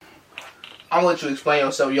I'm gonna let you explain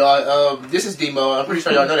yourself, y'all. This is Demo. I'm pretty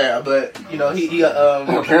sure y'all know that, but you know he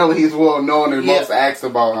apparently he's well known and most asked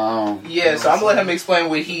about. Yeah, so I'm gonna let him explain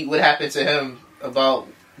what happened to him about.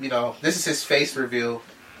 You know, this is his face reveal.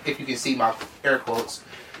 If you can see my air quotes,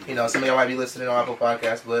 you know, some of y'all might be listening on Apple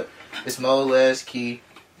Podcasts, but it's Mo, Les, Key.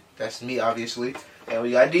 That's me, obviously, and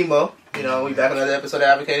we got Demo. You know, we back on another episode of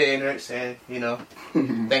Advocated Ignorance, and you know,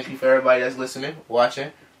 thank you for everybody that's listening,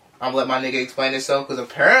 watching. I'm gonna let my nigga explain himself because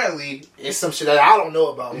apparently it's some shit that I don't know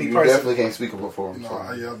about. Me personally, definitely can't speak up before him.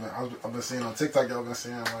 I've been seeing on TikTok. Y'all been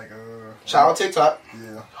seeing like shout out TikTok.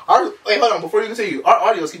 Yeah. Wait, hold on. Before you continue,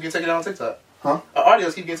 our audios keep getting taken down on TikTok. Huh? Our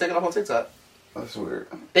audios keep getting taken off on TikTok. That's weird.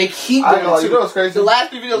 They keep. I know. You know what's crazy? The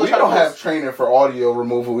last few videos we don't have training for audio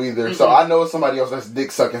removal either, mm-hmm. So I know it's somebody else that's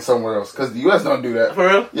dick sucking somewhere else because the U.S. don't do that. For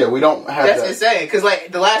real? Yeah, we don't have That's that. That's insane. Because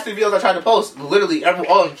like the last few videos I tried to post, literally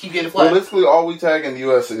all of them keep getting flagged. Literally all we tag in the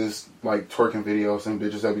U.S. is like twerking videos and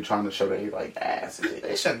bitches that be trying to show they like ass.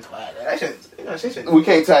 They shouldn't flag that. They shouldn't. We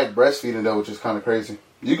can't tag breastfeeding though, which is kind of crazy.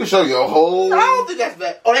 You can show your whole. I don't think that's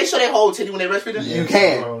bad. Oh, they show their whole titty when they breastfeeding? You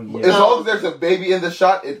can. As long as there's a baby in the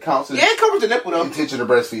shot, it counts as. Yeah, it covers the nipple though. Intention of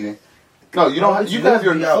breastfeeding. No, you don't. You can have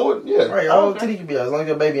your nipple. Yeah. Right, your titty can be out as long as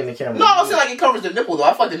your baby in the camera. No, I'm saying like it covers the nipple though.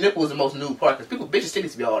 I feel like the nipple is the most nude part because bitches'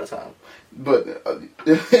 titties be out all the time. But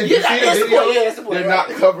if you see the video, they're not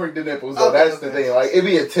covering the nipples though. That's the thing. Like it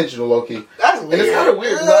be intentional, low key. That's weird. And it's kind of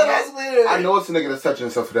weird. That's weird. I know it's a nigga that's touching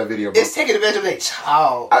himself to that video, bro. It's taking advantage of their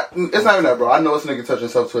child. It's not even that, bro. I know it's a nigga touching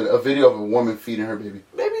himself to a video of a woman feeding her baby.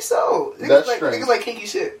 Maybe so. That's strange. Niggas like kinky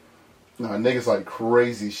shit. No, niggas like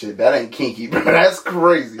crazy shit. That ain't kinky, bro. That's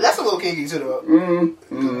crazy. That's a little kinky too, though.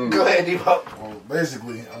 Go ahead, Debo. Well,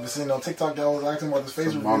 basically, I've been seeing on TikTok y'all was acting about this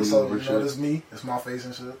face review, so you know, this me. It's my face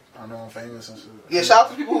and shit. I know I'm famous and shit. Yeah, shout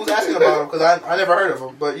out to people who was asking about him, because I never heard of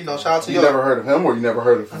him. But, you know, shout out to you. You never heard of him, or you never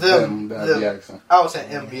heard of them? The accent. I was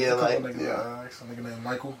saying MBA, like. A nigga named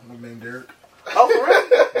Michael, a nigga named Derek. Oh, for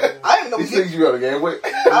real? I didn't know these things you got a game with.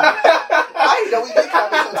 I didn't know we did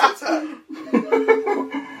comments on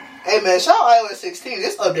TikTok. Hey man, shout out iOS 16.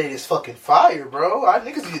 This update is fucking fire, bro. I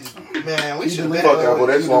niggas need to, man, we should have been. Fuck Apple,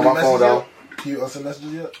 they slow my phone down. Can you unsend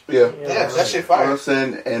messages yet? Yeah, that shit fire.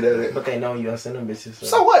 Unsend and edit. But they know you unsend them bitches.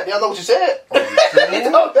 So what? They don't know what you said.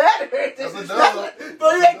 It don't matter.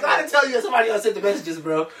 Bro, you ain't gotta tell you somebody unsent the messages,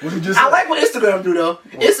 bro. What you just I like what Instagram do though.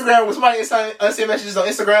 Instagram, when somebody unsend messages on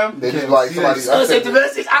Instagram, they just like somebody unsent the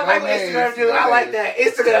message. I like what Instagram do. I like that.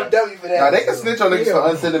 Instagram W for that. Nah, they can snitch on niggas for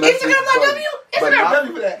unsend the message. Instagram not W. Instagram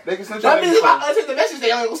W for that. They can snitch on niggas. I mean, if I unsend the message,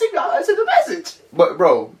 they only will see me. I unsend the message. But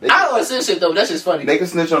bro, I don't unsend shit though. That's just funny. They can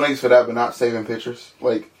snitch on niggas for that, but not saving pictures.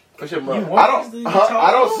 Like, for sure, bro. I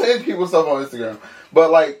don't send people stuff on Instagram,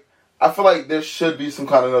 but like, I feel like there should be some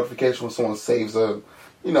kind of notification when someone saves a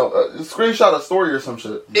screenshot a story or some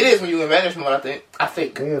shit. It is when you in management mode, I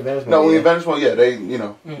think. When you in management mode, yeah, they,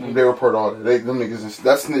 they report all that. Them niggas,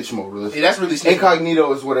 that's snitch mode, really. Yeah, that's really snitch.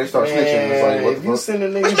 Incognito is where they start snitching. It's like, what the fuck? Send a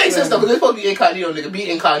nigga which makes sense though, because they're supposed to be incognito, nigga. Be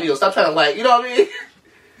incognito. Stop trying to like, you know what I mean?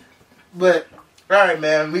 But, alright,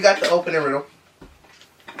 man, we got the opening riddle.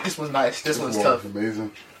 This one's nice. This one's tough.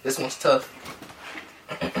 Amazing. This one's tough.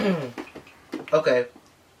 Okay.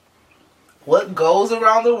 What goes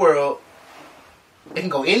around the world? It can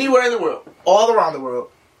go anywhere in the world, all around the world,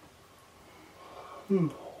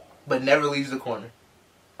 but never leaves the corner.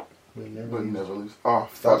 But never leaves. Oh,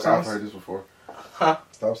 fuck! I've heard this before. Huh?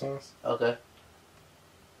 Stop signs. Okay.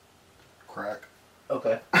 Crack.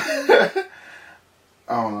 Okay. I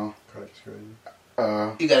don't know. Crack is crazy.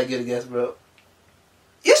 You gotta get a guess, bro.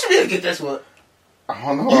 You should be able to get this one. I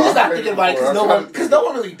don't know. You're just not thinking about it because no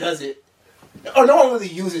one really does it, or no one really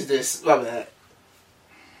uses this. My bad.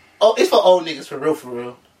 Oh, it's for old niggas, for real.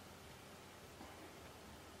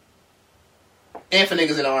 And for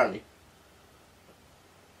niggas in the army.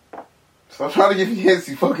 So I'm trying to give you hints,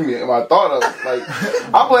 you fucking me. My thought of like,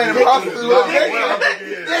 I'm playing the prostitute.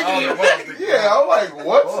 Yeah, I'm like,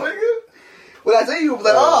 what, nigga? When I tell you,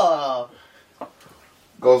 like, oh.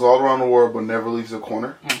 Goes all around the world, but never leaves a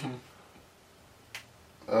corner.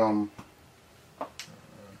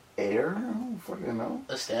 Air? I don't fucking know.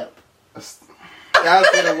 A stamp. Yeah,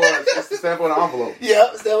 that's what it was. It's the stamp on the envelope.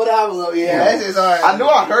 Yep, stamp on the envelope. Yeah, that's just hard. I knew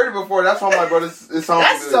I heard it before. That's why I'm like, bro, it sounds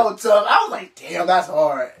that's good. So tough. I was like, damn, that's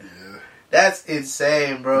hard. Yeah. That's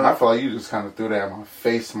insane, bro. I feel like you just kind of threw that at my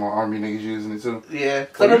face. My army niggas using it too. Yeah.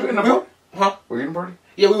 Were you in the party? Huh? Were you in the party?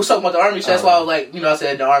 Yeah, we was talking about the army. So that's why I was like, I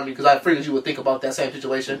said the army because I figured you would think about that same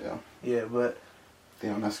situation. Yeah, but.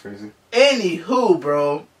 Damn, that's crazy. Anywho,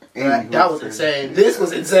 bro. That was insane. This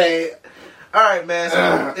was insane. All right, man.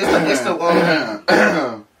 So it's the one.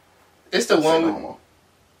 It's the one.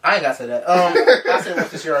 I ain't gotta say that. I said what's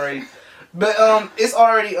this year already. But it's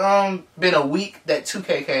already been a week that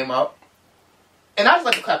 2K came out, and I just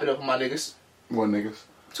like to clap it up for my niggas. What niggas?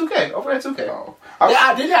 2K over at 2K. Oh.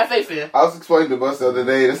 I didn't have faith in. I was explaining to Bus the other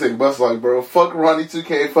day. This nigga Bus like, bro, fuck Ronnie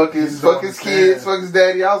 2K, fuck his kids, fuck his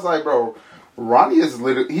daddy. I was like, bro, Ronnie is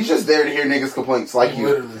literally, he's just there to hear niggas' complaints like you.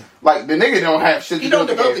 Literally. Like, the nigga don't have shit to do. He don't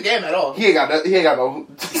with develop the game at all. He ain't got no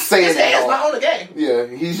say in His it at hands all. not on the game. Yeah,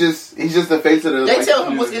 he's just the face of the. They like, tell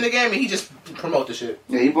him what's in the game and he just promote the shit.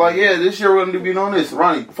 Yeah, he be like, yeah, this year we're gonna be on this.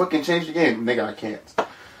 Ronnie, fucking change the game, nigga. I can't.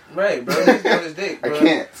 Right, bro. He's on his dick, bro. I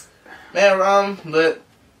can't. Man, but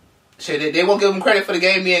shit, they won't give him credit for the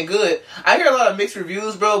game being good. I hear a lot of mixed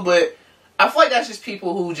reviews, bro, but I feel like that's just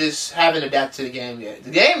people who just haven't adapted to the game yet. The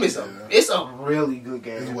game is it's a really good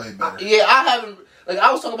game. It's way better. I haven't. Like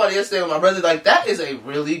I was talking about it yesterday with my brother. Like that is a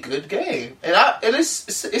really good game, and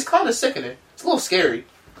it's kind of sickening. It's a little scary.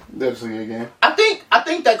 That's a good game. I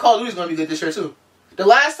think that Call of Duty is gonna be good this year too. The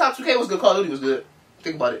last time 2K was good, Call of Duty was good.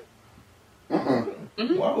 Think about it.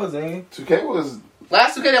 Mm-mm. Why was it? 2K was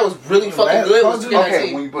Last 2K that was really fucking good was 2K19.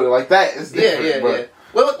 okay when you put it like that. It's different. Yeah.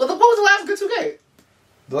 What was the last good 2K?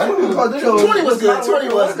 The last one Call of Duty 20 was good. 20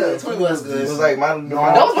 20 was good. 20 was good. It was like Modern That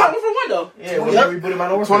was Modern Warfare 1 though. Yeah, when they rebooted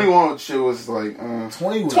Modern Warfare. 21 shit was like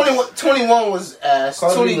 21 was ass.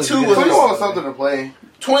 Call of Duty 22 was was good. 21 was something to play.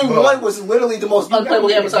 21 was literally the most unplayable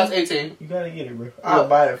game besides 18. You gotta get it, bro. I'll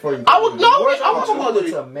buy it for you. I would know. Warzone I would 2 Call of Duty.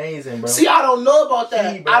 It's amazing, bro. See, I don't know about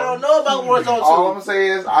that. See, bro. I don't know about Warzone 2. All I'm gonna say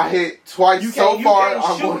is I hit twice so far.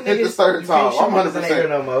 I'm gonna hit the third time. I'm 100%.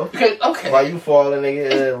 No more. Okay. While you falling,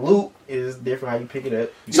 nigga, loot is different how you pick it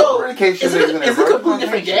up. So, really can't shoot is it niggas in a there, bro. completely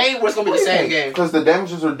different game or it's gonna be the same game? Because the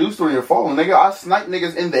damage is reduced when you're falling, nigga. I snipe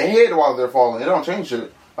niggas in the head while they're falling. It don't change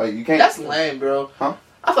shit. Like you can't. That's lame, bro. Huh?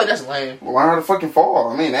 I feel like that's lame. Learn how to fucking fall.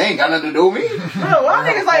 I mean, they ain't got nothing to do with me. Bro,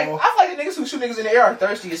 I feel like the niggas who shoot niggas in the air are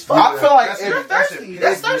thirsty as fuck. I feel like You're thirsty.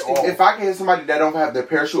 That's thirsty. if I can hit somebody that don't have their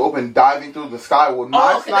parachute open diving through the sky with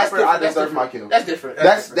my sniper, I deserve my kill. That's different.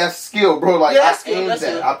 That's skill, bro. Like Yeah, that's I skill, aimed that's that.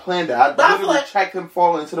 skill. I planned that. But I I feel literally like- tracked him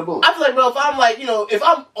falling into the bullet. I feel like, bro, if I'm like, if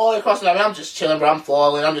I'm all the way across the line, I'm just chilling, bro. I'm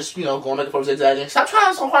falling. I'm just, going back and forth zigzagging. Stop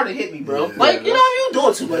trying so hard to hit me, bro. Yeah, you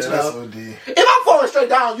doing too much that's now. OD. If I'm falling straight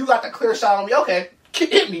down, you got the clear shot on me. Okay,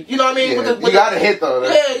 hit me. You know what I mean? Yeah, you gotta hit though.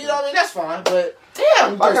 Yeah, you know what I mean? That's fine. But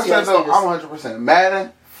damn, Like I thirsty said ass though, niggas. I'm 100%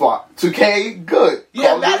 Madden flop. 2K good. Yeah,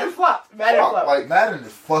 Call of Madden Duty, flop. Like Madden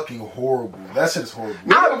is fucking horrible. That shit is horrible.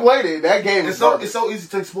 I played it. That game is It's so easy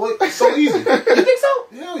to exploit. It's so easy. You think so?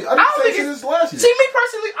 Yeah, I don't didn't say think this last year. See, me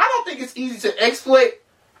personally, I don't think it's easy to exploit.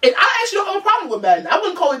 And I actually don't have a problem with Madden. I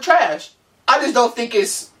wouldn't call it trash. I just don't think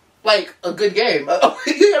it's like a good game. You know what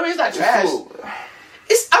I mean? It's not trash.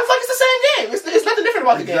 I feel like it's the same game. It's nothing different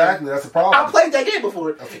about the game. Exactly, that's the problem. I played that game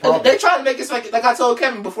before. That's the problem. They tried to make it like I told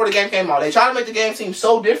Kevin before the game came out. They tried to make the game seem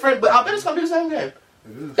so different, but I bet it's gonna be the same game.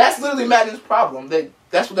 It is. That's literally Madden's problem.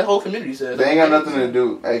 That's what the whole community says. They ain't got nothing to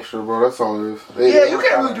do extra, bro. That's all it is. Yeah, you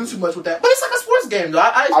can't really do too much with that. But it's like a sports game, though.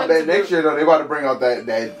 I bet next year though they about to bring out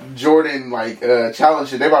that Jordan challenge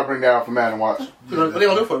shit. They about to bring that out for Madden. Watch. What they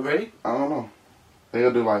gonna do for it, Brady? I don't know.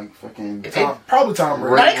 They'll do like fucking Probably Tom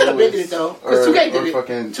Brady. Now, they could have been did it though, because 2K did it.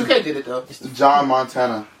 Fucking 2K did it though. John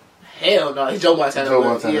Montana. Hell no, he's Joe Montana. Joe but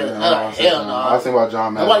Montana. Yeah, hell no. I was thinking about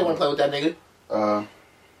John Madden. Nobody want to play with that nigga.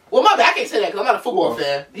 Well, my bad, I can't say that because I'm not a football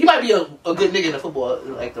fan. He might be a good nigga in the football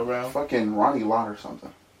like the round. fucking Ronnie Lott or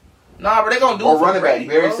something. Nah, but they gonna do Or it for running Brady,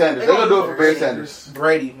 back Barry bro. Sanders. They gonna do it for Barry Sanders.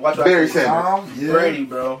 Brady, watch out. Barry Sanders. Yeah. Brady,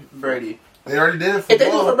 bro, Brady. They already did it for If they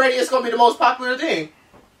do it Bo. for Brady, it's gonna be the most popular thing.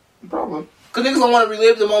 Probably. Cause niggas don't want to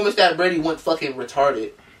relive the moments that Brady went fucking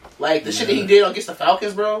retarded, like the shit that he did against the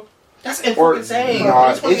Falcons, bro. That's insane. Nah,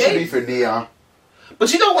 He's it should 28. be for Dion.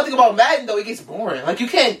 But you know one thing about Madden though, it gets boring. Like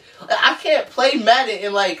I can't play Madden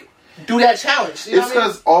and like do that challenge. You know It's what I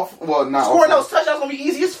mean? because Scoring those touchdowns gonna be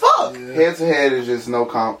easy as fuck. Yeah. head to head is just no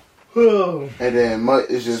comp, and then Mutt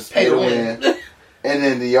is just Pay to win. and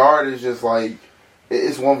then the yard is just like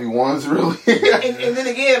it's 1v1s really. and then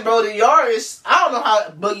again, bro, the yard is I don't know how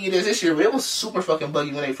buggy it is this year, but it was super fucking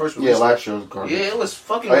buggy when they first Yeah, released it. last year was garbage. Yeah, it was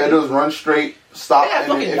fucking. All you gotta do is run straight, stop, They had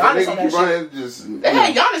and then if fucking a Giannis on nigga keep that running, just They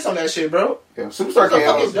had Giannis on that shit, bro. yeah. Superstar That's a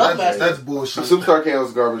KO. fucking dumb- That's bullshit. Superstar KO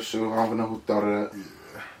is garbage too. I don't know who thought of that.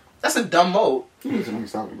 That's a dumb mode. You need to make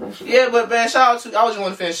something, bro. Shit. Yeah, but man, shout out to I was just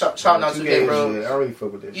want to finish shouting out 2K, bro. I really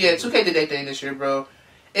fuck with this. Yeah, 2K did their thing this year, bro.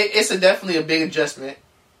 It's definitely a big adjustment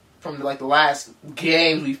from the last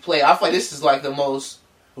games we've played. I feel like this is like the most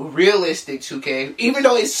realistic 2K, even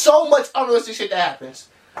though it's so much unrealistic shit that happens.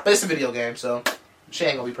 But it's a video game, so shit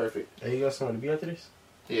ain't gonna be perfect. Hey, you got something to be after this?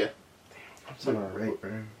 Yeah. I'm something alright,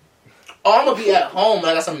 bro. Oh, I'm gonna be at home, but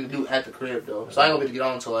I got something to do at the crib though, so I ain't gonna be able to get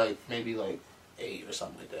on until maybe 8 or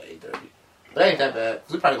something like that, 8:30. But it ain't that bad.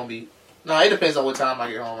 'Cause we probably gonna be No, it depends on what time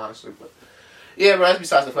I get home, honestly. But yeah, bro, that's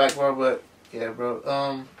besides the fact, bro. But yeah,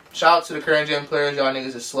 bro. Shout out to the current gen players. Y'all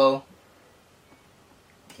niggas is slow.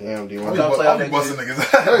 Damn, do you I'll want be, Don't play I'll on be that busting shit.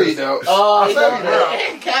 niggas. No, you don't. Oh, I said,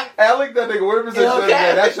 bro. Cap. Hey, I looked at that nigga. What percentage Yeah, the other okay.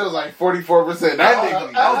 day? That show's like 44%. That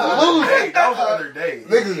nigga That was the losing. other day. That was the other day.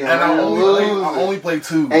 Niggas And I losing. only played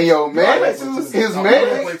 2. And yo, man, I his only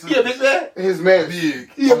man, played 2. You a big man? his man, Big.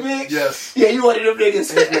 You a big? Yes. Yeah, you one of them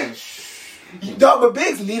his niggas. man. Dog, but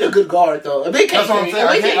bigs need a good guard though. A big can't. That's what I'm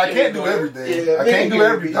saying. a big I can't do guard. everything. Yeah, I big can't do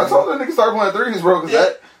can't everything. I told that nigga start playing threes, bro, because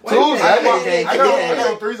that Wait, twos, yeah, that yeah, nigga yeah, can't I kick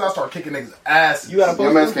got it. threes. I start kicking niggas' asses. You got a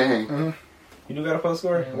Your post man score? can't hang. You do got a post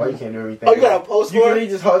score? Why you can't do everything? Oh, you got a post You score? can really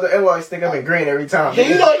just hold the analog stick up and green every time. Yeah,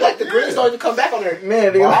 you know, like the greens don't even come back on there.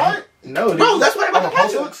 Man, What? no, Bro, that's what I'm about a the patch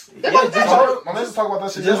post looks. looks? They about the Yeah, patch just looks. My man just talk about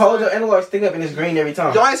that shit. just hold your analog stick up and it's green every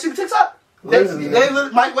time. Y'all ain't see the TikTok?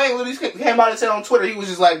 Mike Wayne literally came out and said on Twitter, he was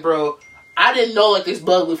just like, bro, I didn't know like this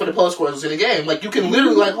bug for the post scores was in the game. Like you can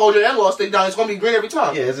literally like hold your analog stick down, it's gonna be green every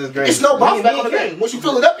time. Yeah, it's just green. It's no bounce Me back and on the Kevin- game. Once you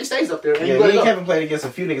fill it up, it stays up there. And Yeah, you me let and it go. Kevin played against a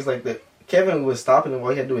few niggas like that. Kevin was stopping him. All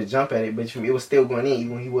he had to do was jump at it, but it was still going in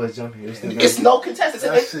even when he was jumping. It was still going It's in. no contest.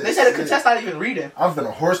 That They shit said a sick. contest not even reading. I've been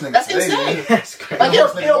a horse nigga That's today. insane. Man. That's crazy. Like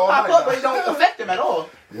Horse it'll nigga pop all up, but night. it don't affect them at all.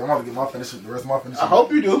 Yeah, I'm about to get my finishing. The rest of my finishing. I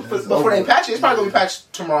hope you do. It's Before over. they patch it, it's probably gonna be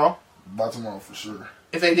patched tomorrow. By tomorrow for sure.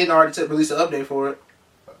 If they didn't already release an update for it.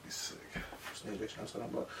 That'd be sick. That's what I'm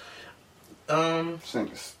about. This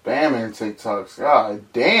nigga spamming TikToks. God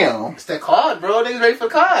damn. It's that COD, bro. Niggas ready for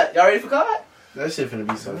COD. Y'all ready for COD? That shit finna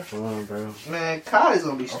be so fun, bro. Man, COD is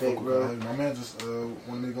gonna be I straight, fuck with bro. that. My man just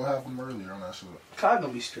wanted me to go have them earlier on that shit. COD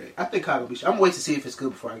gonna be straight. I think COD gonna be straight. I'm gonna wait to see if it's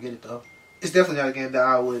good before I get it though. It's definitely not a game that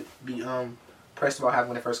I would be pressed about having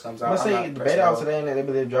when it first comes out. I I'm say not the pressed beta at out all. today and they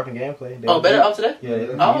been dropping gameplay. Oh, beta out today? Yeah,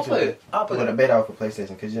 they I'll play it. I'll play But the it. beta out for PlayStation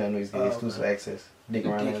because you know niggas get Oh, exclusive access. Dick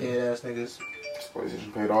around. there. Dickhead ass niggas.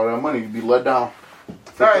 PlayStation paid all that money to be let down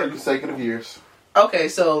for Alright. 3 consecutive years. Okay,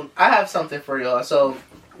 so I have something for y'all. So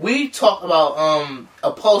we talked about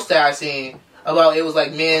a post that I seen about it was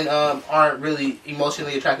like men aren't really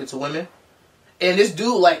emotionally attracted to women, and this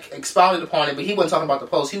dude like expounded upon it, but he wasn't talking about the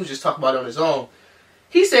post. He was just talking about it on his own.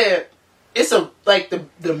 He said it's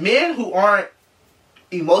the men who aren't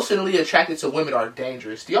emotionally attracted to women are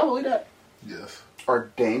dangerous. Do y'all believe that? Yes. Are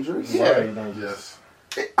dangerous? Yeah. Very dangerous. Yes.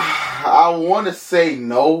 I want to say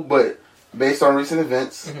no, but based on recent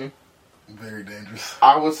events, Very dangerous.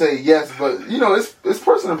 I would say yes. But you know, it's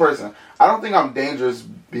person to person. I don't think I'm dangerous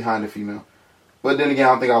behind a female, but then again, I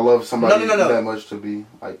don't think I love somebody No. that much to be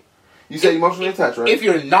like. You say emotionally attached, right? If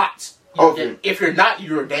you're not, Okay. if you're not,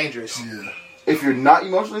 you're dangerous. Yeah. If you're not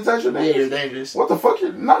emotionally attached, you're Yeah, you're dangerous. dangerous. What the fuck?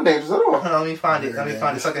 You're not dangerous at all. Let me find it. You're Let me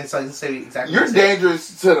find it. So I can say exactly. You're what it said.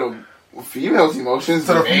 dangerous to the females' emotions.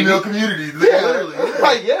 To the maybe. female community. Yeah, Literally.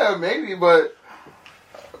 like yeah, maybe, but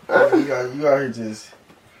You out here just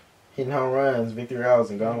hitting home runs, victory rounds,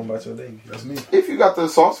 and going home about your day. That's me. if you got the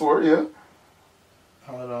sauce for it, yeah,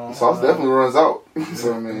 Hold on. the sauce definitely runs out.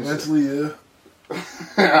 So I mean, Mentally, yeah.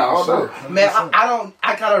 I don't know. Sure. Man, I don't.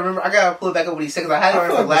 I gotta remember. I gotta pull it back up with these seconds. I had it I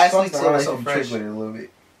feel from like last the week, sauce so it was not so if you fresh. trick with it a little bit.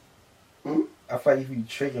 Hmm? I feel like if you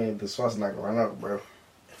tricking the sauce not gonna run out, bro.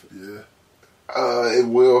 Yeah. It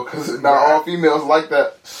will, because not all females like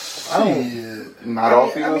that. I don't- Shit. Not all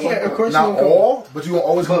females like of that. course Not you don't all, but you won't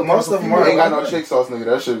always But come most across a of them You female are. ain't got like no that. chick sauce, nigga.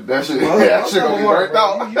 That shit Well, that shit gonna be more, burnt bro.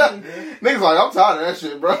 out. Niggas like, I'm tired of that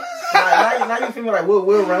shit, bro. Now you feel me like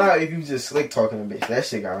we'll run out if you just slick talking a bitch. That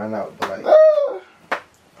shit got run out, but like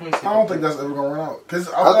I don't think that's ever gonna run out. Cause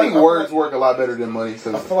I think words work a lot better than money. I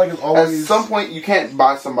Cause feel like it's at always some point you can't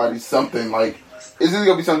buy somebody something like it's either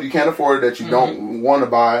gonna be something you can't afford that you don't want to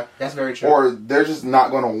buy, That's very true. or they're just not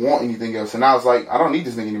gonna want anything else. And now it's like I don't need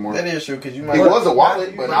this nigga anymore. that is true because you He might. was a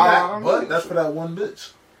wallet, but now I don't but need that's it. for that one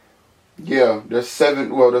bitch. Yeah, there's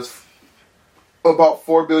there's about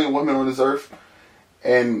 4 billion women on this earth,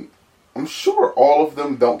 and I'm sure all of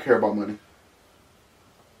them don't care about money.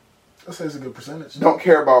 I'd say it's a good percentage. Don't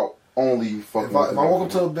care about only fucking. If I walk up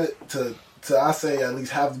to a bit to I say at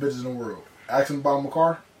least half the bitches in the world, ask them to buy them a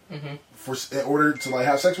car for in order to like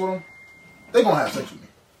have sex with them, they gonna have sex with me.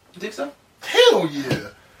 You think so? Hell yeah.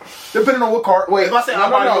 Depending on what car. Wait, if I say no, I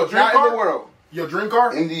buy no, your dream not car, in the world. your dream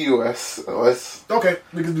car, In the U.S., let's. okay,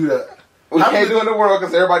 we can do that. We How can't many- do it in the world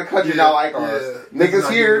because everybody country Yeah, not like ours. yeah. Niggas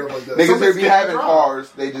Not here, gonna do it like that. niggas Some here be niggas can't having drive.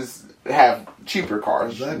 cars. They just have cheaper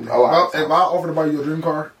cars. Exactly. A lot of If I times. offer to buy you a dream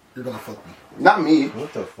car, you're gonna fuck me. Not me.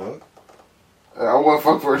 What the fuck? I wouldn't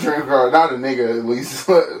fuck for a dream car. Not a nigga, at least.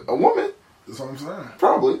 A woman, That's what I'm saying.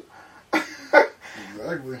 probably.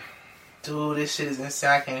 Exactly. Dude, this shit is insane.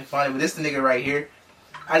 I can't find it, but this the nigga right here.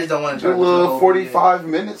 I just don't want to Do a try little 45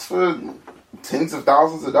 minutes for tens of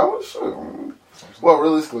thousands of dollars. Sure. That's what I'm Well,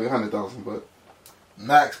 realistically, 100,000, but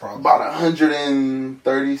Max probably. about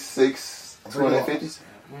 136, 250.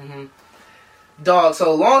 Mm-hmm. Dog,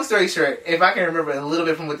 so long story short, if I can remember a little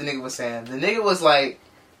bit from what the nigga was saying, the nigga was like,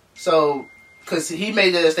 so, because he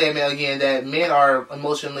made the statement again that men are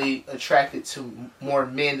emotionally attracted to more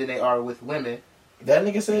men than they are with women. That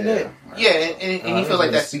nigga said that. Yeah, and he feels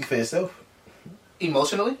like that's speak for itself.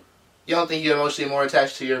 Emotionally? You don't think you're emotionally more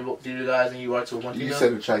attached to your guys than you are to one female? You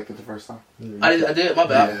said attracted the first time. I did, my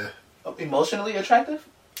bad. Yeah. Emotionally attractive?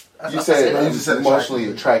 You said said emotionally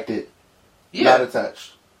attracted, Yeah. not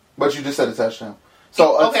attached. But you just said attached now.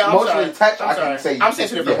 So okay, I'm emotionally sorry. attached, I'm I sorry. can say. I'm saying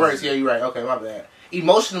two different yes. words. Yeah, you're right. Okay, my bad.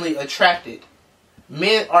 Emotionally attracted.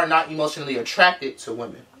 Men are not emotionally attracted to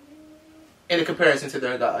women in a comparison to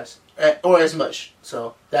their guys, or as much.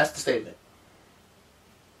 So that's the statement.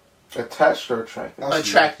 Attached or attracted?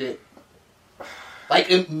 Attracted. Like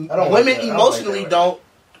women like emotionally that. don't.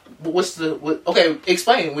 What's the? Okay,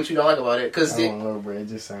 explain what you don't like about it, because I don't know, bro. It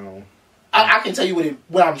just sound. I can tell you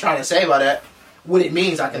what I'm trying to say about that. What it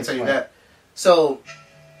means, I can tell you that. So,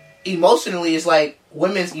 emotionally, it's like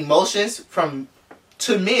women's emotions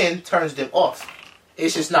to men turns them off.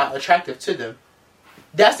 It's just not attractive to them.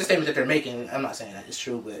 That's the statement that they're making. I'm not saying that it's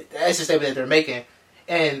true, but that's the statement that they're making.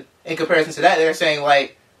 And in comparison to that, they're saying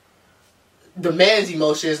like the man's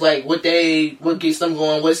emotions, like what gets them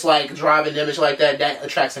going, what's like driving them, and shit like that. That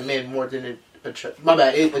attracts a man more than it. My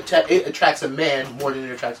bad. It attracts a man more than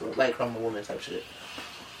it attracts like from a woman type shit.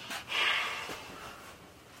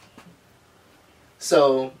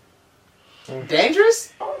 So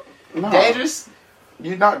dangerous? No. Dangerous?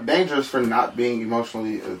 You're not dangerous for not being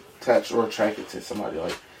emotionally attached or attracted to somebody.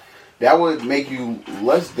 Like that would make you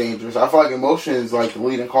less dangerous. I feel like emotion is like the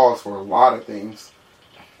leading cause for a lot of things.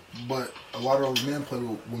 But a lot of those men play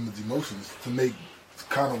with women's emotions to make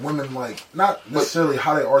kind of women like not necessarily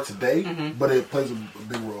how they are today, but it plays a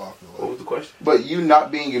big role. I feel What like. was the question? But you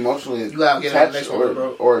not being emotionally You gotta get on the attached next one,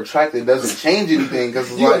 bro. or attracted doesn't change anything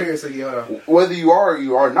because You like, here, so hold on. whether you are or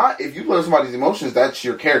you are not, if you play with somebody's emotions, that's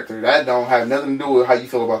your character. That don't have nothing to do with how you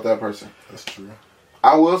feel about that person. That's true.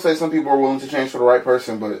 I will say some people are willing to change for the right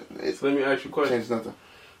person, but it So let me ask you a question. changes nothing.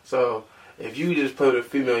 So, if you just play with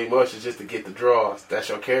female emotions just to get the draws, that's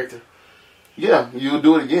your character? Yeah, you'll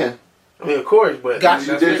do it again. I mean, of course, but... Gotcha.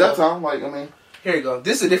 You that's did it. that time, like, I mean... Here you go.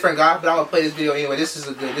 This is a different guy, but I'm gonna play this video anyway. This is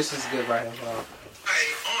good right here.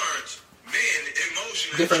 Aren't men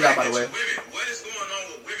emotionally Different guy, by the way. attracted to women? What is going on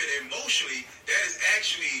with women emotionally that is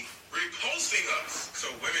actually repulsing us? So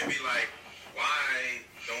women be like, why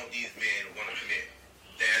don't these men want to commit?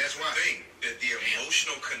 That's why thing that the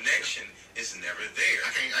emotional connection is never there.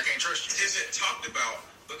 I can't trust you. Isn't talked about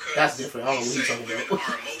because That's different. I don't know what we you're say talking women about.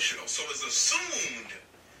 are emotional. So it's assumed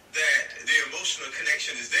that the emotional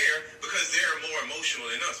connection is there because they're more emotional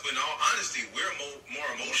than us. But in all honesty, we're more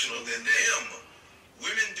emotional than them.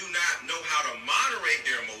 Women do not know how to moderate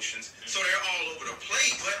their emotions, so they're all over the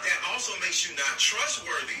place. But that also makes you not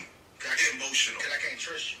trustworthy. Emotional. Because I can't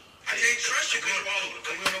trust you. I can't trust you because you're all over the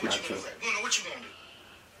place. We don't know what you're going to do.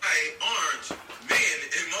 I aren't men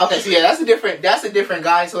emotional. Okay, so yeah, that's a different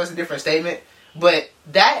guy, so it's a different statement. But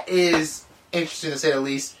that is interesting to say the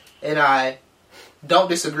least, and I don't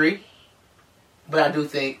disagree, but I do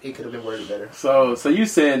think it could have been worded better. So you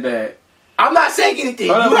saying that... I'm not saying anything.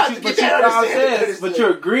 Hold on, You have to get that understanding. but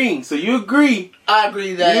you're agreeing. So you agree. I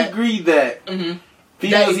agree that. You agree that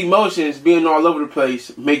females' emotions being all over the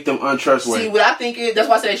place make them untrustworthy. See, what I think is, that's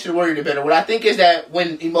why I say they should have worded it better. What I think is that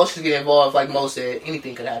when emotions get involved, like Mo said,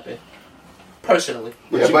 anything could happen. Personally.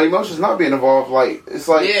 Yeah, but emotions not being involved, like, it's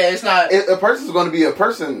like... Yeah, it's not... A person's going to be a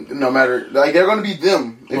person no matter... Like, they're going to be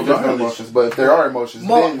them if there's no emotions. But if there are emotions,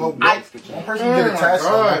 then... One person can get attached to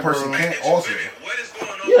one person can't also. What is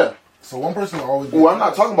going on? Yeah. So one person will always. Well, I'm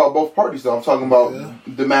not talking about both parties, though. I'm talking about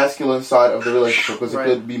the masculine side of the relationship, because Right.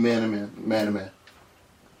 it could be man and man.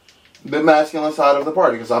 The masculine side of the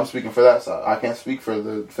party, because I'm speaking for that side. I can't speak for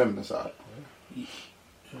the feminine side.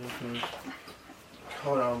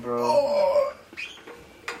 Hold on, bro.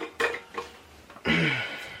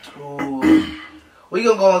 Ooh. We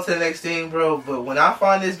gonna go on to the next thing, bro. But when I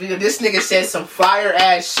find this video, this nigga said some fire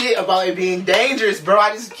ass shit about it being dangerous, bro.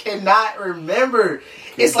 I just cannot remember.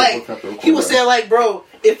 It's like he was saying, like, bro,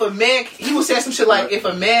 if a man, he was saying some shit like, if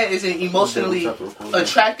a man isn't emotionally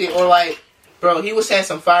attracted, or like, bro, he was saying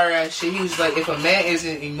some fire ass shit. He was like, if a man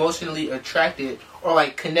isn't emotionally attracted or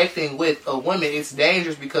like connecting with a woman, it's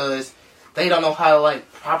dangerous because they don't know how to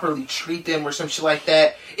like properly treat them or some shit like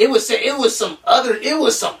that. It was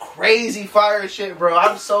some crazy fire shit, bro.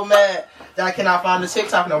 I'm so mad that I cannot find the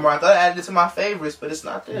TikTok no more. I thought I added it to my favorites, but it's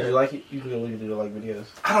not Did there. you like it? You can look at the like videos.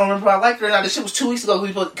 I don't remember if I liked it or not. This shit was 2 weeks ago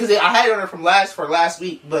because I had it on there from last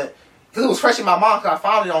week, but because it was fresh in my mind because I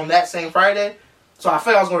found it on that same Friday. So I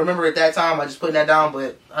felt I was going to remember it that time. I just put that down,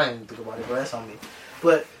 but I didn't think about it, but that's on me.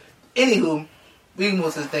 But, anywho, we can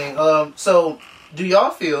move to the thing. So, do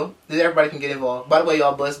y'all feel that everybody can get involved? By the way,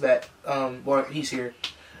 y'all buzz back. Or he's here.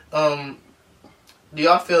 Do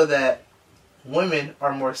y'all feel that women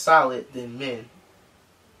are more solid than men?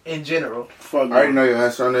 In general. Fuck I already know your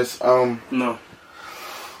answer on this. No.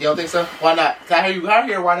 You don't think so? Why not? Can I hear you out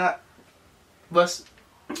here? Why not? Bus.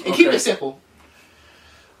 And keep it simple.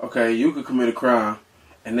 Okay, you could commit a crime,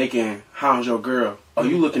 and they can hound your girl. Oh,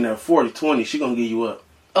 you looking at 40, 20, she gonna give you up.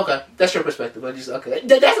 Okay, that's your perspective. But just okay.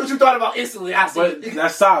 That's what you thought about instantly. I see. But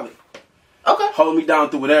that's solid. Okay. Hold me down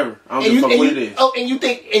through whatever. I don't give a fuck what it is. Oh, and you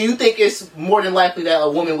think it's more than likely that a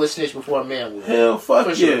woman would snitch before a man would? Hell, fuck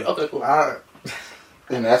For sure. yeah. Okay, cool.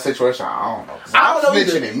 In that situation, I don't know. I don't know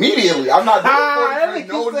Snitching either. immediately. I'm not that doing it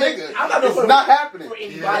for no nigga nigga. I'm not doing It's it not happening. for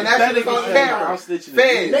anybody. And That that shit's nigga on said, camera. I'm snitching.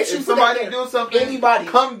 Feds, Make sure if you put somebody that there. do something, Anybody.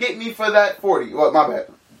 come get me for that 40. What? My bad.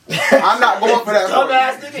 I'm not going for that 40.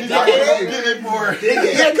 Dumbass nigga, Not get gonna it. get it for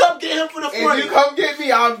it. Yeah, come get him for the 40. If you come get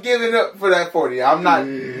me, I'm giving up for that 40. I'm not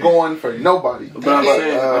going for nobody. But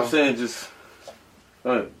I'm saying just...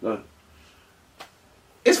 Go ahead.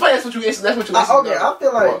 It's funny. That's what you. That's what you. Okay, I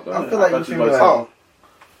feel like Well, you feel me like. Oh,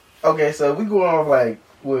 Okay, so we go off like,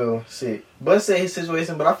 well, shit. But say his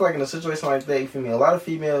situation, but I feel like in a situation like that, you feel me? A lot of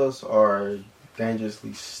females are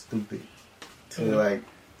dangerously stupid to like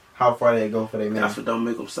how far they go for their man. That's what don't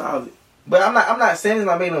make them solid. But I'm not saying it's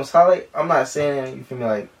not making them solid. I'm not saying, you feel me,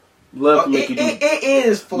 like Love can make you do. it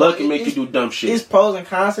is. Love can make you do dumb shit. It's pros and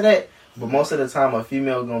cons to that. But most of the time, a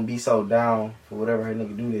female gonna be so down for whatever her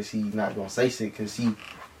nigga do that she not gonna say shit because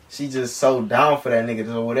she just so down for that nigga.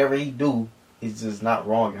 So whatever he do, it's just not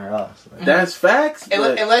wrong in her eyes. Like, That's facts.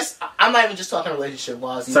 But Unless I'm not even just talking relationship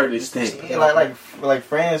wise. certain extent. yeah, like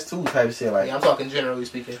friends too type of shit. Like Yeah, I'm talking generally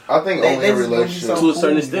speaking. I think only in just gonna be relationships. To a certain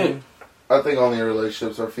cool, extent. man. I think only in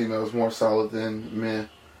relationships are females more solid than men.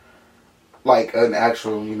 Like an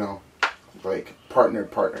actual, like partner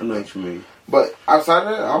I know thing. what you mean. But outside of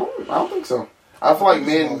that, I don't think so. I feel like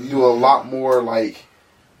men do a lot more like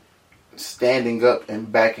standing up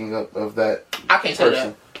and backing up of that I can't say person.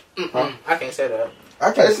 that. Huh? I can't say that.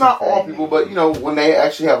 I can't It's not see all that. people, but when they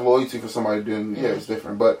actually have loyalty for somebody, then yeah, it's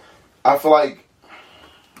different. But I feel like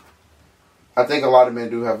I think a lot of men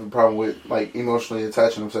do have a problem with like emotionally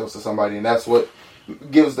attaching themselves to somebody, and that's what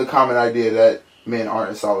gives the common idea that men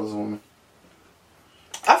aren't as solid as women.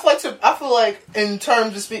 I feel like in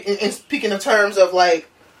terms of speaking of terms of like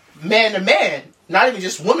man to man, not even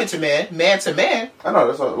just woman to man to man. I know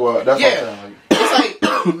that's what I'm Yeah. saying. It's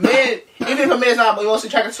like man, even if a man's not emotionally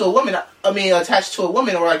attracted to a woman, attached to a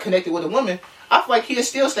woman or like connected with a woman, I feel like he'd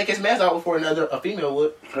still stake his man's out before a female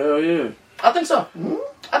would. Hell yeah. I think so.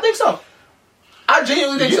 I think so. I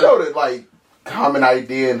genuinely think You so. know that like common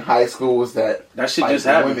idea in high school was that That shit like, just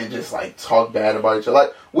happened. women just like talk bad about each other.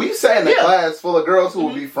 Like we sat in a Yeah. class full of girls who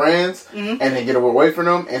would be friends and then get away from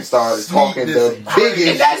them and start Sneak talking the this.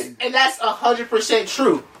 biggest shit. And that's 100%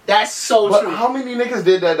 true. That's so But true. how many niggas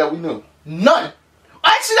did that we knew? None.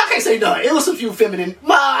 Actually, I can't say none. It was a few feminine.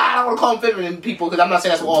 I don't want to call them feminine people because I'm not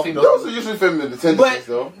saying that's what all females Those do. are usually feminine tendencies, But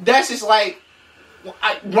though. that's just like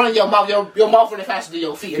running your mouth. Your mouth running faster than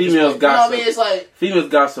your feet. at this Females point. You know what I gossip. mean? It's like Females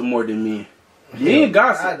gossip more than men. Men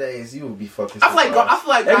gossip. Nowadays, you would be fucking. I feel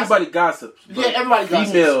like Everybody gossips. Yeah, everybody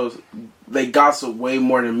gossips. Females, they gossip way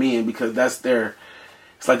more than men because that's their.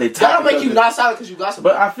 It's like they That don't topic. make you of not solid because you gossip.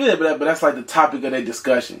 But I feel it, but that's like the topic of their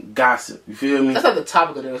discussion. Gossip. You feel me? That's not the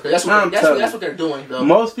topic of this. That's I'm telling that's you. what they're doing though.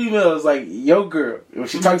 Most females, like your girl, when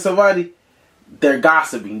she talks to somebody, they're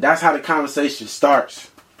gossiping. That's how the conversation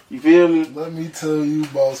starts. You feel me? Let me tell you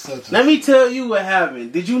about such a... Let me tell you what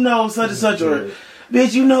happened. Did you know such and such? Or,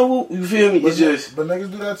 bitch, you know what? You feel me? But, It's just. but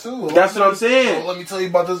niggas do that too. That's what I'm saying. So let me tell you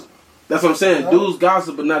about this. That's what I'm saying. Yeah. Dudes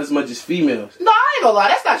gossip, but not as much as females. No, I ain't gonna lie.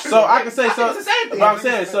 That's not true. So I can say I so. think it's the same thing. But I'm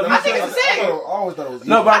saying so. I think it's the same. I always thought it was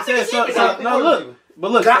No, but I'm I think saying it's so. even So like- no, look,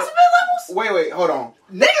 but look. Gossiping levels? Wait, hold on.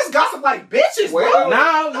 Niggas gossip like bitches, Wait, bro.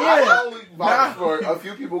 Now, I yeah. only vouch for a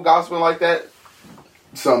few people gossiping like that.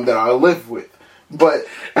 Some that I live with. But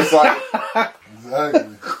it's like,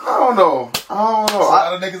 Exactly. I don't know. A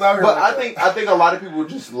lot of niggas out here. But like I think a lot of people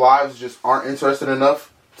lives just aren't interested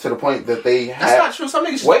enough to the point that they That's have. not true. Some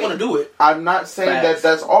niggas just Wait. don't want to do it. I'm not saying Facts.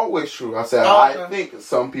 that's always true. I said Oh, I okay. think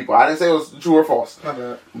some people. I didn't say it was true or false, My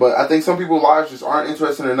bad. but I think some people's lives just aren't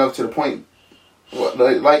interesting enough to the point.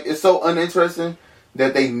 Like it's so uninteresting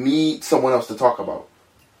that they need someone else to talk about.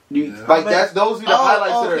 Like those be the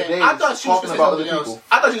highlights of their days. I thought she was talking gonna say about other something else. people.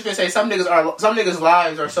 I thought she was gonna say some niggas'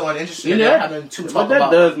 lives are so uninteresting. You They know, don't have nothing to but talk that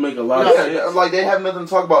about. does make a lot of Yeah, sense. like they have nothing to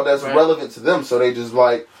talk about that's Right. relevant to them, so they just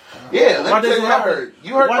like, yeah. Why Let me does tell you it what I have to- heard.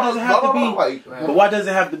 You heard why about does it have blah, to blah, be- blah, like, Right. But why does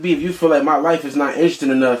it have to be? If you feel like my life is not interesting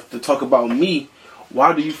enough to talk about me,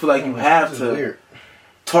 why do you feel like you have This is to weird.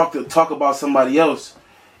 talk about somebody else?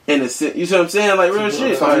 In a sense, you see what I'm saying? Like real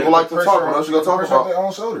shit. Some Like, people like to talk. What else you gonna talk Pressure off about? their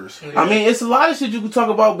own shoulders. I mean, it's a lot of shit you can talk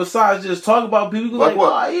about besides just talk about people. You can Like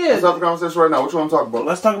what? oh, yeah. Let's have a conversation right now. What you want to talk about?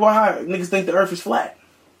 Let's talk about how niggas think the earth is flat.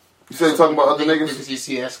 You said you're talking about other niggas.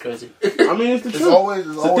 Yeah, that's crazy. I mean, it's the It's truth. always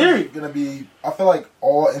It's a theory. gonna be. I feel like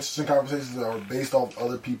all interesting conversations are based off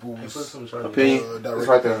other people's Opinion. direct It's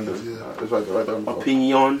right there. opinions, yeah. It's right there. Right there. On the floor.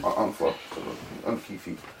 Opinion. On the floor. On the key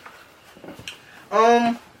feet.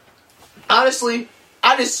 Honestly,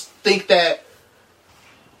 I just think that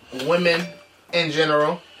women in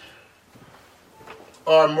general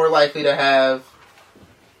are more likely to have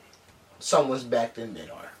someone's back than men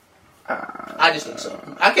are. I just think so.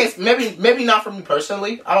 I can't. Maybe not for me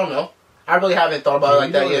personally. I don't know. I really haven't thought about it like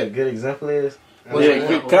You know that what a yet. good example is? What's Yeah, an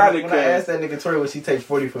example? kinda When I asked that nigga Tori, would she take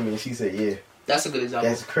 40 from me? And she said, yeah. That's a good example.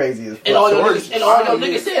 That's crazy as fuck. And all your Sorry. niggas, said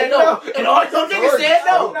no. And all your niggas said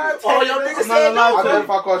no. All your niggas said I no. bet if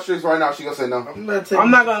I call Tricks right now, she gonna say no. I'm not taking.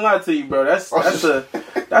 I'm not gonna lie to you, bro. That's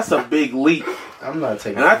a big leap, I'm not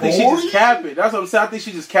taking. and I think she 40? just capping. That's what I'm saying. I think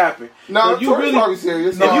she just capping. No, If you Tori's really- probably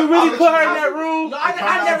serious. If you really I'll put her let in you that know. room, No,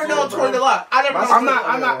 I never know Tori to lie. I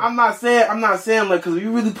never know. I'm not saying like because if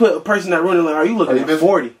you really put a person in that room, like, are you looking Are you at busy?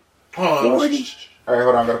 40? All right,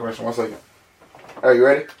 hold on. I got a question. 1 second. Are you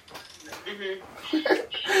ready?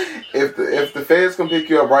 If the feds come pick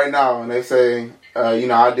you up right now and they say,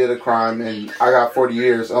 I did a crime and I got 40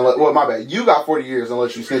 years, unless, well, my bad, you got 40 years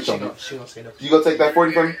unless you snitch on me. She gonna say no. You gonna take that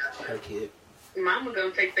 40 from me? Her kid. Mama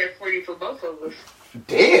gonna take that 40 for both of us.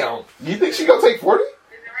 Damn. You think she gonna take 40?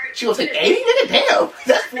 She gonna take 80? Nigga, damn.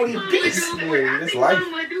 That's 40 apiece. Yeah, this life.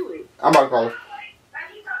 Mama do it. I'm about to call her.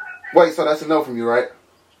 Wait, so that's a no from you, right?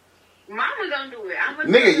 Mama gonna do it. I'm a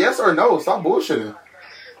Nigga, yes or no? Stop bullshitting.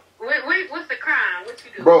 Wait, what's the crime? What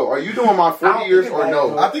you do? Bro, are you doing my 40 years or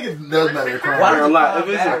no? I think it does matter. I ain't gonna lie. If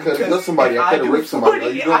it's I could have killed somebody. I could have raped somebody. Are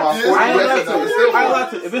you doing my 40 I ain't years gonna or no? It's still lie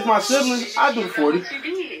 40. to if it's my sibling, I do 40. What you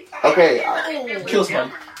did? Okay, Kill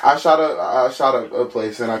somebody. I shot a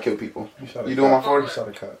place and I killed people. You doing my 40? Shot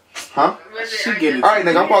a cop. Huh? She get it. All right,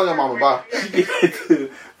 nigga, I'm calling your mama. Bye. She get it to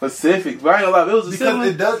Pacific. But I ain't gonna lie. If it was a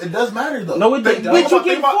Because sibling. it does matter though. No, it doesn't. But you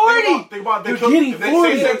get 40. Think about You're getting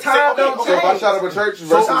 40. Say So if I shot up a church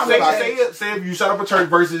versus say if you shot up a church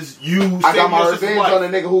versus you. I got my saving your sister's revenge life. on a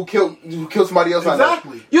nigga who killed somebody else.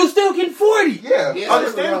 Exactly. You still getting 40. Yeah. Yeah.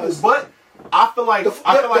 Understandable, but I feel like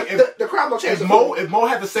the crime don't change. if Mo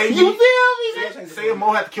had to save You me, feel me? say if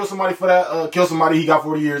Mo had to kill somebody for that, kill somebody, he got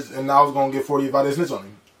 40 years, and I was gonna get 40 if I didn't snitch on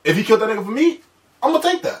him. If he killed that nigga for me, I'm gonna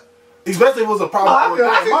take that. Especially if it was a problem. I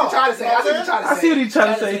see what you're trying to say. I see what you're trying to say. I see what he's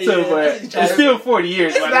trying to say too, but it's still 40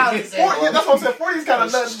 years. It's my valid. nigga. Yeah, that's what I'm saying. 40 is kind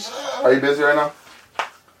of nuts. Are you busy right now?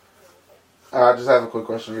 I just have a quick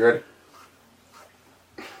question. You ready?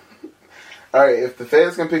 All right. If the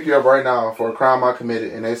feds can pick you up right now for a crime I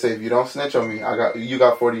committed, and they say if you don't snitch on me, you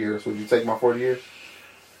got 40 years. Would you take my 40 years?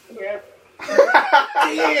 Yeah.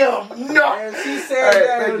 Damn. No. And she All said right,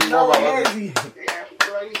 that thank with you. no Bye-bye. hezzy. Yeah.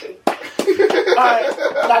 Well, you should. Alright.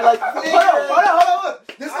 Hold on.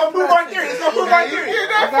 Look. This is gonna prove our theory. This is gonna prove our theory.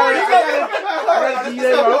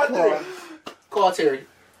 Call Terry.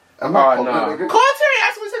 I'm not Oh, calling nah. that nigga. Call Terry.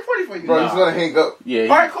 Ask him to take 40 for you. Bro, he's gonna hang up. Yeah.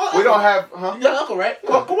 Alright, call We don't have, huh? You got an uncle, right?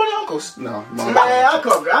 Call one of your uncles. No, Man, mom. I don't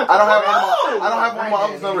have I don't have one of my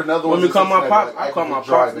uncle's number. Another When one. we call my pop, I I call my pop.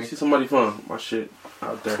 driving. See somebody from my shit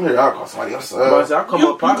out there. Here, I'll call somebody else. But I said, I call my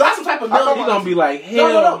You pop. got some type of I male. call He gonna be like, No,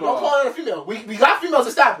 hell Don't no. call it a female. We got females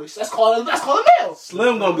established. Let's call it a male.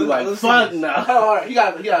 Slim gonna be like, fuck no. Alright, you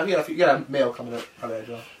got a male coming up. My bad,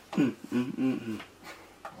 John.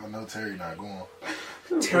 I know Terry not going.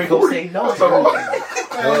 Terry gonna say no.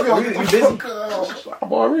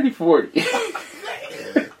 I'm already 40.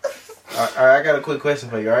 Alright, I got a quick question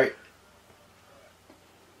for you, alright?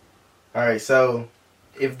 Alright, so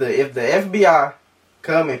if the FBI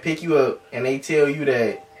come and pick you up and they tell you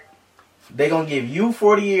that they gonna give you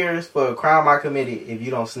 40 years for a crime I committed if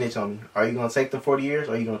you don't snitch on me, are you gonna take the 40 years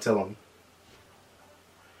or are you gonna tell on me?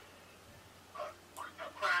 A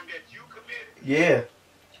crime that you committed? Yeah.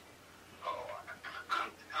 Oh,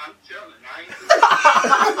 I'm telling. I ain't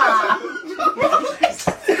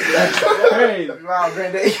Hey, Wow,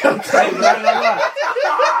 granddad. hey, but I ain't gonna lie.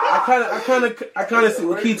 I kind of see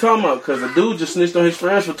what he talking about because a dude just snitched on his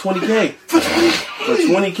friends for 20K. For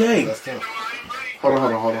 20K. That's Kim. Hold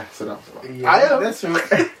on. Sit down. Yeah, I am. That's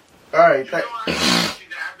right. All right.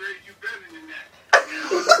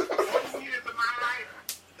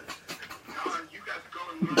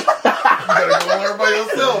 You gotta go on by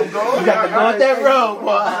yourself, bro. You got to go up that road,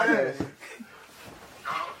 boy.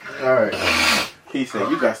 All right. He said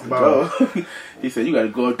you got to go. He said you got to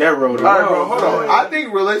go up that road. All right, bro. Hold on. I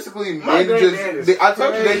think realistically, men I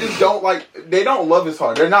told you they just don't they don't love his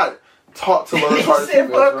heart. They're not taught to love his heart.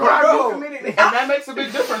 And that makes a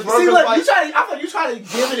big difference, bro. See, look, like, I thought you trying to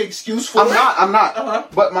give an excuse for it. I'm not. Uh-huh.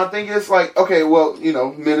 But my thing is like, okay, well, you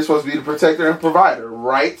know, men are supposed to be the protector and provider,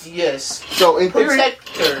 right? Yes. So in theory,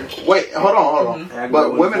 Protector. wait, hold on. Mm-hmm.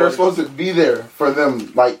 But women are supposed to be there for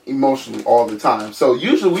them, like emotionally all the time. So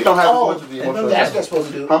usually we don't have as much of the emotional. That's what they're supposed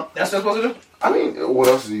to do. Huh? That's what they're supposed to do. I mean, what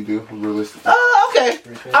else do you do realistically? Okay.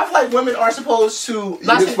 I feel like women are supposed to.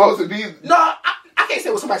 You're supposed to be. No, I can't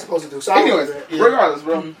say what somebody's supposed to do. So Anyways, regardless,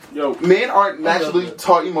 bro. Yo, Men aren't naturally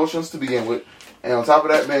taught emotions to begin with. And on top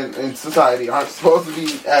of that, men in society aren't supposed to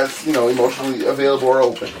be as, you know, emotionally available or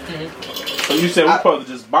open. so you said we're supposed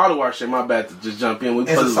to just bottle our shit. My bad to just jump in. We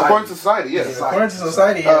supposed to According to society, yes. According to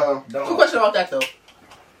society, Quick question about that though.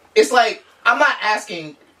 It's like I'm not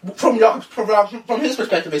asking from his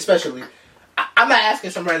perspective, especially. I'm not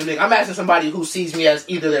asking some random nigga. I'm asking somebody who sees me as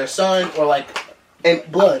either their son or like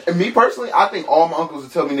blood. And me personally, I think all my uncles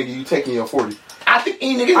would tell me, nigga, you taking your 40. I think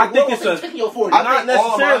any nigga. I think it's taking your 40. I Not think all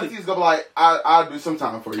my necessarily. aunties gonna be like, I'll do some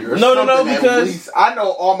time for you. Or No, something, because- at least. I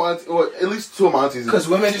know all my aunties, well, at least two of my aunties. Because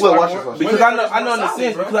women just Look, are watch more- this. because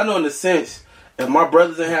I know in the sense if my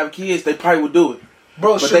brothers didn't have kids, they probably would do it.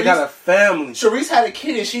 Bro, But they got a family. Sharice had a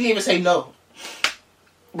kid and she didn't even say no.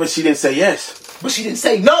 But she didn't say yes. But she didn't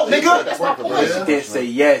say no, nigga. That's my point. She didn't say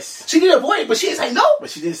yes. She did avoid it, but she didn't say no. But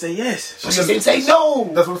she didn't say yes. But she didn't say no.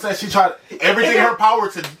 That's what I'm saying. She tried everything in her power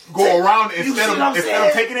to go around instead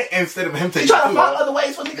of taking it, instead of him She taking trying to it. find other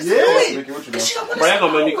ways for niggas to do Mickey, it. what you And she don't Bro, wanna that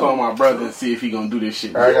gonna make me say call no. my brother and see if he gonna do this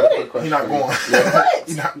shit. All right, I got a quick question. He's not going. What?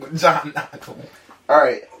 He's not going. John, not going. All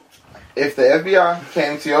right. If the FBI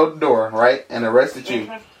came to your door, right, and arrested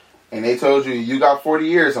you, and they told you, you got 40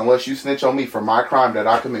 years unless you snitch on me for my crime that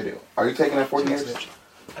I committed, are you taking that 40 years?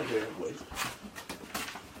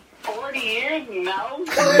 40 years? No.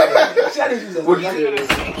 What do I'm you going to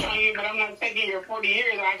snitch on you, but I'm not taking your 40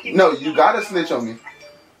 years. I keep No, you gotta snitch on me.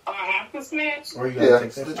 Oh, I have to snitch? or you Yeah. gotta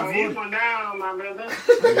take that. Oh, he's going down, my brother.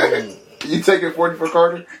 You taking 40 for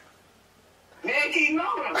Carter? Man, keep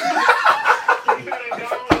going. You better go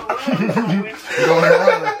on the road. Going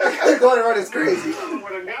around. Going around is crazy.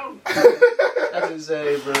 Where to go? That's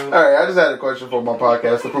insane, bro. All right, I just had a question for my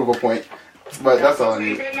podcast to prove a point, but that's all I You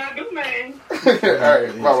need. better not do nothing. All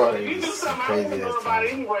right, bye You do something I Crazy won't know ass about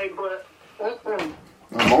it anyway, but...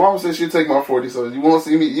 My mom said she'd take my 40, so you won't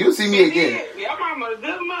see me. You'll see me again. Yeah, your mama a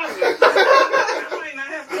good mother. I might not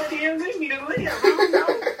have 40 years in me to live. I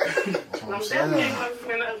don't know. I'm definitely going to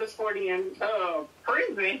spend the other 40 in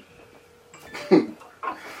prison.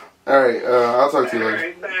 All right, I'll talk to you All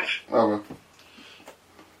later. right, bye. Okay.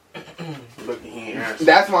 Look at here.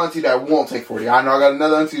 That's my auntie that won't take 40. I know I got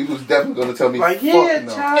another auntie who's definitely going to tell me, Like, fuck yeah,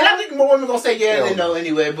 no. child. And I think more women gonna say yeah than no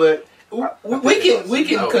anyway. But we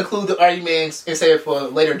can conclude the arguments and say it for a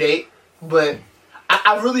later date. But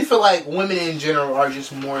I really feel like women in general are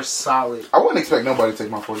just more solid. I wouldn't expect nobody to take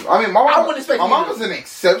my 40. I mean, my I mom, wouldn't expect my mom either. was an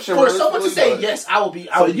exception. For someone to say realistically, yes, I will be.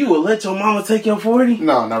 So you would let your mama take your 40? but-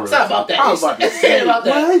 No, not really. It's not about that. I was about to It's say, about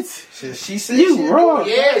that. what? She said You wrong.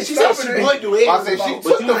 Yeah, she said she would do it. I said she But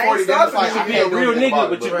took you the ain't 40, then it's like, You I be a can't do real anything nigga, about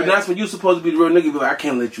but, it, you, but- but that's when you supposed to be the real nigga. Be like, I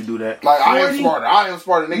can't let you do that. Like, I am 40? smarter. I am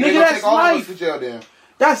smarter. Nigga, Nigga, they gonna that's take all of us life. to jail then.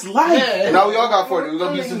 That's life. Yeah. And now we all got 40. We're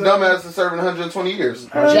gonna be some dumbasses serving 120 years.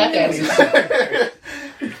 jackasses.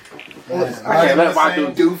 I can't let my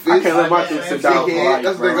dude do. Doofus. I can't let my dude sit down for Dickhead. life,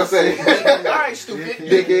 That's what they bro. gonna say. All right, stupid.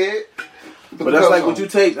 Dickhead. But that's like what you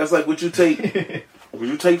take. That's like what you take. Would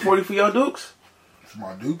you take 40 for your dukes? For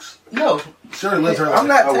my Dukes. No, Sure, lives her life. I'm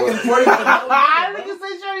not I taking would. 40 for no. I niggas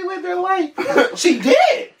say Shirley lived their life. she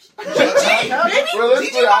did. GG, baby.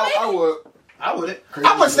 Realistically, GG, I would. I wouldn't.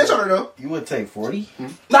 I wouldn't snitch on her though. You would take 40? Nah,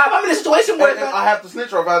 if I'm in a situation where And I have to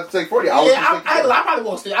snitch, or if I have to take 40, I would yeah, just take 40. I probably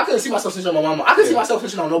won't snitch. I couldn't see myself snitching on my mama. I couldn't see myself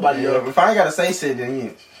snitching on nobody. Yeah, if I ain't gotta say shit, then yeah.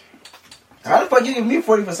 How the fuck you give me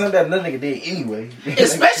 40 for something that another nigga did anyway?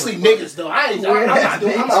 Especially niggas though. I'm not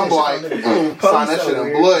doing. I'm I'm not like, snitching on niggas. sign that so shit in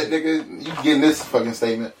weird. blood, nigga. You getting this fucking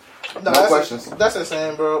statement. No questions. That's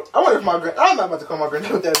insane, bro. I wonder if I'm not about to call my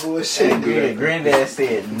granddad with that bullshit. Granddad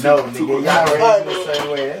said no, nigga. Y'all raised the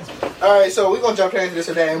same way. Alright, so we're gonna jump right into this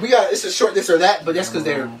or that. And it's a short this or that, but that's because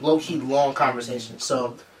they're low-key long conversations.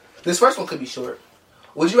 So this first one could be short.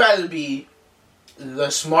 Would you rather be the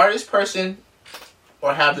smartest person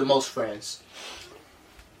or have the most friends?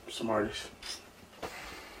 Smartest.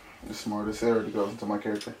 The smartest. It already goes into my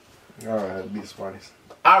character. Alright, be the smartest.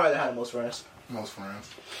 I'd rather have the most friends. Most friends.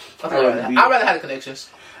 I'd rather have the connections.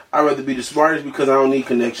 I'd rather be the smartest because I don't need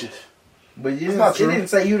connections. But you not didn't, true. didn't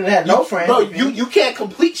say you didn't have no friends. Bro, you can't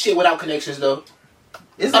complete shit without connections, though.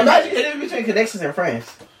 It's Imagine- the difference between connections and friends.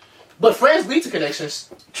 But friends lead to connections.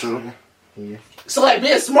 True. Yeah. So like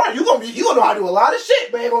being smart, you gonna know how to do a lot of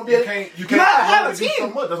shit, man. You gotta have a only do team. so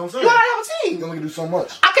much. That's what I'm saying. You gotta have a team. You only can do so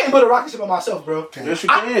much. I can't build a rocket ship by myself, bro. Yes, you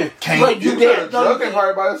can. Like you You got a can. No, drug you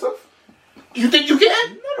empire by yourself? You think you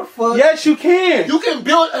can? What the fuck? Yes, you can. You can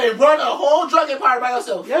build and run a whole drug empire by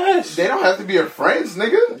yourself. Yes. They don't have to be your friends,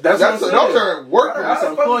 nigga. That's what I'm those saying. are workers. That's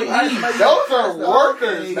employees. Those are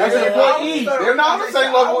workers. That's nigga. employees. They're not on the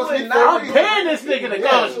same level as me. I'm paying this nigga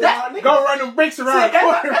to go run them bricks around the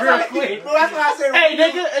corner real quick. Bro, that's why I said, Hey,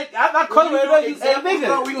 nigga, I'm not calling you hey,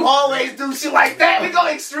 nigga. we always do shit like that. We go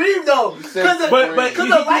extreme though. said But Because you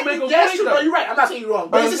the make likelihood, a that's point, true, bro. though. You're right. I'm not saying you're wrong,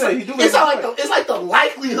 but I'm it's saying, just you do it's make a not like it's like the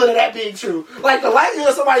likelihood of that being true. Like the likelihood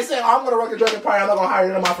of somebody saying, "Oh, I'm gonna run a drug empire. I'm not gonna hire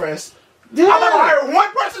none of my friends. I'm not gonna hire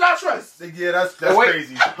one person I trust." Yeah, that's Wait.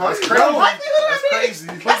 crazy. That's The crazy. likelihood of That's that crazy.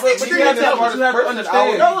 That's but extreme. you gotta the tell- smartest you have to person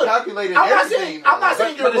understand. already calculating I'm not everything. saying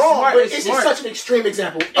you're but it's wrong, smart, but it's it's smart. just such an extreme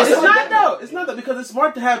example. It's not though. It's not though because it's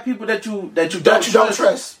smart to have people that you That you don't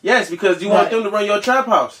trust. Yes, because you want Right. them to run your trap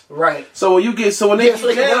house. Right. So when you get so when they Yeah, so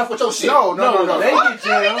they get can run jammed, off with your shit. No. they get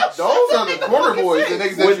jammed. Those are the corner boys. The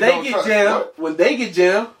niggas that When you they don't get trust. jammed, What? when they get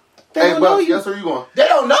jammed, they Hey, don't know Bucks, you. guess where you going? They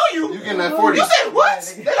don't know you. You getting that 40? You said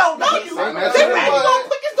what? They don't know you. Same They as ready you, to but- go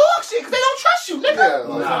quick as dog shit because they don't trust you, nigga. Yeah,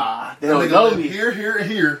 like, Nah, they That don't nigga know live me. here, and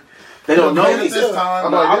here. They don't know Man, me. this time.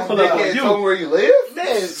 I'm No, like, I'm this pulling up on dickhead you. told me where you live? Man,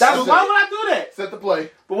 That's That's why it. would I do that? Set the play.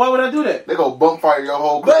 But why would I do that? They go bump fire your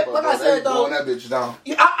whole But clip like up, I bro. said, They though- blowing that bitch down.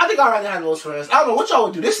 yeah, I think I'd rather have those friends. I don't know what y'all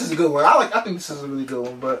would do. This is a good one. I think this is a really good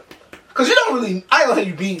one, but because you don't really, I don't know how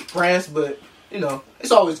you be friends, but you know,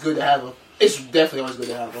 it's always good to have them. It's definitely always good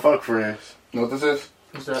to have them. Fuck friends. You know what this is?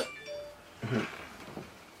 What's that?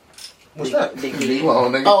 What's that? D-Lo,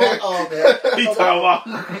 nigga. Oh, man. He talking about.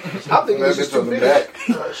 I'm thinking That this is bitch too on the big. back.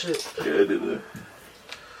 Oh shit.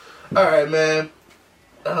 Yeah, All right, man.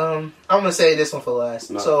 I'm gonna say this one for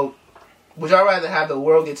last. No. So, would y'all rather have the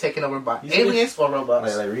world get taken over by You see aliens or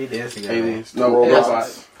robots? Like read the Instagram. aliens. No, Robots.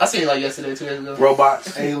 robots. I seen it like yesterday, 2 days ago.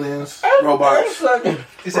 Robots. Aliens. Robots.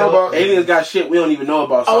 You said Robots. Aliens got shit we don't even know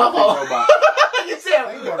about. So Oh, I think oh. robots. You said,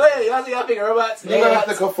 hey, y'all see y'all think robots? You're gonna have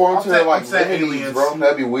to conform to their like I'm saying living needs, aliens. bro.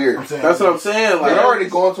 That'd be weird. I'm saying That's what I'm saying. Like They're already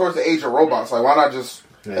going towards the age of robots. Like, why not just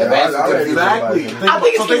Yeah, advance I it to the already future? Exactly. robots. I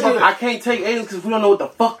think it's think about easier. I can't take aliens because we don't know what the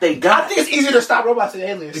fuck they I got. think it's easier to stop robots than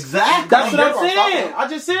aliens. Exactly. That's what I'm Robots, saying. I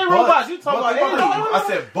just said robots. You talking about think aliens? I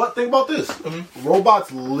said, but think about this.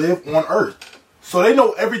 Robots live on Earth. So they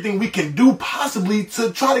know everything we can do possibly to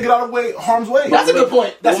try to get out of harm's way. That's a good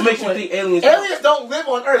point. That's What a good makes you point. think aliens? Aliens don't live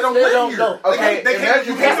on Earth. They don't live here. know. Okay, They can't-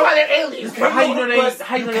 imagine That's why they're aliens. But how you know they?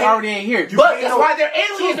 How you know they already ain't here? But that's why they're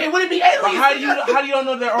aliens. They wouldn't be aliens. But how do you don't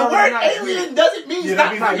know they're The already word not here? alien doesn't mean Yeah, not that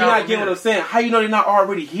means from You're here. not getting what I'm saying. How you know they're not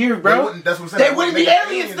already here, They bro? wouldn't, that's what I'm saying. They wouldn't be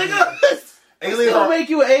aliens, nigga. Aliens Don't are make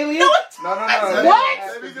you an alien. No. What? They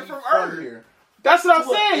have to be From from Earth. here. That's what I'm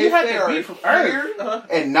saying. You If have they to are be from Earth. here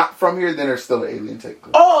and not from here, then they're still an alien technically.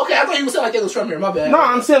 Oh, okay. I thought you were saying like they was from here. My bad. No,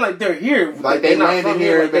 I'm saying like they're here. Like They're they not landed from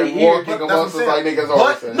here like and they been here. walking But amongst that's us what like I'm niggas saying.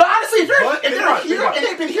 always But- say. No, honestly, if But they're think about it, here think about and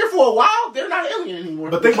they've been here for a while, they're not alien anymore.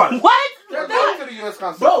 But think about it. What? They're Go not. to the U.S.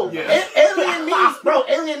 Constitution. Bro, Yeah.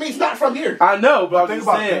 alien means not from here. I know, but I'm Think just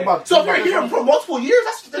about it. saying. Think about it. So if you're here for multiple years,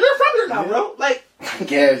 they're from here now, bro. Like,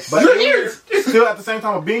 Yes. But you're here. still at the same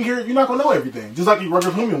time of being here, you're not gonna know everything. Just like you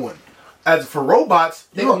regular human would. As for robots,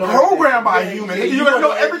 They you're gonna know programmed by a everything. human. Yeah, You're you gonna gonna know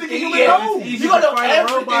know everything a human Yeah, knows. it's easy you gonna to know find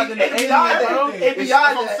a robot everything than an and alien, beyond bro. that. And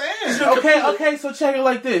beyond that. Okay, so check it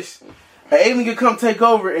like this. An alien can come take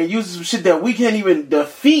over and use some shit that we can't even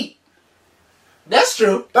defeat. That's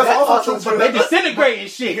true. That's also true, but They disintegrate and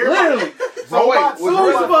shit, literally. So wait, Robots- would you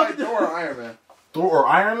robots- rather fight Thor or Iron Man? Thor or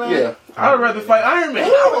Iron Man? Yeah. I would rather fight Iron Man.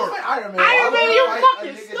 Iron Man. Iron Man, you Fight fucking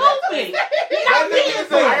a nigga stupid. You're not beating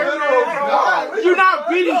Thor. Thor. You're not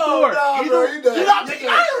beating Thor. You're not picking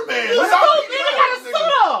Iron Man. You stupid. He got a suit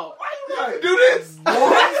on. Do this.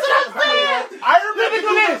 Iron Man can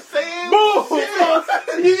do this. the same Move.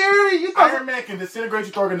 shit. You Iron Man can disintegrate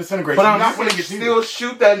you, Thor can disintegrate But you. I'm You're not just gonna You get still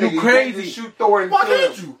shoot that nigga. You crazy. can't just shoot Thor and Why kill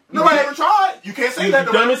can't him. you? Nobody ever tried. You can't say that.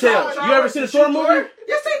 Dumb as hell. You ever seen a Thor movie?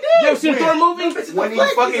 Yes, they did. You ever seen a Thor movie? When he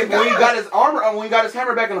got his armor, when he got his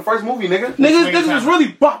hammer back in the first movie, nigga. Niggas was really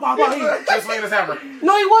bop. Just swinging his hammer.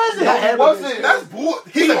 No, he wasn't. He wasn't. That's bull.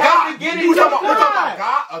 He's a had god. to get it. We're talking He's a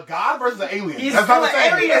about a god versus an alien. He's That's not the still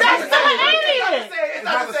same. an alien. That's That's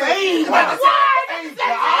still an alien. It's not the same.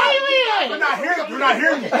 Alien. You're not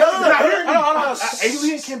hearing me. An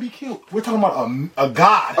alien can be killed. We're talking about a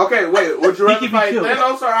god. Okay, wait. Would you rather fight killed.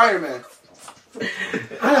 Thanos or Iron Man?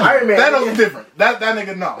 Iron Man. Thanos is different. That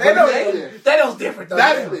nigga no. That was different though.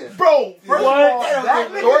 That bro. First of all, that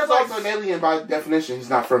nigga Thor is also an alien by definition. He's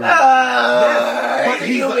not from. but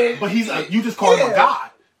he's you just call him a god.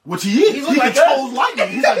 Which he is. He controls lightning.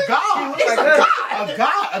 He's a god. He's a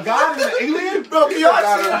god. A god is an alien? Bro, can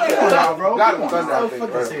God y'all bro? of Thunder, I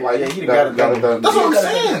think. Right? Yeah, he the God of Thunder. That's what I'm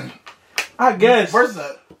saying. I guess.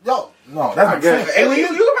 Versus no, that's what I'm saying.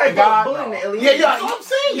 Alien? You can God, bullet in the alien. Yeah, That's what I'm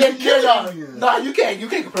saying. Nah, you can't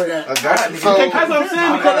compare that. A god. That's what I'm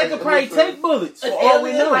saying, because they could probably take bullets. For all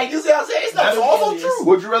we know. Like, you see what I'm saying? It's not That's really also aliens. true.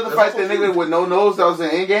 Would you rather fight the nigga with no nose that was in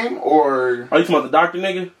Endgame, or Are you talking about the doctor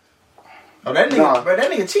nigga? Oh, that nigga, Nah. bro, that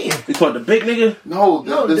nigga cheating. You talking about the big nigga?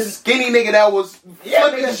 the skinny nigga that was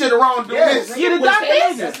flipping nigga. shit around doing this? Yeah, the doctor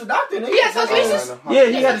That's nigga. the doctor, nigga. He has telekinesis? Yeah,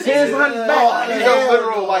 he had his hands behind his back. He's a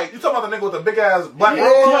literal like. You talking about the nigga with the big ass black You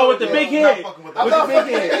know, with the big head. Not fucking with I'm the not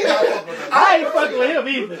big fucking. I ain't fucking with him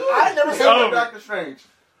either. I ain't never seen Oh. Doctor Strange.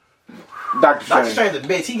 Doctor Doctor Strange. Strange a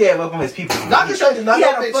bitch. He gave up on his people. Doctor Strange is not He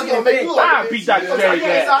had no a bitch. He fucking gonna make you fit. like a I bitch. beat Doctor Yeah. Strange Yeah,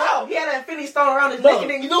 ass. he had that Infinity Stone around his No, neck and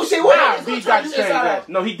then you know shit. What? I He's beat gonna Doctor turn you Strange inside ass. out.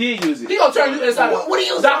 No, he did use He it. gonna turn you inside out. What do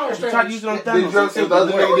you use Doctor Doctor tried to use Strange? it on Did you ever Thanos. see what the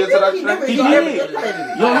other nigga did to Doctor Strange? He He did. never-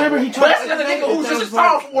 You remember he But tried that's the other nigga who's just as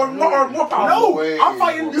powerful or more powerful. No, I'm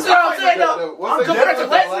fighting. You see what I'm saying though? What's the Compared to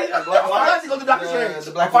difference? Leslie go to Doctor Strange.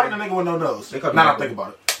 The I'm black fighting a one. nigga with no nose. They call Now me I'm thinking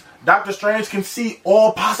about it. Doctor Strange can see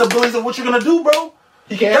all possibilities of what you're gonna do, bro.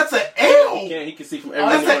 He can't. That's an L. He can see from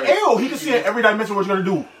That's every an L. He can see in every dimension what you're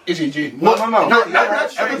gonna do. GG. No.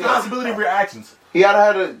 Every possibility of your actions. He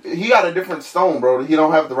got a different stone, bro. He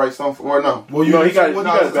don't have the right stone for. Or no. Well, No, he got it. what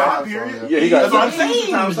He got it time back. period. Yeah, he got That's what I'm it.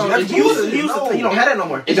 saying. That's He used bullshit. to, you don't have that no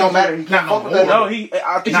more. It don't matter. He can't fuck with that. No, I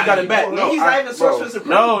think he got it back. No, He's not even Sorcerer Supreme.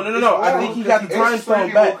 no. I think he got the time It's three stone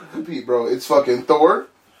people back. who can compete, bro. It's fucking Thor.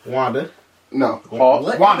 Wanda. No,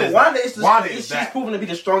 Hulk. Wanda is Wanda is that. she's proven to be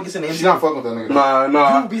the strongest in the she's MCU. not fucking with that nigga.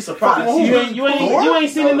 Nah. You'd be surprised. You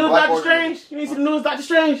ain't seen the new Black Doctor Order. Strange? You ain't seen the newest Doctor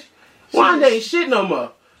Strange? Wanda ain't shit no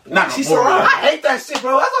more. Not She's no more. surrounded. I hate that shit,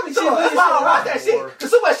 bro. That's why we talking. That's why I don't watch that shit. Cause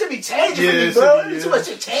so much shit be changing for me, Yeah, bro. yeah. Too much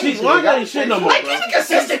shit changing. Wanda ain't shit no more, Like, bro. keep it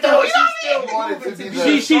consistent though. You know what I mean? Wanted to be the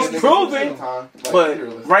She's strongest proven, at the time. Like, But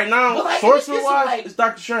fearless. right now, But, like, sorcerer it's wise, like- it's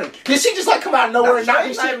Doctor Strange. Did she just like come out of nowhere and not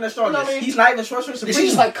He's do not shit? even the You know what strongest. I mean? He's not even Sorcerer Did Supreme. she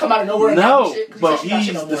just like come out of nowhere and not No, do shit? 'Cause but she got shit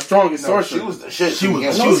he's no the more. strongest No, sorcerer. she was the shit. She was-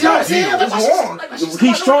 Yeah. she You was see what I'm saying? Yeah, Like, that's she's- wrong. like, she's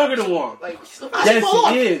He's so- stronger than Wong. Like, Yes,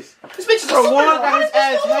 he is. This bitch is a Bro, Wong superhero. got his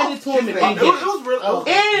ass handed to him in It Endgame. was real.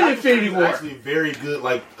 And Infinity War. Actually, very good.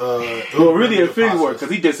 Like, Well, really Infinity War, because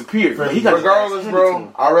he disappeared. But he got his ass Regardless, handed to bro, him.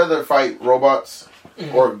 I'd rather fight robots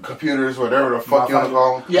or computers, whatever the fuck you want to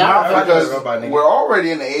call them. Yeah, Because robot, nigga. we're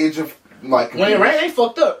already in the age of like when it rain, they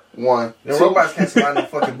fucked up. one, The two, robots can't survive no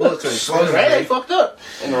fucking bullets to When it rain, they explode. fucked up.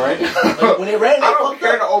 right? Like, when it rain, they I don't fucked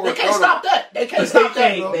care to up. They overthrow can't stop that. They can't stop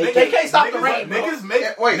that, bro. They can't stop the rain, bro. Niggas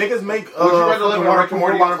make. Wait. Niggas make. Would you rather live in a Rick and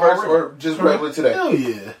Morty universe or just regular today? Hell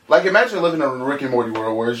yeah. Like, imagine living in a Rick and Morty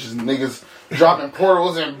world where it's just niggas dropping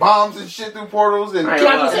portals and bombs and shit through portals and Can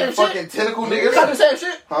I do the same fucking shit? tentacle You can't do niggas. the same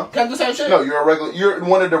shit? Huh? Can't do the same shit? No, you're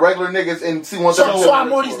one of the regular niggas in C-130. So I'm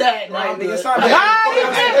Morty's dad. Right, Right, nigga, nigga. stop Nah,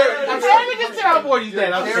 that. I'm trying to get to our boys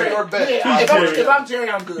then. I'm Jerry straight. or Bet. Yeah, if I'm Jerry,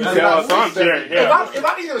 I'm good. Yeah, so I'm Jerry. Yeah. If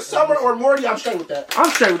I'm either Summer or Morty, I'm straight with that. I'm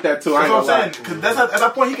straight with that too. I That's ain't what gonna I'm lie. saying. Because that's at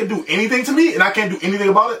that point he can do anything to me, and I can't do anything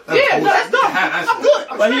about it. Yeah, no, that's dumb. I'm good.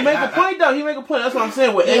 I'm But he straight. make a point though. He make a point. That's what I'm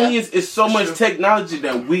saying. With Yeah. aliens, it's so much technology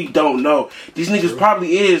that we don't know. These niggas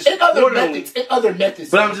probably is In other portaling. methods. In other methods.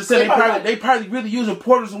 But I'm just saying they probably really using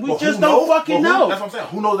portals and we Well, just who don't knows? fucking Well, know. That's what I'm saying.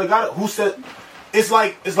 Who knows they got it? Who said? It's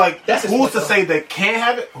like That's his who's point, to though. say they can't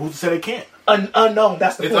have it? Who's to say they can't? Unknown.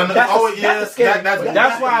 That's the It's point. unknown. That's Oh, the yeah, scary. that's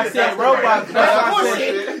That's why I said robots.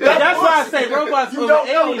 That's why I say robots You over don't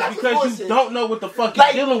know. aliens That's because bullshit. you don't know what the fuck you're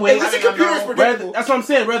Like, dealing if with. it's a computer, it's Rather, predictable. that's what I'm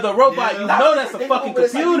saying. Rather a robot, you know that's a fucking It's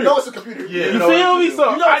like, computer. you know it's a computer. Yeah. You feel me?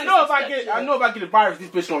 So You know I it's know just if I get a virus, this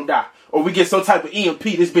bitch gonna die, or we get some type of EMP,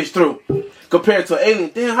 this bitch through. Compared to an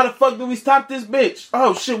alien, damn, how the fuck do we stop this bitch?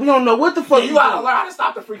 Oh shit, we don't know what the fuck. Yeah, you gotta learn how to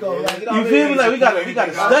stop the freak over. Like, You feel me? Like we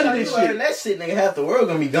gotta study this And shit. that shit, nigga, half the world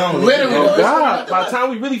gonna be gone. Literally, Oh though. God! By the time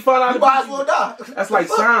we really find out, You might as well die. that's like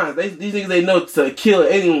signs. These niggas they know to kill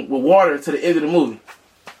an alien with water to the end of the movie.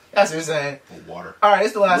 That's insane. Water. All right,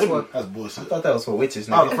 it's the last one. That's I bullshit. thought that was for witches.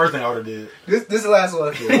 That was the Nigga. first thing I would have did. This is the last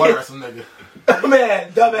one. Yeah, water at some nigga.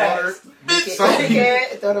 Man, dumbass.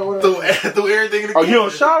 Threw everything in the Oh, kitchen. you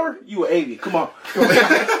don't shower? You an alien. Come on.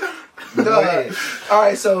 All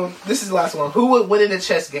right, so this is the last one. Who would win in a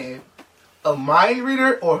chess game? A mind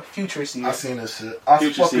reader or future seer? I seen this shit. I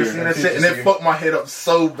Future fucking seer. seen that shit, and Future it seer. fucked my head up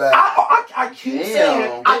so bad. I keep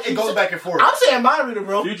saying It goes back and forth. I'm saying mind reader,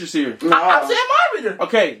 bro. Future seer. I'm saying mind reader.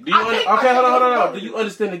 Okay, do you I can't- okay, I hold can't on. go Do you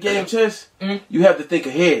understand the game chess? Mhm. You have to think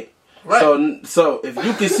ahead. Right. So if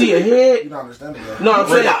you can see ahead, You don't understand it, though. no, I'm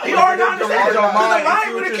saying. You already understand. Your The mind,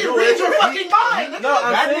 mind reader can read your fucking mind. No,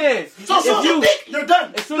 I'm saying. So as soon as you think, you're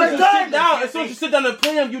done. As soon as you sit down, as soon as you sit down and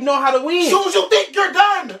play him, you know how to win. As soon as you think, you're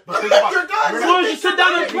done. But think about- You're done. As soon as you sit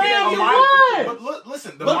down and play him, you won. But look,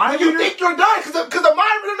 listen, the But mind when you reader. think you're done, because the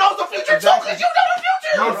mind reader knows the future too, because you know the future.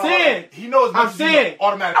 I'm saying. He knows. I'm saying.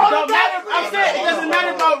 automatically. It don't matter. I'm saying it doesn't matter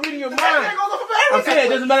about reading your mind. That goes off of I'm everything. saying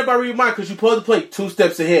it doesn't matter about reading your mind because you're supposed to play 2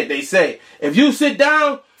 steps ahead. They say if you sit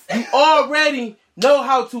down, you already know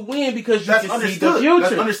how to win because you That's can see the understood. future.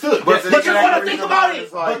 That's understood. But you're going to think about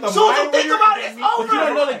it. But the As soon as you mind think reader- about it, it's over. But you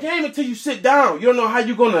don't know the game until you sit down. You don't know how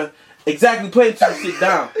you're gonna exactly play until you sit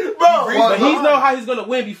down. Bro, But he know how he's gonna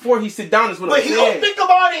win before he sit down. Is what but I'm he gonna saying. think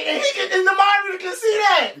about it, and the mind reader can see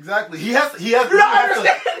that. Exactly. He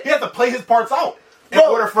has to play his parts out in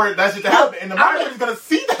Bro, order for that shit to happen. And the mind reader's gonna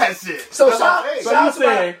see that shit. So That's what I'm saying. So you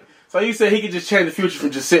saying? So you said he could just change the future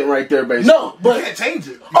from just sitting right there, basically? No, You but can't change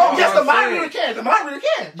it. oh yes, the I'm mind saying. reader can. The mind reader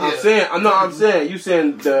can. I'm saying. I'm saying. You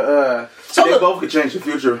saying the. So They look, both could change the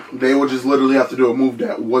future. They would just literally have to do a move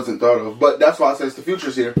that wasn't thought of. But that's why I says the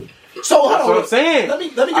future's here. so hold That's on. what I'm saying. Let me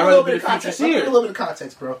give I'd a little rather bit be of the context. future Let me give seer. a little bit of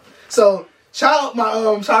context, bro. So shout out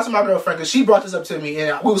to my girlfriend because she brought this up to me,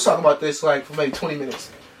 and we was talking about this like for maybe 20 minutes.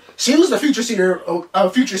 She was a future seer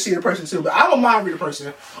person too, but I'm a mind reader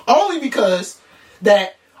person only because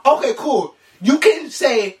that. Okay, cool. You can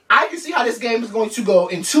say I can see how this game is going to go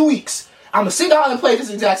in 2 weeks. I'm gonna sit down and play this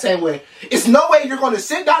exact same way. It's no way you're going to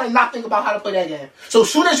sit down and not think about how to play that game. So as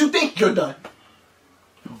soon as you think, you're done.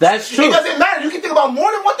 That's true. It doesn't matter. You can think about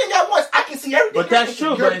more than one thing at once. I can see everything. But that's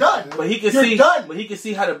true. You're done. But he can You're see. done. But he can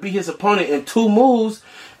see how to beat his opponent in 2 moves.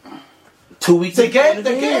 2 weeks. The game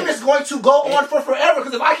is going to go on for forever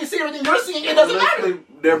because if I can see everything you're seeing, it doesn't matter. Literally,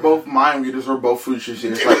 they're both mind readers or both future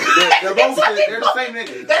seers. Like, they're both they're the same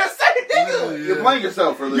niggas. They're the same nigga. You're playing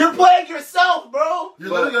yourself for You're playing yourself, bro. You're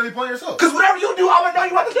literally gonna be playing yourself. Because whatever you do, I'm gonna know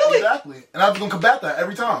you have to do it. Exactly. And I'm gonna combat that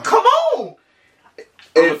every time. Come on.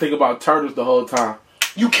 I'm gonna think about turtles the whole time.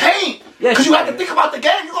 You can't. Yes, Because you you have to can. think about the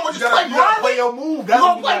game. You're gonna You just play gotta play blindly. your move. You That's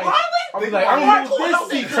gonna what play you blindly? I'll be like, I'm Alright, gonna cool. move Don't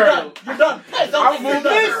this think sea you're done. turtle. You're done. Hey, don't I'm think you're moving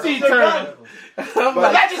done. this sea You're done. turtle. I'm But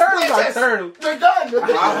like, that just turtle plays by chess. turtle. You're done.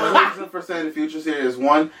 My reason for saying the future seer is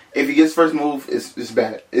one, if he gets first move, it's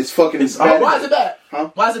bad. It's fucking It's bad. Why is it bad? Huh?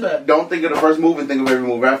 Why is it bad? Don't think of the first move and think of every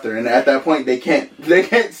move after. And at that point, they can't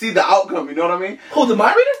see the outcome. You know what I mean? Who, the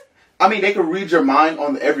mind reader? I mean, they could read your mind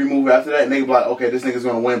on every move after that, and they could be like, okay, this nigga's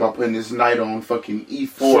gonna win by putting this knight on fucking E4.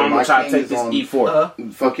 So I'm my gonna try to king take is this on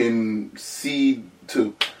E4. fucking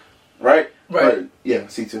C2, right? Right. Or, yeah,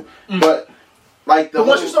 C2. But like the But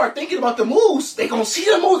once whole- you start thinking about the moves, they gonna see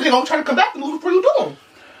the moves. They gonna try to come back the moves before you do them.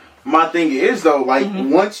 my thing is though, like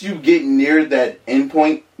once you get near that end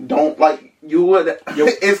point, don't like you would.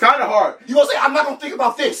 It's kind of hard. You gonna say, I'm not gonna think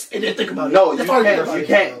about this, and then think about it. No, you That's all you think can't. about. You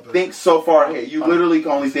can't think so far ahead. You literally can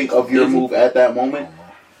only think of your move at that moment,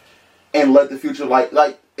 and let the future like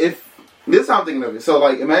if this is how I'm thinking of it. So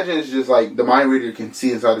like, imagine it's just like the mind reader can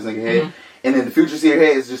see inside this nigga head, and then the future seer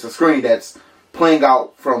head is just a screen that's playing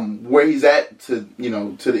out from where he's at to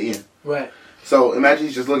to the end. Right. So imagine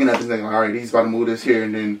he's just looking at this thing like, all right, he's about to move this here,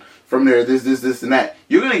 and then from there, this, and that.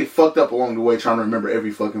 You're gonna get fucked up along the way trying to remember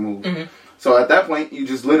every fucking move. So at that point, you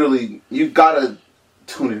just literally you gotta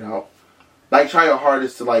tune it out. Like try your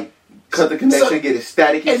hardest to like cut the connection, get it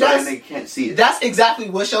static, so that they can't see it. That's exactly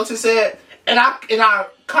what Shelton said, and I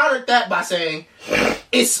countered that by saying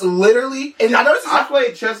it's literally. And I know this is I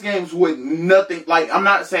played chess games with nothing. Like I'm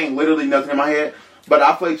not saying literally nothing in my head. But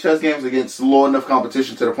I played chess games against low enough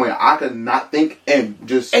competition to the point I could not think and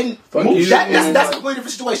just move. That's a completely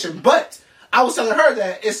different situation. But I was telling her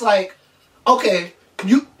that it's like, okay,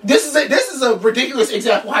 this is a ridiculous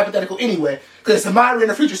example, hypothetical anyway, because the mind and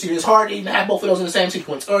the future series, it's hard to even have both of those in the same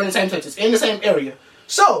sequence or in the same sentences in the same area.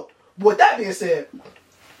 So, with that being said,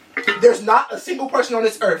 there's not a single person on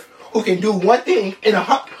this earth who can do one thing and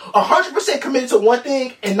 100% committed to one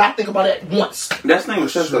thing and not think about it once. That's the thing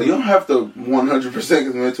with chess though. You don't have to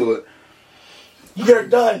 100% commit to it. You're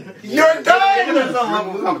done. You're done. It's not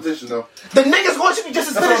level of competition though. The nigga's going to be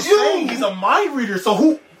just as good as That's what I'm saying. you. He's a mind reader, so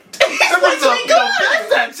who? He's going to be good.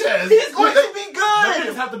 That chest. He's going to be The good.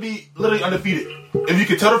 niggas have to be literally undefeated. If you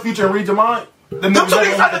can tell the future and read your mind, then Them niggas two never niggas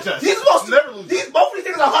lose have that to. chest. These supposed Never to. lose. These both of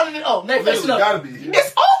these niggas are 100-0. They facing up. Gotta be.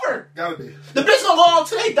 It's over. Gotta be. The bitch gonna go on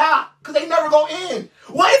till they die because they never go in.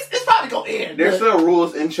 Well, it's probably gonna end. There's but- still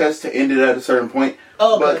rules in chess to end it at a certain point.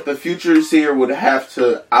 Oh, but okay. the future seer would have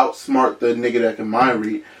to outsmart the nigga that can mind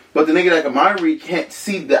read. But the nigga that can mind read can't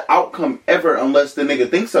see the outcome ever unless the nigga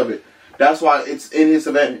thinks of it. That's why it's in his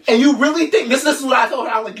advantage. And you really think this is what I told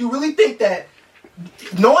her? I was like, you really think that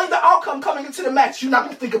knowing the outcome coming into the match, you're not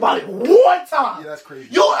gonna think about it one time? Yeah, that's crazy.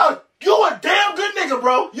 You a damn good nigga,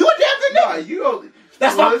 bro. You a damn good Nah, nigga. you.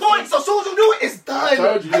 That's my point. So as soon as you do it, it's done. I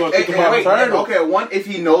told you gonna think Hey, about wait, it. Turn. okay, one, if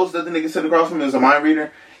he knows that the nigga sitting across from him is a mind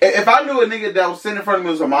reader. If I knew a nigga that was sitting in front of me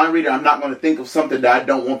was a mind reader, I'm not going to think of something that I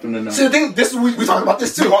don't want them to know. See the thing, this is we talking about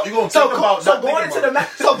this too. You gonna so think about so not going thinking into the about match.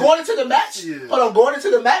 So going into the match. Yeah. Hold on, going into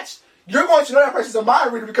the match, you're going to know that person's a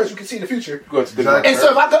mind reader because you can see the future. Go to the Exactly. And so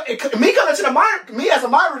if I go, me coming to the mind, me as a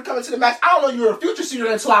mind reader coming to the match, I don't know you're a future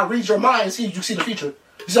seer until I read your mind and see you see the future.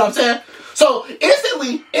 You see what I'm saying? So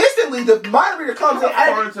instantly, the mind reader comes in.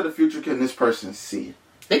 How far into the future can this person see?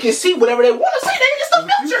 They can see whatever they want to see. It's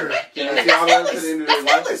the future. Yeah, That's see all the way to endless. the end of That's their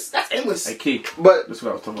life. endless. That's endless. Hey, Key. But That's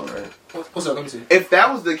what I was talking about, right? What's up? Let me see. if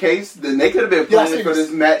that was the case, then they could have been Yeah, I planning see for this.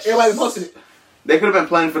 this match. Everybody posted it. They could have been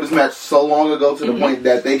planning for this match so long ago to the point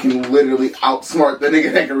that they can literally outsmart the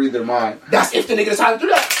nigga that can read their mind. That's if the nigga decided to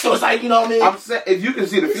do that. So it's like, you know what I mean? I'm saying, if you can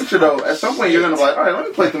see the future though, at some point you're gonna be like, all right, let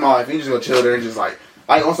me play through my life. And you just gonna chill there and just like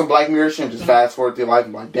on some Black Mirror shit, and just fast forward through your life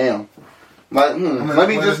and be like, damn. Like, let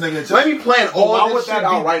me plan all Why this would shit that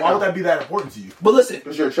out be? right Why now. would that be that important to you? But listen,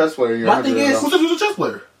 Because you're a chess player. You're My thing is- Who said you was a chess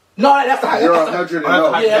player? no, that's not. you're That's 100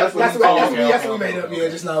 not and 0. yeah, That's that's what what he's we talking made up. Yeah,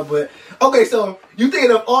 just now. But okay, so you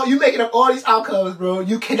making up all these outcomes, bro.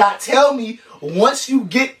 You cannot tell me once you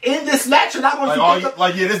get in this match, you're not going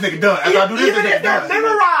to Yeah, this nigga done. After I do this, even this if nigga they're done.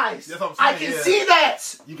 memorized. That's what I'm I saying, can yeah. see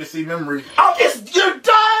that. You can see memory. You're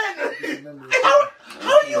done.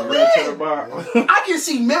 How do you win? I can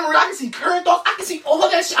see memory. I can see current thoughts. I can see all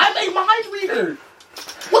that shit. I'm a mind reader.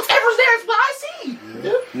 Whatever's there is what I see.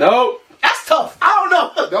 No. That's tough. I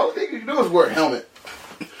don't know. The only thing you can do is wear a helmet.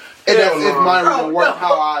 And that's if mine Bro, would work no.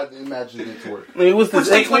 how I imagined it to work. I mean, what's Which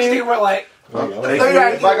this? thing they were like, Like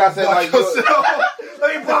I said, like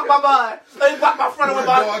let me block my mind. Let me block my front of my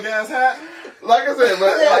body. Dog ass hat. like I said,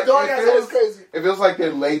 but Yeah, like, dog ass head is crazy. If it was like they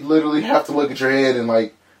literally have to look at your head and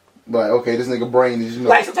like okay, this nigga brain is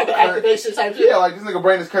Like some type of activation type shit. Yeah, like this nigga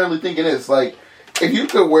brain is currently thinking this. Like if you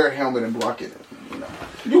could wear a helmet and block it, you know.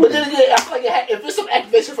 But then again, I feel like if there's some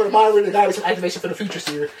activation for the mind reader, there gotta be some activation for the future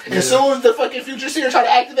seer. And as soon as the fucking future seer try to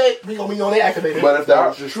activate, we gonna be on they activated. But if that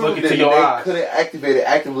was just true, Look then into they your eyes. couldn't activate it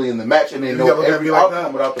actively in the match and they know gotta every be like outcome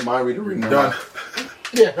that. without the mind reader reading their Done. mind.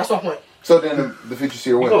 Yeah, that's my point. So then the future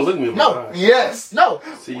seer You gonna wins. look at me in my No. eyes. Yes, No.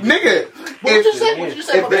 See, you nigga. What would you say? What did you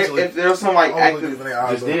say about that? If there's some like active.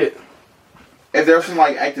 just did. If there's some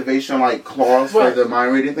like activation like clause Right. for the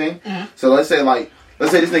mind reading thing, so let's say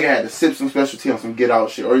this nigga had to sip some specialty on some Get Out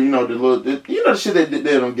shit, or the shit they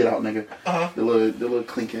did on Get Out, nigga, the little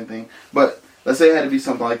clinking thing. But let's say it had to be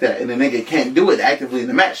something like that, and the nigga can't do it actively in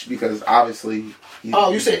the match because obviously.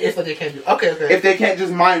 Oh, you said if they can do. Okay. If they can't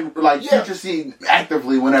just mind future see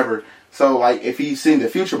actively whenever, so like if he's seen the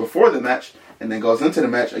future before the match and then goes into the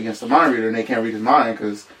match against the mind reader and they can't read his mind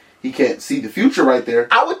because he can't see the future right there.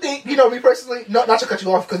 I would think, me personally, not to cut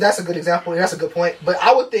you off because that's a good example and that's a good point, but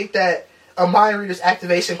I would think that a mind reader's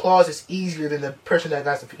activation clause is easier than the person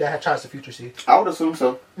that tries to future see. I would assume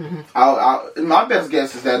so. My best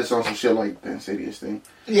guess is that it's on some shit like the Insidious thing.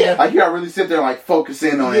 Yeah. Like you gotta really sit there and like focus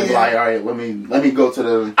in on it. And be Yeah. like, all right, let me go to the.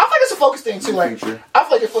 I feel like it's a focus thing too. Like, future. I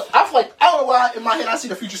feel like I don't know why in my head I see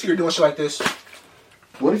the future seer doing shit like this.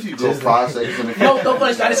 What if you go 5 seconds in the future? No,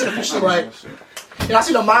 funny shit. I just see the future like, and I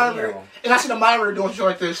see the mind reader doing shit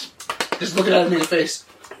like this, just looking at a nigga's face.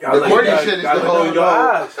 The Courtney shit is the whole your yo.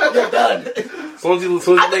 eyes. You're done. As soon as you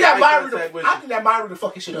I think make that eye mind contact reader. with I you. think that mind reader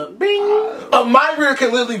fucking shit up. A mind reader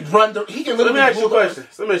can literally run. He can Let literally. me ask you a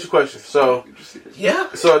move- question. So, Yeah. let me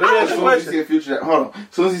ask you a As soon as you question. see a future, hold on.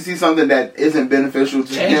 As soon as you see something that isn't beneficial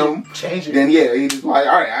to him, Change it. then yeah, he's like,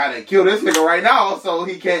 all right, I gotta kill this nigga right now so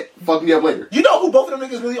he can't fuck me up later. You know who both of them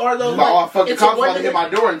niggas really are though? Like, oh, fucking it's a cops one about to hit nigga- my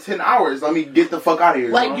door in 10 hours. Let me get the fuck out of here.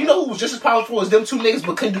 Like, you know who was just as powerful as them two niggas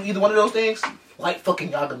but couldn't do either one of those things? Like fucking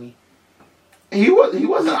Yagami. He wasn't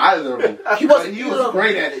either of them. He wasn't He either was of them.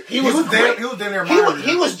 great at it. He was damn great. there.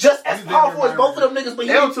 He was just as powerful as both of them niggas, but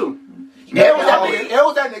he L too. L was that nigga. L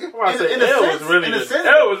was that nigga. I said, in a L sense- was really in a the sense-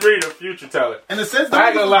 L was really the future talent. In a sense, I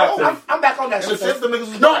ain't gonna lie to you. I'm back on that In shit. a sense, though. the niggas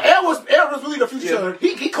was No, L was really the future.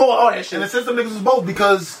 Yeah. He called all that In shit. a sense, them niggas was both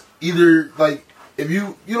because either like if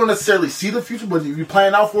you don't necessarily see the future, but if you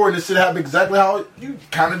plan out for it and this shit happen exactly how you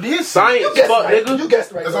kind of did. Science, fuck, nigga. You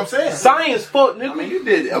guessed right. That's what I'm saying. Science, fuck, nigga. I mean, you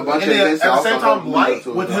did a bunch And of then things. at the same time, like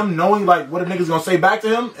with him knowing like what a nigga's gonna say back to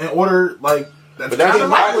him in order like But that's kinda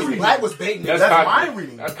Black mind reading. Black was baiting. That's cocky. mind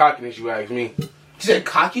reading. That's cockiness, you ask me. You said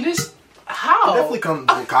cockiness? How? It definitely comes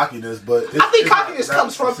with cockiness, but I think cockiness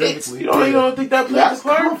comes from specifically. You don't think that plays That's a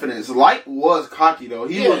part? confidence. Light was cocky though.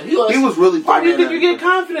 He Yeah, was really. Why do you think you fighting get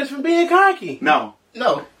confidence from being cocky? No,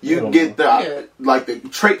 No. you get the like the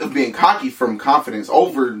trait of being cocky from confidence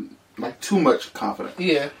over like too much confidence.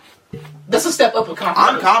 Yeah. That's a step up of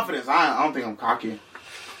confidence. I'm confident. I don't think I'm cocky.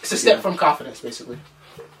 It's a step from confidence, basically.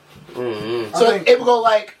 Mm-hmm. So I think- it would go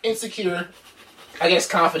like insecure, I guess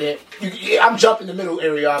confident. I'm jumping the middle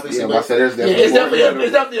area, obviously. Yeah, but but I said there's yeah, definitely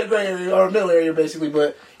it's definitely a gray area or a middle area, basically. But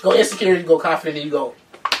you go insecure, you go confident, and you go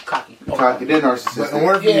cocky. cocky, then But in narcissistic.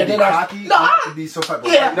 order for you to be then cocky, no, you have to be some type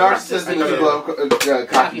of yeah. Narcissistic Yeah. is above Cockiness,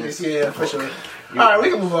 cockiness. yeah, for sure. All right, we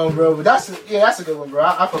can move on, bro. But that's a good one, bro.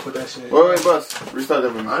 I fuck with that shit. Wait, Bus. Restart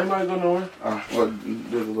that one. I ain't about to go nowhere. Well,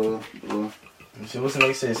 there's a little. Shit, what's the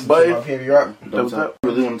next shit? But- About PNB Rock? Double tap.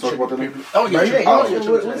 Really want to talk about that? Nigga? I want to Bro, get you ain't I wanna get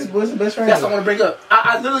your what's the best friend? That's what I want to bring up.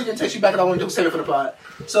 I literally didn't text you back, and I wanted to save it for the pod.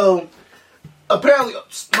 So apparently,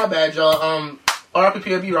 my bad, y'all. RIP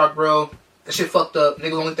PNB Rock, bro. That shit fucked up.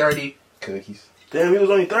 Nigga was only 30. Cookies. Damn, he was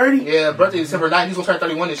only 30? Yeah, birthday December 9th. He's gonna turn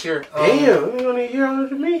 31 this year. Damn, he was only a year older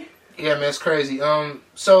than me. Yeah, man, it's crazy.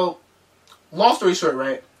 So long story short,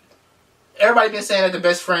 right? Everybody been saying that the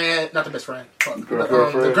best friend, not the best friend,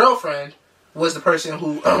 the girlfriend was the person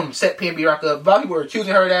who set PNB Rock up. A lot of people were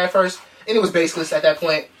accusing her of that at first, and it was baseless at that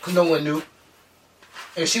point because no one knew.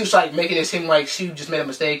 And she was like making it seem like she just made a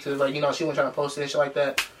mistake to like she wasn't trying to post it and shit like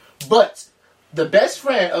that. But the best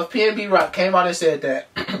friend of PNB Rock came out and said that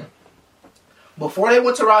before they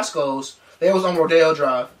went to Roscoe's, they was on Rodeo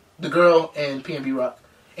Drive, the girl and PNB Rock,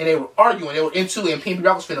 and they were arguing. They were into it, and PNB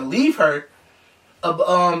Rock was finna leave her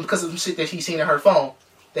because of some shit that he seen in her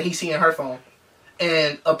phone.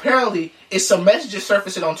 And apparently, it's some messages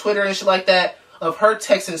surfacing on Twitter and shit like that of her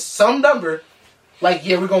texting some number, like,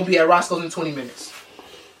 yeah, we're gonna be at Roscoe's in 20 minutes.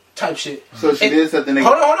 Type shit. So she did set the nigga.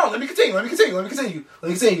 Hold on. Let me continue. And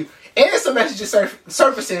there's some messages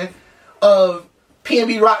surfacing of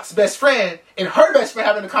PNB Rock's best friend and her best friend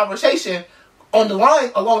having a conversation along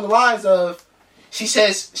the lines of, she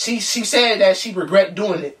said that she regret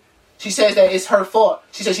doing it. She says that it's her fault.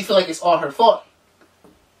 She said she feel like it's all her fault.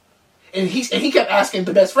 And he kept asking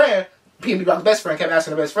the best friend, PNB Rock's best friend, kept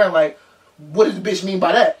asking the best friend, like, what does the bitch mean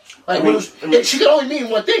by that? Like, she could only mean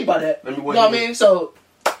one thing by that. You know what I mean? So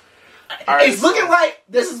it's looking like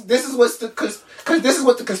this is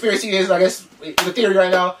what the conspiracy is. I guess the theory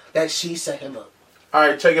right now that she set him up. All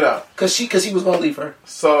right, check it out. Because he was gonna leave her.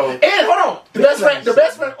 So And hold on, the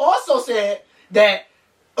best friend also said that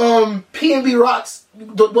PNB Rock's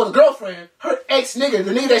the girlfriend, her ex nigga,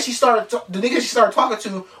 the nigga that she started talking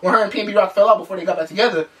to when her and PNB Rock fell out before they got back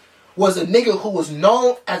together, was a nigga who was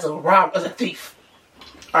known as a thief.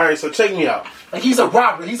 all right, so check me out. Like he's a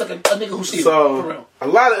robber. He's like a nigga who steals. For real. So a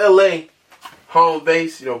lot of LA home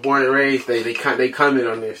base, born and raised, they comment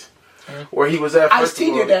on this. Where he was at. Ice-T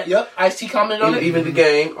did that. Yep, Ice-T commented on it. Even the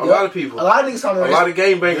game, a lot of people, a lot of niggas commented on it. a lot of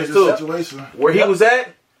game bangers There's too. a situation. Where he was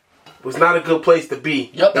at was not a good place to be.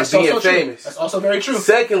 Yep, that's and being also famous. true. That's also very true.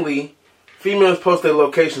 Secondly, females post their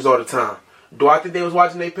locations all the time. Do I think they was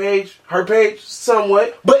watching her page?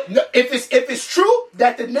 Somewhat. But no, if it's true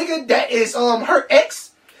that the nigga that is her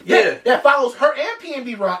ex, that follows her and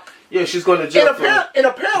PNB Rock. Yeah, she's going to jail. And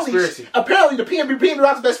apparently the PNB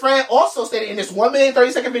Rock's best friend also stated in this 1 minute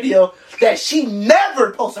 30-second video that she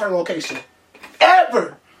never posted her location.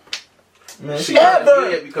 Ever. Man, She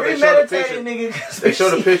did because they showed the picture. nigga. They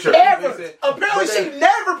showed the picture. Ever. Apparently she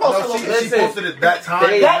never posted her No, location. she posted it that time.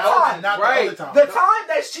 They- That time. Not right. the other time. The time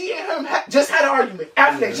that she and him just had an argument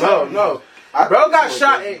after they No. Bro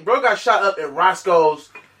got shot up at Roscoe's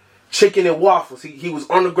Chicken and Waffles. He was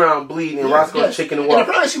on the ground bleeding in Roscoe's Chicken and And Waffles.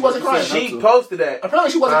 apparently she wasn't crying. She posted that.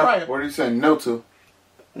 Apparently she wasn't crying. What are you saying no to?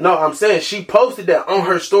 No, I'm saying she posted that on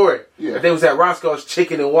her story. Yeah. That they was at Roscoe's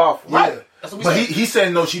Chicken and Waffles. Right. Yeah. That's what we But said. he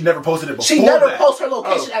said no, she never posted it before. She never that. posted her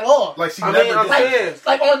location at all. Like she I never mean, I'm did. saying.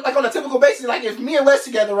 like on a typical basis, like if me and Les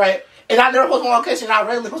together, right, and I never post my location, and I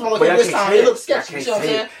randomly post my But location y'all this can't time, say it looks that. sketchy. You know what I'm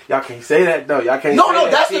saying? Y'all can't say that though. Y'all can't. No, say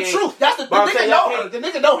that. that's She the ain't- truth. That's the But I'm nigga saying know y'all her. can't- The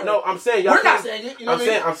nigga know her. No, I'm saying y'all We're not can't- saying it. You know what I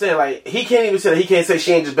mean? I'm saying like he can't even say that. He can't say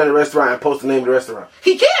she ain't just been in a restaurant and post the name of the restaurant.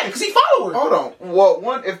 He can because he follow her. Hold on. Well,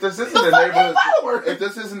 one, if this isn't The the fuck neighborhood, ain't follow her? if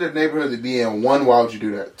this isn't the neighborhood to be in, one, why would you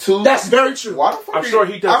do that? Two, That's very true. why the fuck? I'm sure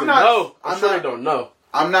he doesn't know. I'm sure not- they don't know.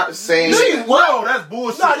 I'm not saying. No, that's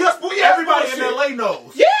bullshit. No, you're bullshit. Everybody Bullshit. in LA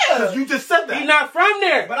knows. Yeah. Because you just said that. He's not from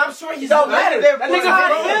there. But I'm sure he's Don't not matter. there. That for nigga it.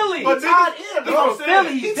 from Philly. But tied in, That's bro. what I'm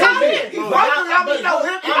saying. He's tied in. He Bro, probably, I mean, he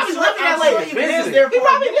probably lived in LA. He lives there. He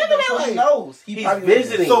probably for a lived in minute, so LA. He knows. He He's probably lives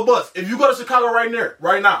there. visiting. So, Bus, if you go to Chicago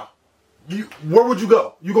right now, where would you go?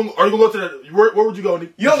 Are you gonna go to the? Where would you go? You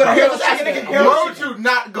don't go to Here's Harold the Chicken thing. and Why would you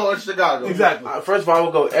not go to Chicago? Exactly. First of all, I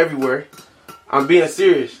would go everywhere. I'm being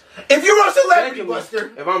serious. If you're a celebrity, Secondly,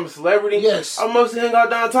 Buster. if I'm a celebrity, Yes. I'm mostly hang out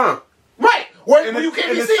downtown. Right. Where In you the- can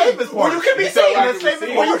in be the seen. safest Where part. you can be You feel seen. like In the you safest can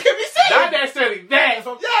be Where you seen. can be seen. Not necessarily that, Yes.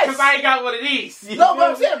 because I ain't got one of these. You No, feel but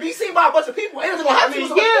I'm me? saying be seen by a bunch of people. Ain't gonna I have to. mean, be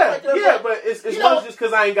somebody like that, but it's you know- not just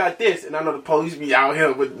because I ain't got this, and I know the police be out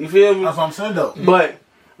here, but you feel me? That's what I'm saying though. But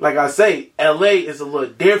like I say, LA is a little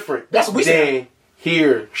different That's what we than said.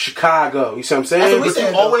 here, Chicago. You see what I'm saying? That's what we But you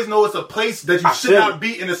said, always know it's a place that you I should feel not it.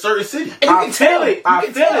 be in a certain city. And you I can feel tell. it. You I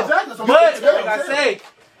can feel tell. it. Exactly. So But you can like I tell. say,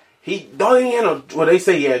 he don't even have no. Well, they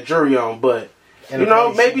say he had jury on, but And you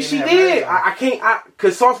know, apparently maybe she she didn't have did. jury on. I can't.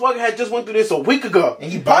 Cause Sauce Walker had just went through this a week ago.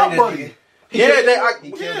 And he bited Pop it. Buddy. Yeah,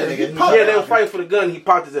 He killed that nigga. yeah, they were fighting for the gun. He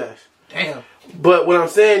popped his ass. Damn. But what I'm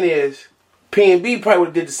saying is, P&B probably would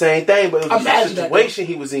have did the same thing, but it was just Imagine the that, situation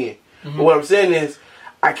he was in. But what I'm saying is,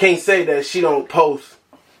 I can't say that she don't post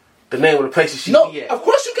the name of the places she No, be at. of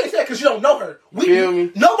course you can't say that because you don't know her. Feel me?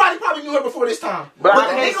 Nobody probably knew her before this time. But But I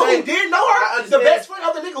the can't nigga say- who did know I her, the understand. best friend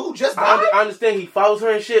of the nigga who just I died, understand he follows her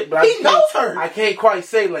and shit, but He I can't, knows her. I can't quite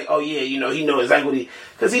say like, oh yeah, you know, he knows exactly what he,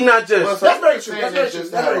 because he not just. Well, That's very true. saying That's very it's true.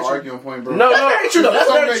 just That's not very an true. arguing point, bro. No, That's no, very true though. That's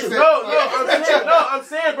That very makes true. sense. no, I'm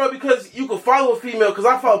saying, bro, because you can follow a female, because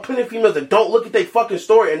I follow plenty of females that don't look at their fucking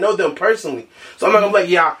story and know them personally. So I'm not gonna be like,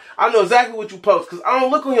 yeah, I know exactly what you post, because I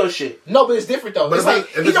don't look on your shit. No, but it's different though. But It's if like it-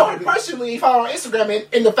 if he it's know a- her personally. He follow her on Instagram,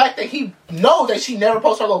 and the fact that he knows that she never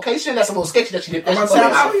posts her location, that's a little sketchy. That she did. That she I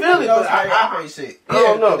posts. feel it, but I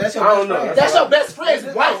don't know. That's your I don't best know. friend. That's your best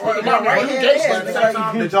friend's wife. Nigga, not right. You engaged Yeah, to At her. the same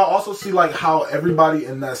time, did y'all also see like how everybody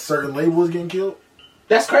in that certain label is getting killed?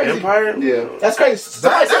 That's crazy. Empire? Yeah. That's crazy.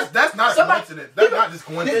 Somebody said- That's not a somebody- coincidence. That's not just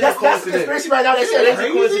coincidence. That's a conspiracy right now. They said That's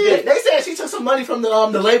a coincidence. they said she took some money from the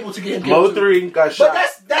label to get him Mo killed. 3 got shot.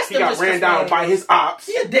 that's He got ran down by his ops.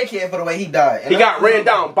 He a dickhead for the way he died. He got ran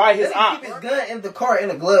down by his Let him keep ops. his gun in the car in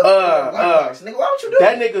the glove. Nigga, why would you do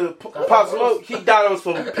That nigga Pop Smoke, he died on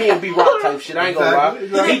some P&B rock type shit. I ain't gonna lie.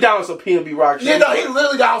 Exactly. He died on some P&B rock shit. You know, he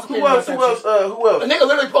literally got Who else? Who else? Who A else? nigga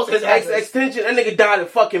literally posted His his ex address. extension. That nigga died in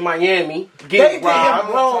fucking Miami. They Getting get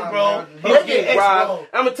him robbed. wrong, bro. He They was get getting X robbed. wrong.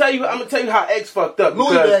 I'm gonna tell you how X fucked up Louis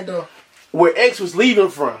because bag though. where X was leaving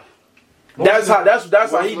from. That's how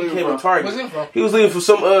he leaving became a from? target. Where's he from? He was leaving from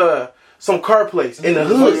some car place in the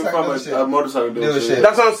hood. From a motorcycle dealership.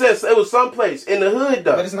 That's what I'm saying. So it was some place in the hood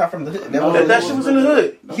though. But it's not from the hood. That shit was in the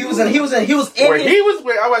hood. He was in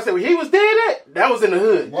Where I was say where he was dead at. That was in the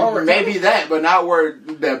hood. Maybe that, but not where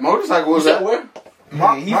that motorcycle was at. Where? He's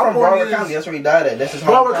My from point Broward is- County. That's where he died at. That's his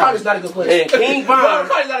Broward hometown. County's not a good place. And King Von. Broward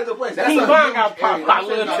County's not a good place. That's King a Von huge got popped area. by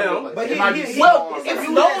Lil Tim. But It might be Well, small.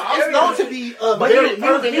 it's known to be a But very he was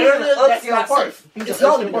urban in area the that's upscale not part. safe. He was It's in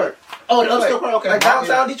known the to be. part. Oh, the upscale part. Okay. Like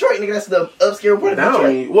downtown Detroit, nigga. That's the upscale part of Now,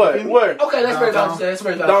 Detroit. what? Where? Okay, that's very Downtown. down. That's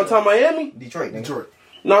very down. Downtown Miami? Detroit, nigga. Detroit.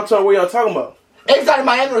 No, I'm talking where y'all talking about. If he died in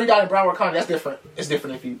Miami or he died in Broward County, that's different. It's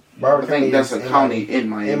different if you. Broward I think that's a is county in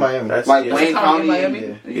Miami. In Miami. That's Like yeah. Wayne County County. in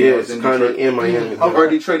Miami? Yeah, it's kind of in Miami. Or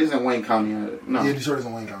Detroit isn't Wayne County. No. Yeah, Detroit is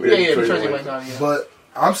in Wayne County. Yeah, Detroit, Detroit's in Wayne Wayne County. Yeah. But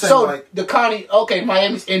I'm saying So like, the county, okay,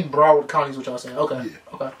 Miami's in Broward County is what y'all saying. Okay,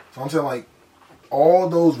 Yeah. okay. so I'm saying like, all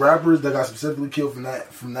those rappers that got specifically killed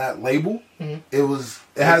from that label, it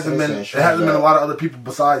hasn't been a lot of other people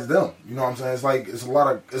besides them. You know what I'm saying? It's like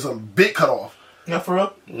it's a big cutoff, Not for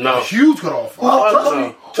real. a No. huge cutoff. Trust no.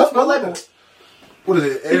 me. Trust my label. What is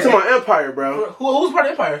it? You talking about Empire, bro. Who's part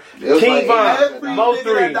of Empire? It was King like Von. Every Mo nigga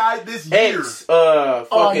 3. that died this year. X, Oh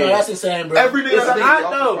fucking. no, that's insane, bro. Every nigga It's that not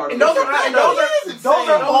died. though. And those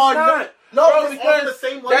are all not. no, Bro, because because the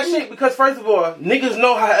same that shit, because first of all, niggas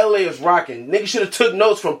know how LA is rocking. Niggas should have took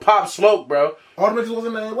notes from Pop Smoke, bro. All the niggas was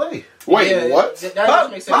in LA. Wait, what? That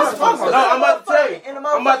doesn't make sense. Pop Smoke was- No, I'm about to tell you. In the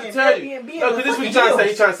I'm about to motherfucking tell you. Airbnb No, in because the this is what fucking he's trying to say. hills.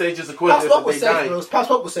 He's trying to say it's just a Pop coincidence Smoke that was they safe, dying. bro. Pop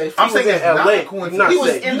Smoke was safe. I'm He was saying in it's LA. not a coincidence. Not He was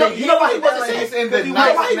safe. in the. You know why he wasn't It's safe? in the You know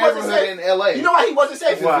why nice he wasn't neighborhood safe? in LA. You know why he wasn't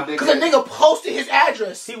safe? Why? Because a nigga posted his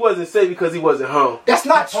address. He wasn't safe because he wasn't home. That's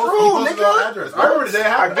not He true, posted no nigga. address. I remember the day it I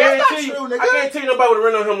happened. guarantee not you. true, nigga. I guarantee you nobody would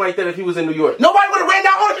have run on him like that if he was in New York. Nobody would have ran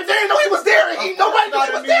down on him if they didn't know he was there. Nobody knew Not he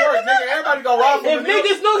in was New there. York, nigga. Everybody go rob If him.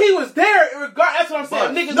 niggas knew he was there, that's what I'm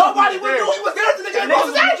saying. Niggas Nobody knew would know he was there. The nigga And didn't post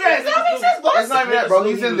his niggas- address. That makes sense, boss. It's not even that, bro.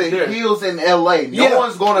 He's in the There. hills in LA. No Yeah.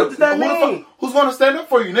 one's gonna. What does that who the mean? fuck- Who's gonna stand up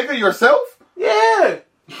for you, nigga? Yourself? Yeah.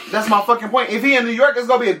 That's my fucking point. If he in New York, there's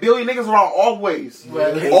gonna be a billion niggas around always.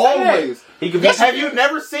 Right. Always. He could be. Have you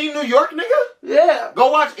never seen New York, nigga? Yeah.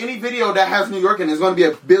 Go watch any video that has New York and there's gonna be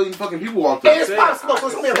a billion fucking people walk through. And it's possible, so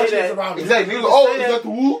it's gonna be a bunch of niggas around me. Exactly. Niggas, oh, is that the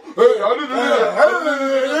woo?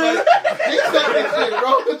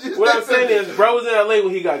 What I'm saying is, bro was in LA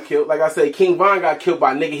when he got killed. Like I said, King Von got killed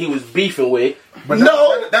by a nigga he was beefing with. But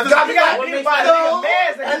No, that's got a that nigga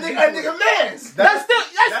Mans. That's still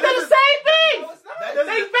the same thing. They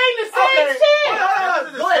bang the same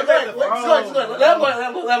shit. Go ahead. Let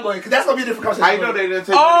him go, because that's gonna be a different conversation. I know they didn't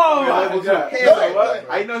take Oh, money from the my label God. too.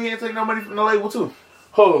 I know he didn't take no money from the label too.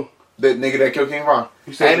 Hold on. The nigga that killed King Von.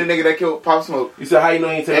 You said- And the nigga that killed Pop Smoke. You said how you know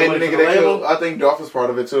he ain't taking And the money nigga from the that killed, label? I think Dolph was part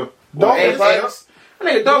of it too. Dolph And is- Banks.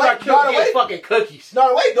 That nigga dog got killed No, to get wait. fucking cookies. No,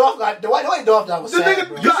 the way Dolph died was The sad, nigga-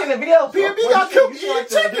 bro. You seen the video? PNB got killed eating Yeah.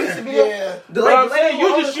 chicken. Yeah. The But I'm label- saying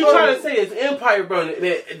you trying to say it's Empire, bro.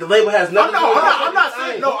 The label has nothing. I'm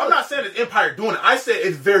not saying it's Empire doing it. I said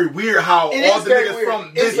it's very weird how It all is the very niggas weird.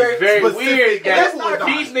 from It's this very- Very specific weird that label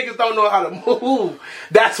these died. niggas don't know how to move.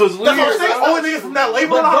 That's what's weird. That's what I'm saying. bro. Only niggas from that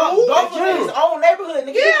label But know how to move. Dolph was in his own neighborhood,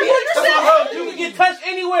 nigga. Yeah, He but beat- Bro, you can get touched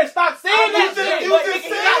anywhere. Stop saying that You just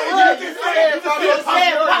shit. said-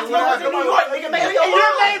 In your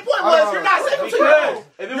main point was you're not saying to your Because home.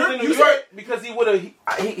 if it was in New You York, because he would have,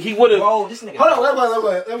 he would have, Bro, this nigga. Hold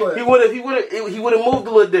on, he would have moved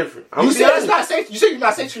a little different. I'm You said serious. it's not safe. You said you're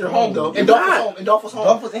not safe to your home though. And Dolph was home. And Dolph was home.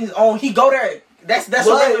 Dolph was in his own. He go there. That's What? what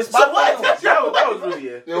they So what? respect. That was really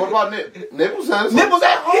it. Yeah, what about Nip? Nip was at his Nipples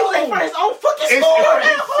at home. He was in front of his own fucking It's store in front at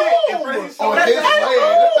of his shit, in front of home. his on That's his at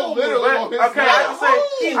land. home. Literally on But, his okay, land.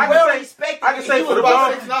 I can say for the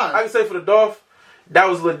about Dolph. 6'9"? I can say for the Dolph, that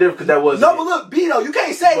was a little different because that was No, but look, Bino, you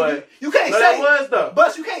can't say But- you can't No, say that was though.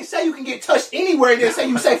 but you can't say you can get touched anywhere and then say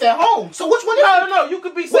you safe at home. So which one is it? No, you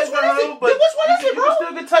could be Which safe one at is it? home, but Then which one is it, you bro? can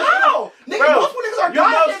still get touched. How? Nigga, Bro, most niggas are you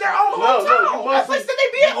dying most- in their own No, hometown. you That's places that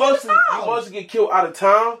they be at all the You time. mostly get killed out of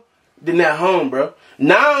town than at home, bro.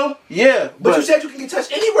 Now, yeah, But you said you can get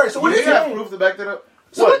touched anywhere. So what You is have it? proof to back that up?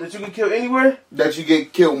 what? That you can kill anywhere? That you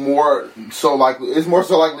get killed more so likely. It's more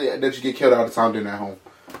so likely that you get killed out of town than at home.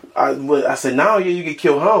 I said now, yeah, you get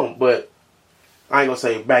killed home, but I ain't gonna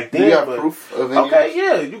say back Do then. you have but, proof of any? Okay,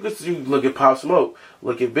 yeah, you look at Pop Smoke,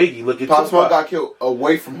 look at Biggie, look at Pop Smoke Tupac. got killed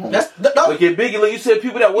away from home. That's Look at Biggie. Look, you said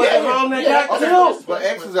people that wasn't Yeah, home that yeah, got okay. killed. But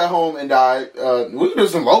X was at home and died. We can do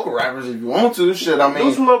some local rappers if you want to. Shit, I Do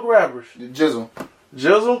mean, some local rappers. Jizzle.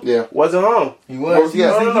 Jizzle, Yeah. wasn't home. He Well, was.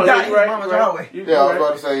 yeah. No, He died. you're right. His mama's you're right. highway. You're Yeah, I was right.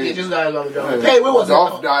 about to say. He just got it on the Hey, job. Hey, where was it?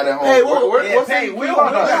 Dolph died at home. Hey, what What city? city? We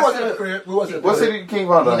wasn't in the crib. We wasn't in the What crib. city King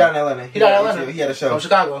Von He died? died in Atlanta. He died in Atlanta. He had a show. From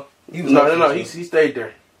Chicago. He was No. He stayed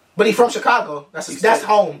there. But he from Chicago. That's stayed-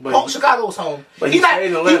 home. but Oh, he- Chicago's home. but He he not. stayed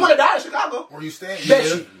in He Atlanta. would have died in Chicago. Where you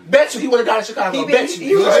stand? Bet you he would have died in Chicago. He Bet did- you.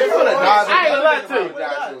 he was- I ain't gonna lie to you.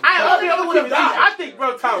 I I think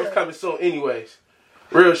bro time was coming soon anyways.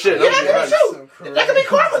 Real shit. Yeah, I'm being that honest. could be true. That could be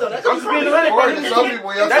karma though. That I'm could just be being karma. honest, bro. Some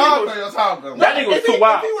people, your That time nigga go, your time go. That nigga was too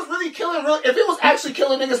wild. If he was really killing, if he was actually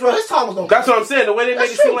killing niggas, bro, his time was gonna. That's what I'm saying. The way they make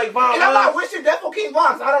That's it seem true. like Von And I'm not was. wishing death on King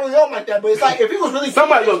Von. I don't really know him like that, but it's like if he was really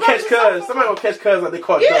Somebody killing gonna niggas, catch bro, Cuz. Somebody gonna catch Cuz like they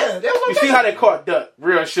caught Yeah, Duck. they was gonna You see catch how they caught Duck?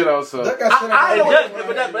 Real shit also. Duck got sent I out. know And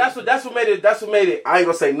what- Duck, but that's what made it. I ain't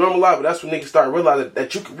gonna say normalized, but that's when niggas start realizing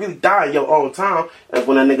that you can really die in your own town. That's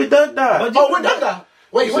when that nigga Duck died. Oh, where Duck died?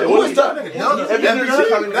 Wait, said, who is Duck? That nigga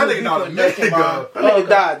died That nigga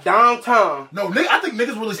died downtown. No, nigga, I think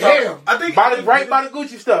niggas really stopped. Damn. I think Right by the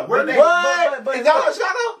Gucci stuff. Where they- What? Is that in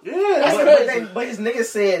Chicago? Yeah, That's But crazy. his niggas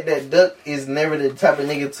said that Duck is never the type of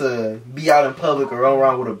nigga to be out in public or run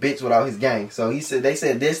around with a bitch without his gang. So they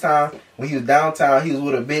said this time when he was downtown, he was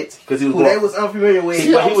with a bitch 'Cause he was who going- they was unfamiliar with.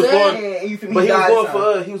 But he was going- And you feel me? But he was died going this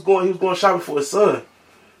for time. he was going shopping for his son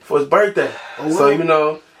for his birthday. So well. you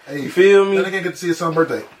know, Hey, you feel me? That nigga get to see his son's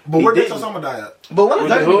birthday. But He where Dex didn't. Osama die at? But one of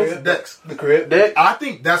Was it who? the Dex. The crib. Dex? I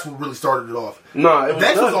think that's what really started it off. Nah, it was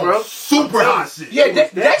Dex was Duck, on bro. super hot shit. Yeah,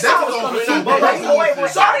 Dex Dex was was on coming super too. But hot wait, shit.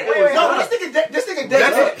 sorry, Wait, no, wait. this nigga Dex,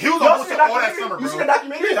 Dex. he was Y'all on see pussy the all that documentary? summer, bro. You see the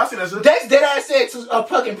documentary? Yeah, I seen that shit. Dex dead ass said to a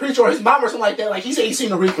fucking preacher or his mom or something like that. Like he said he seen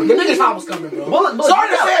the Reaper. The nigga's time was coming, bro. But Sorry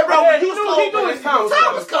to say it, bro. Yeah, but he was knew cold, his bro. time was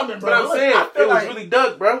Time was coming, bro. But I'm saying I feel it was like- really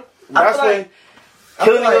Duck, bro. I That's feel when like-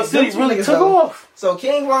 Killing in I feel Your like City them two really niggas took though. off. So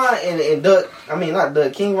King Von and Duck, I mean not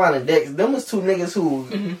Duck, King Von and Dex, them was two niggas who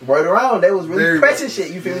rode around. They was really Very pressing much. shit.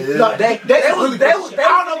 You feel me? Yeah. No, Dex was they I was-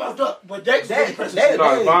 don't know about Duck, but Dex was really pressing shit.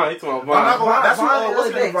 No, Vine. He talking about I'm not Vine. gonna lie. That's Von what and what's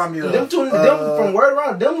the name Dex. remind me of? Them from word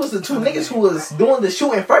around, them was the two niggas who was doing the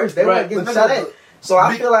shooting first. They Right. weren't getting But shot nigga, at. So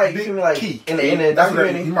I Big- feel like you Big feel me like Key. in the That's what he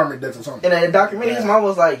documentary. remember Dex or something. In that documentary, his mom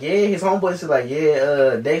was like, yeah, his homeboy was like,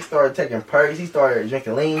 yeah, Dex started taking perks, he started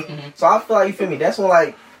drinking lean. So I feel like, you feel me, that's when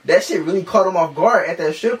like that shit really caught him off guard at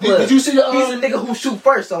that strip club. Did you see the? He's a nigga who shoot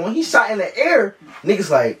first, so when he shot in the air, niggas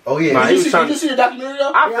like, oh yeah. Nah, Did you see the documentary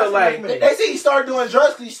though? I feel like They say he started doing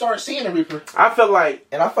drugs because he started seeing the Reaper. I feel like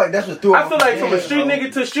and I feel like that's what threw him. I feel like from a street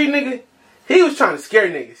nigga to a street nigga, he was trying to scare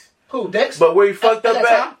niggas. Who, Dex? But where he fucked up that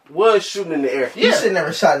at was shooting in the air. He should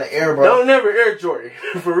never shot in the air, bro. Don't never air Jordan.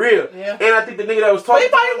 For real. Yeah. And I think the nigga that was But talking he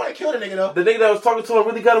probably to him, want to kill the nigga though. the nigga that was talking to him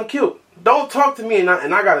really got him killed. Don't talk to me and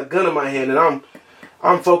I got a gun in my hand and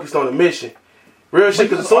I'm focused on the mission. Real shit,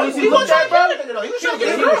 because as soon as He he was looked trying at to kill the nigga though. He was trying to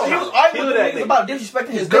get his girl. He was arguing with that niggas nigga. about disrespecting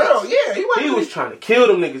his His girl, girl. yeah. he was trying to kill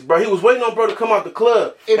them niggas, bro. He was waiting on bro to come out the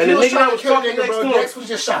club. If and he the was nigga trying that to was kill the talking nigga, next bro, to him, Dex was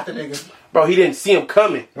just shot the nigga. bro, he didn't see him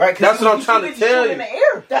coming. Right? That's what I'm trying to tell you. In the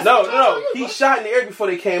air. That's No, what I'm telling you, he bro. shot in the air before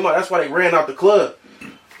they came out. That's why they ran out the club.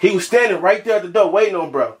 He was standing right there at the door waiting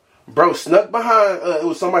on bro. Bro snuck behind. It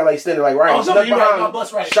was somebody like standing like right. Oh, He snuck somebody, you right, behind, no,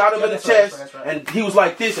 bus right. shot him Yeah, in the that's right, chest, that's right. and he was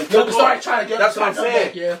like this and No, took but sorry, off. trying to get That's him what I'm to come saying.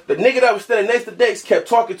 back, yeah. The nigga that was standing next to Dex kept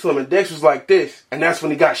talking to him, and Dex was like this, and that's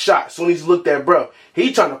when he got shot. As soon as he looked at bro,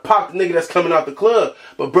 he trying to pop the nigga that's coming out the club,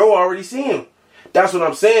 but bro already see him. That's what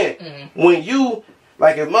I'm saying. Mm-hmm. When you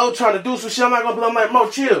like, if Mo trying to do some shit, I'm not gonna be like, Mo,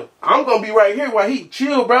 chill. I'm gonna be right here while he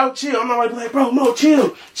chill, bro, chill. I'm not gonna be like, bro, Mo,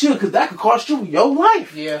 chill, because that could cost you your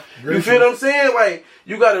life. Yeah. You feel what I'm saying? Like,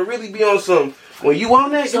 you gotta really be on some. When you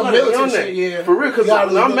on that, you Some gotta be on militant that. shit, yeah. For real, because You gotta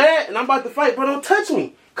when I'm really mad and I'm about to fight, bro, don't touch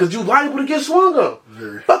me. Because you liable to get swung on.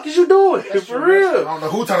 Very. Fuck is you doing? That's For true, real. I don't know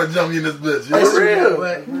who trying to jump me in this bitch. That's For true, real.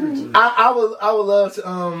 but I would love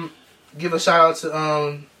to give a shout out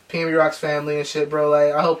to PNB Rock's family and shit, bro.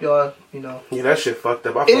 Like, I hope y'all, Yeah, that shit fucked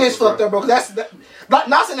up. it is fucked up, bro. Cause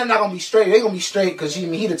not saying they're not gonna be straight. They gonna be straight because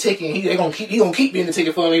he the ticket. He gonna keep being the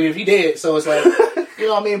ticket for him even if he dead. So it's like, you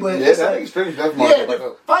know what I mean. But Yeah, it's that like, experience that's yeah, fucked the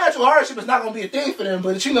up. financial hardship is not gonna be a thing for them.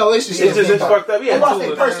 But it's just It's just fucked up. They Yeah, lost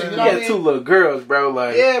their person. You know what I mean? two little girls, bro.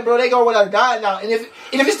 Like, Yeah, bro, they go without a die now. And if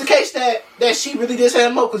it's the case that she really did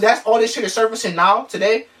set him up, because that's all this shit is surfacing now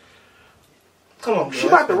today. Come on, she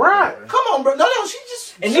bro. about to ride. Come on, bro. No, she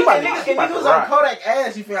just. And she niggas about to- niggas was on Kodak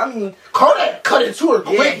ass, you feel? I mean, Kodak cut into her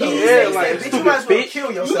quick, though. Yeah, like, bitch, you stupid might as well bitch. kill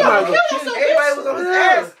You yourself. gotta might as kill well yourself, Everybody bitch. was on his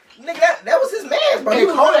Yeah. ass. Nigga, that was his man, bro. Hey, He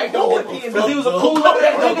was Kodak don't don't give give a Because he was a fuck, cool bro. little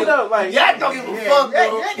Kodak don't nigga, give though. Like, Yak don't give a fuck,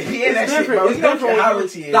 bro. Yeah, he in that It's shit, different. bro. It's He know different how when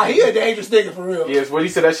rich he is. Nah, he a dangerous nigga for real. yes, when he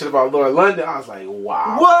said that shit about Lord London, I was like,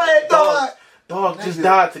 wow. What, dog? Dog just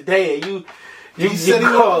died today, and you He said he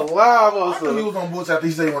called live on I knew he some. was on bullshit after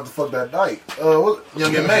he said he wanted to fuck that dyke. What?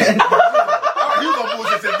 Young and man. He was on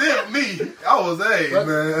bullshit said then me. I was, hey,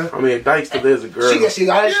 man. I mean, Dyke still is a girl. She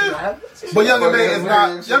got it. She got it. But Young and man is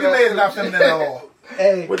not, Young and man is not feminine at all.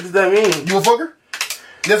 Hey. What does that mean? You a fucker?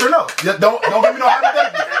 Yes or no? Yeah, don't give me no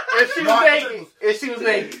hypothetical. If she No, was naked. If she was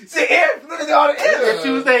naked. See, Eric, look at all the If she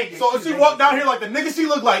was naked. So if she walked down here like the nigga she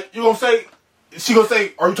look like, you gonna say, she gonna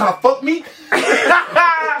say, are you trying to fuck me?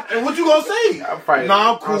 And what you gonna say? I'm fighting.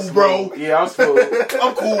 Nah, I'm cool, bro. Yeah, I'm smooth.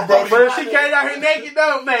 I'm cool, bro. But if she came out here naked,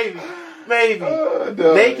 though, maybe.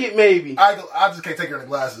 Naked, maybe. I just can't take her in the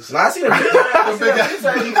glasses. Nah, I seen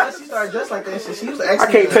her. She started dressed like that shit. She was I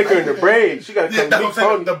actually. can't take her in the braids. She gotta Yeah, come that's meet what I'm saying.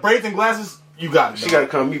 Pony. The braids and glasses, you got it. She gotta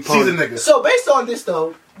come meet She's a Pony. nigga. So based on this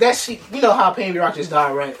though, that she, you know how PNB Rock just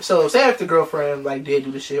died, right? So say if the girlfriend like did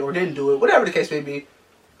do the shit or didn't do it, whatever the case may be,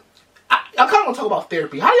 I kind of want to talk about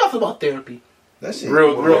therapy. How do y'all feel about therapy? That shit.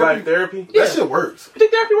 Real life therapy. Yeah. That shit works. You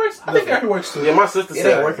think therapy works? I think therapy works too. Yeah, my sister It ain't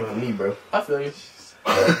said. working for me, bro. I feel you.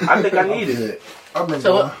 I think I need it. I've been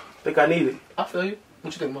So going. what? I think I need it. I feel you.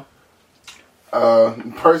 What you think, Mo?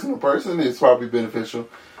 Person to person, it's probably beneficial.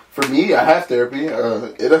 For me, I have therapy.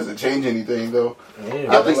 It doesn't change anything though.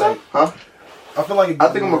 Yeah, I think, huh? I feel like I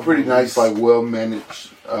think I'm a pretty nice, like, well managed.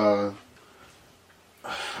 I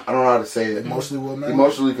don't know how to say it. emotionally well managed.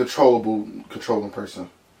 Emotionally controlling person.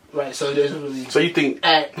 Right. So there's really So you think?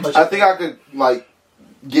 act much. I think I could like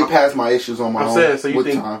get past my issues on my I'm own saying. So you with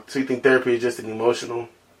think? time. So you think therapy is just an emotional?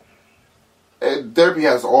 Therapy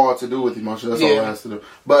has all to do with emotion. That's all it has to do.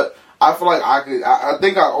 But I feel like I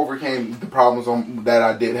think I overcame the problems that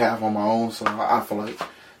I did have on my own. So I feel like,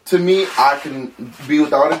 to me, I can be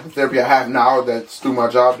without it. The therapy I have now, that's through my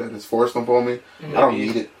job, that is forced upon me. I don't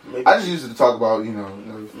need it. Maybe, I just use it to talk about,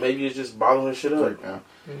 maybe it's just bottling shit up. right now.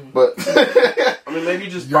 But I mean, maybe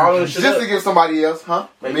you just bottling shit just up. to give somebody else, huh?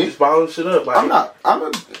 Maybe Me? just bottling shit up. Like, I'm not.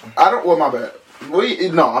 Well, my bad.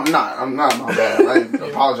 No, I'm not. I'm not my bad. I didn't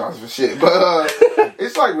apologize for shit. But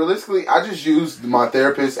it's like, realistically, I just use my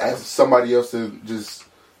therapist as somebody else to just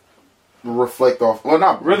reflect off. Well,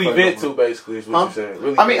 not Really reflect vent off to, basically, is what you're saying.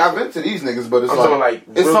 Really I mean, I vent to these niggas, but it's I'm like, talking like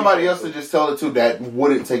it's really somebody vent else to. to just tell it to that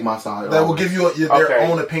wouldn't take my side. That will give you their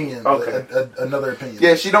Okay. own opinion. Okay. Another opinion.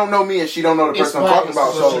 Yeah, she don't know me and she don't know the It's person I'm talking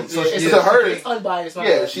biased, about. So to her, it's unbiased.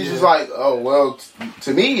 yeah, she's just like, oh well.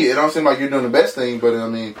 To me, it don't seem like you're doing the best thing, but I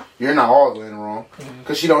mean, you're not all the way wrong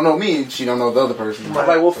because she don't know me and she don't know the other person. I'm like,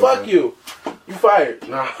 well, fuck you. You fired.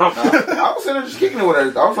 Nah. I was sitting there just kicking it with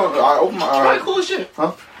her. I opened my. Right, cool shit.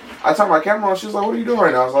 I turned my camera on. She was like, "What are you doing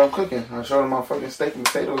right now?" I was like, "I'm cooking." I showed her my fucking steak and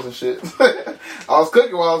potatoes and shit. I was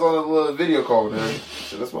cooking while I was on a little video call with her.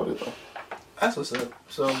 Shit, that's about it though. That's what's up.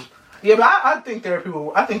 So, yeah, but I think therapy.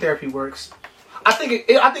 I think therapy works. I think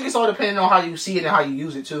it's all depending on how you see it and how you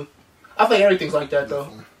use it too. I think everything's like that though.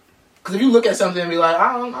 Because if you look at something and be like,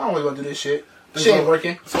 I don't really want to do this shit. Shit ain't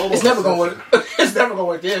working. It's never gonna work. It's never gonna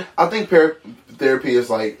work there. I think therapy is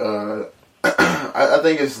like. I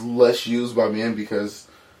think it's less used by men because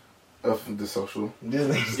of the social.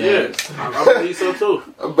 Yes, I believe so too.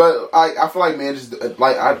 But I feel like men just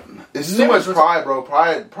it's too much pride, bro.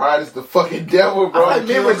 Pride is the fucking devil, bro. I feel like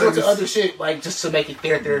men resort to other shit like just to make it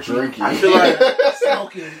their therapy. Drinking. I feel like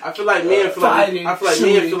smoking. I feel like men feel like Fighting,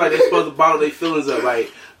 men feel like they're supposed to bottle their feelings up.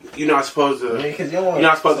 Like you're not supposed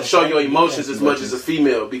to show your emotions as much as a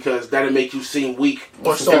female because that'll make you seem weak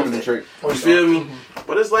Or feminine soft. trait. You feel me?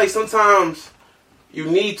 But it's like sometimes you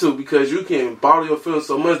need to because you can bottle your feelings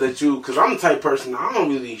so much that because I'm the type of person, I don't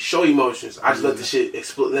really show emotions. I just let the shit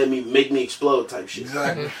explode, make me explode type shit.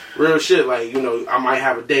 Exactly. Real shit. Like, I might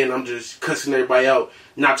have a day and I'm just cussing everybody out,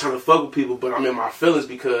 not trying to fuck with people, but I'm in my feelings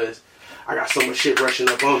because I got so much shit rushing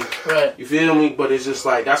up on me. Right. You feel me? But it's just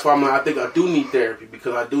like, that's why I think I do need therapy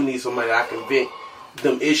because I do need somebody that I can vent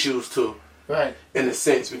them issues to. Right. In a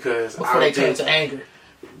sense, because Before they turn into anger.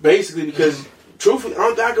 Basically, because truthfully, I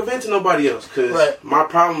don't think I can vent to nobody else. Because my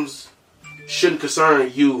problems shouldn't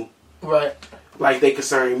concern you. Right. Like they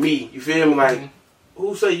concern me. You feel me? Like,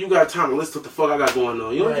 who say you got time to listen to what the fuck I got going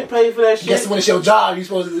on? You don't get paid for that shit. Guess when it's your job, you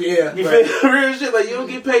supposed to, yeah. You feel real shit? Like, you don't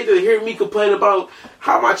get paid to hear me complain about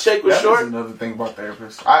how my check was short. That's another thing about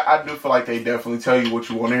therapists. I do feel like they definitely tell you what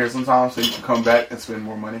you want to hear sometimes so you can come back and spend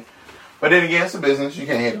more money. But then again, it's a business. You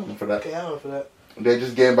can't hate them for that. Can't hate them for that. They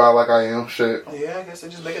just getting by like I am. Shit. Yeah, I guess they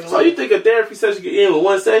just making. So you think a therapy session can end with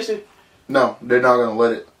one session? No, they're not gonna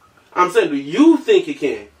let it. I'm saying, do you think it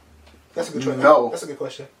can? That's a good question. No. That's a good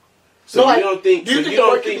question. So like, you don't think? Do you So think you the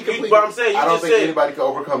don't work can be think? completed? But I'm saying, I don't think anybody can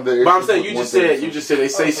overcome the issue. But I'm saying, you just said they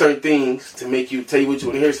say certain things to make you tell you what you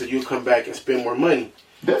want to hear, so you come back and spend more money.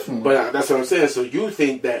 Definitely. But that's what I'm saying. So you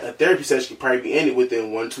think that a therapy session can probably be ended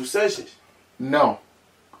within 1-2 sessions? No.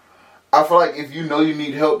 I feel like if you know you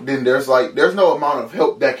need help, then there's no amount of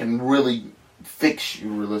help that can really fix you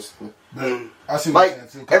realistically. I see what you're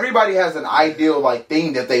saying too. Everybody has an ideal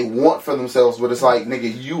thing that they want for themselves, but it's like,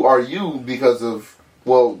 nigga, you are you because of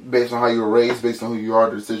based on how you were raised, based on who you are,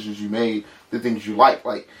 the decisions you made, the things you like.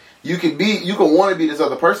 Like you can want to be this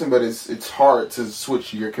other person, but it's hard to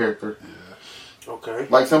switch your character. Yeah. Okay.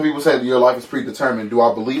 Like some people say that your life is predetermined. Do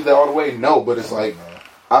I believe that all the way? No, but it's like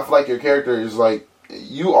I feel like your character is like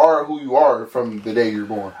you are who you are from the day you're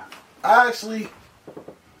born. I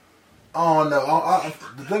don't know.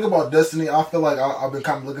 The thing about Destiny, I feel like I've been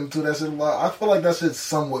kind of looking into that shit a lot. I feel like that shit's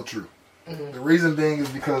somewhat true. Mm-hmm. The reason being is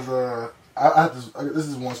because this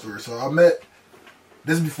is one story. So I met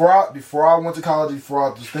this before I went to college, before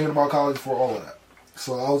I was thinking about college, before all of that.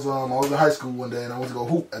 So I was in high school one day and I went to go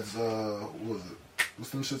hoop at what was it?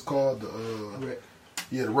 What's them shits called? The Red.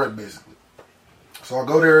 Yeah, the Red basically. So I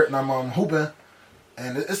go there and I'm hooping.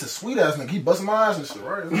 And it's a sweet ass nigga. He busting my ass and shit,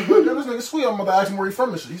 right? This nigga sweet. I'm about to ask him where he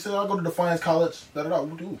from and shit. He said, I'll go to Defiance College.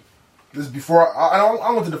 What do? This is before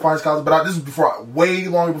I went to Defiance College, but this is way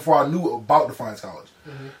longer before I knew about Defiance College.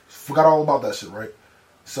 Mm-hmm. Forgot all about that shit, right?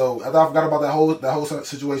 So after I forgot about that whole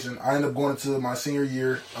situation, I ended up going into my senior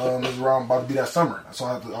year. It was around about to be that summer, so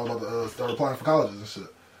I was about to start applying for colleges and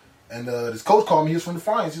shit. And this coach called me. He was from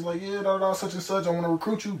Defiance. He's like, yeah, such and such. I want to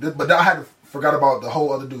recruit you. But I had forgot about the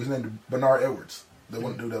whole other dude. His name is Bernard Edwards. The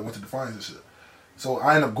one dude that went to Defiance and shit. So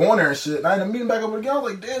I ended up going there and shit. And I ended up meeting back up with the guy. I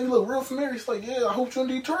was like, damn, you look real familiar. He's like, yeah, I hope you're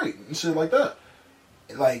in Detroit and shit like that.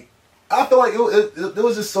 Like, I feel like it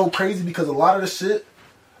was just so crazy because a lot of the shit,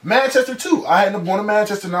 Manchester too. I ended up going to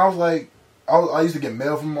Manchester and I was like, I used to get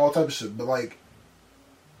mail from all type of shit, but like,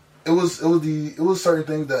 it was certain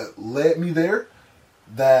things that led me there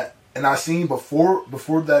and I seen before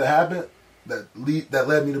that happened that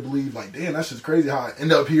led me to believe like, damn, that shit's crazy how I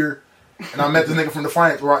end up here. And I met this nigga from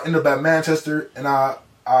Defiance where I ended up at Manchester and I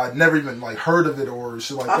never even heard of it or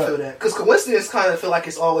shit like that. I feel that. Because coincidence kind of feel like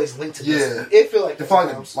it's always linked to this. Yeah. It feel like it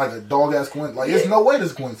feel like a dog ass coincidence. Like, there's no way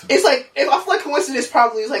this coincidence. It's like, I feel like coincidence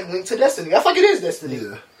probably is like linked to destiny. I feel like it is destiny.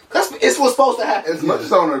 Yeah. It's what's supposed to happen. As much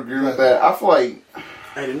as I don't agree with that, I feel like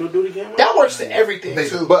Hey, the new duty came out? That works to everything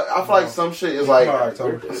too. but I feel like some shit is like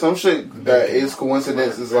October. some shit that is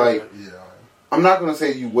coincidence is like Yeah. I'm not gonna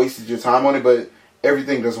say you wasted your time on it, but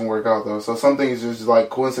everything doesn't work out though. So some things is just like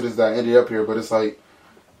coincidence that I ended up here, but it's like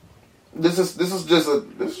this is just a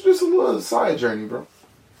little side journey, bro.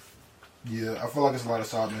 Yeah, I feel like it's a lot of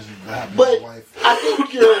side missions that happen But in life. I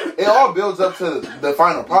think you're It all builds up to the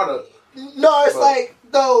final product. no. It's But- like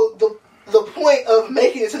though the point of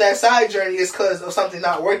making it to that side journey is because of something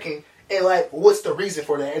not working, and like what's the reason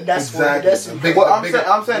for that? And that's where the Exactly. destiny. Big- Well, bigger-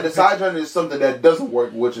 I'm saying the side journey is something that doesn't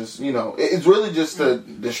work, which is it's really just to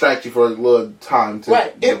distract you for a little time. To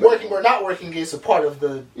Right, get it back. working or not working is a part of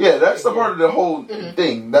the. Yeah, that's the part of the whole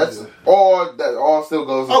thing. That's all. That all still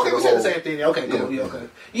goes. Into Okay, the we said the whole- same thing. Okay, cool. Yeah. Yeah, okay.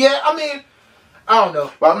 Yeah, I mean, I don't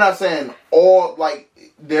know. But I'm not saying all like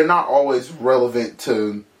they're not always relevant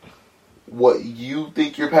to what you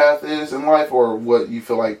think your path is in life or what you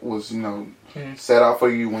feel like was set out for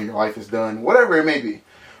you when your life is done, whatever it may be.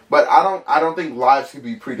 But I don't think lives can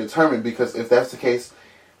be predetermined, because if that's the case,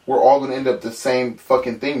 we're all going to end up the same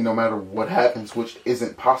fucking thing no matter what happens, which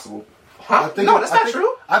isn't possible. Huh? No, that's not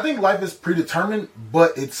true. I think life is predetermined,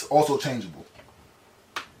 but it's also changeable.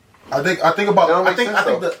 I think about. That don't I make think sense,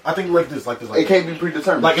 though. I think like this. It can't be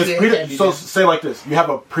predetermined. Like it's Yeah, it can be, so yeah. say like this. You have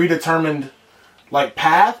a predetermined like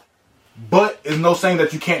path, but it's no saying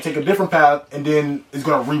that you can't take a different path and then it's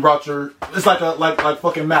gonna reroute your. It's like a like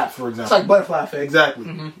fucking maps, for It's example. like butterfly effect.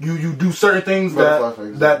 Exactly. You do certain things Butterfly that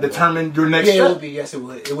effect, that exactly. determine your next Yeah, it step. would be. Yes, it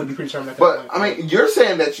would. It would be predetermined. At that But point. I mean, you're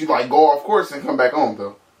saying that you like go off course and come back home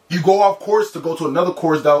though. You go off course to go to another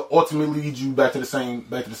course that will ultimately lead you back to the same.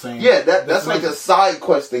 Yeah, that's like a side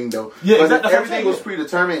quest thing though. Yeah, but exactly. if That's what I'm everything saying, was yeah.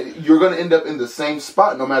 predetermined, you're gonna end up in the same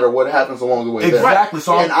spot no matter what happens along the way. there. Exactly.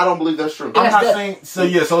 So And I don't believe that's true. I'm That's not death. saying so.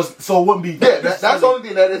 Yeah. So it wouldn't be. Yeah, that's the only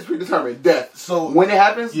thing that is predetermined. Death. So When it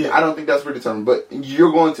happens, Yeah. I don't think that's predetermined. But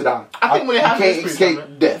you're going to die. I think when it You happens, can't it's escape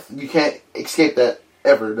predetermined. death. You can't escape that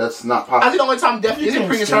ever. That's not I possible. think the only time death You isn't can't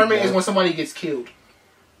predetermined escape is that. when somebody gets killed.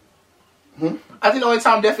 Hmm? I think the only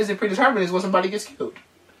time death isn't predetermined is when somebody gets killed.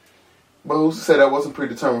 But who's to say that wasn't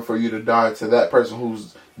predetermined for you to die to that person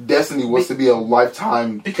whose destiny was to be a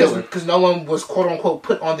lifetime Because killer? no one was quote unquote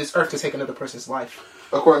put on this earth to take another person's life.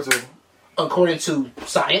 According to According to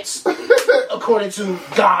science, according to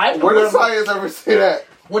God, where or does whatever. science ever say that?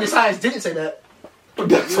 When the science didn't say that.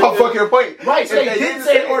 That's my fucking point. Right, so If they didn't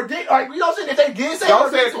say it or did. All right, we don't say if they did say it or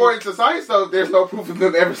Don't say didn't according to science though. There's no proof of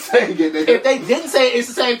them ever saying it. Nigga. If they didn't say it, it's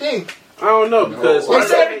the same thing. I don't know because No. They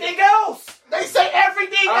say everything else. They say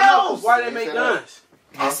everything I don't know, 'cause else. why they make guns?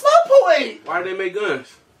 That's my point. Why they make guns?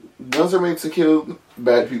 Guns are made to kill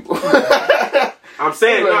bad people. I'm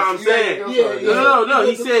saying, no, I'm Yeah, saying. yeah. No.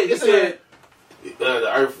 He said It's the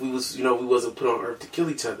Earth. We wasn't put on Earth to kill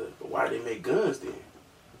each other. But why do they make guns then?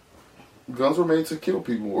 Guns were made to kill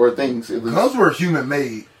people or things. At least. guns were human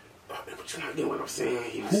made. But you're not getting what I'm saying.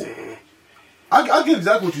 He was saying. I get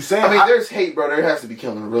exactly what you're saying. I mean, there's hate, bro. There has to be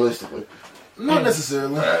killing, realistically. not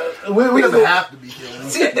necessarily. We doesn't have to be killing.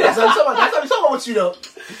 See, that's what I'm talking about. That's what I'm talking about with you, though.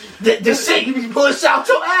 The shit you be pushing out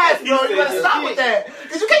your ass, bro. You gotta stop with that.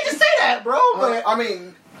 Because you can't just say that, bro. But I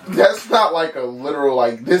mean, that's not like a literal,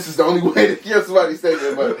 like, this is the only way to kill somebody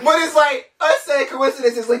statement, but it's like, us saying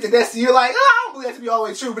coincidence is linked to destiny. You're like, I don't believe that to be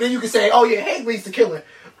always true. But then you can say, oh, yeah, hate leads to killing.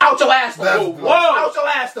 Out your ass, though. That's Whoa. Out your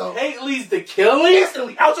ass, though. Hate leads to killing?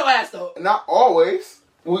 Instantly. Out your ass, though. not always.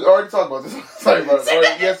 We already talked about this. Sorry, bro.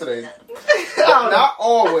 Already yesterday. Not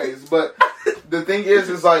always, but the thing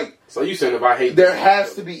is like, So you saying if I hate there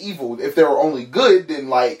has to be evil. If there were only good, then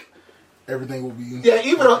like, Everything will be. Yeah,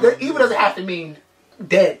 evil doesn't have to mean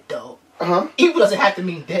dead, though. Evil doesn't have to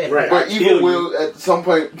mean dead. Right. but I evil kill will at some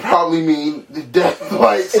point probably mean death.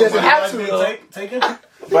 Like, It doesn't have to, Being though. taken?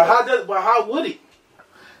 But how would it?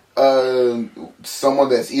 someone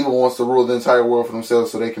that's evil wants to rule the entire world for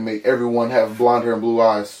themselves so they can make everyone have blonde hair and blue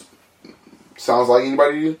eyes. Sounds like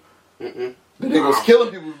anybody to you? Mm-mm. The nigga was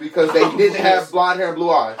killing people because they didn't have blonde hair and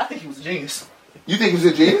blue eyes. I think he was a genius. You think he's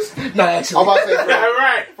a genius? No, actually. I'm about to say,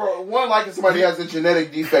 Right. for one, liking somebody who has a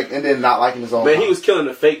genetic defect and then not liking his own. Man, he was killing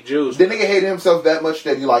the fake Jews. The nigga hated himself that much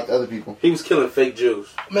that he liked other people. He was killing fake Jews.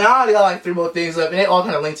 Man, I already got like 3 more things up, and they all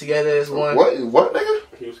kind of link together as one. What, nigga?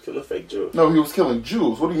 He was killing fake Jews. No, he was killing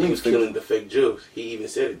Jews. What do you He mean? was killing the fake Jews. He even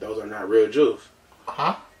said it. Those are not real Jews.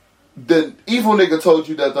 Huh? The evil nigga told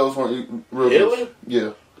you that those weren't real Hitler? Jews. Yeah.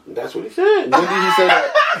 That's what he said. When did he say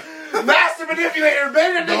that? master manipulator.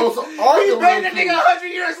 Banged that Those nigga. are He the banged that real nigga 100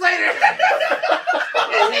 years later.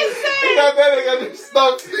 He got that nigga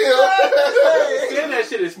stuck still. Saying that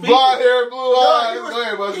shit is speaking. Blonde hair, blue eyes. he was- Go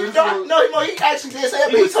ahead, Buster. He actually did say that.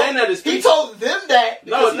 He But was saying that as he speech. told them that.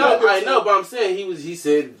 No, because he wanted I them know, to- but I'm saying he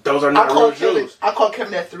said those are I not real called Kevin. Jews. I called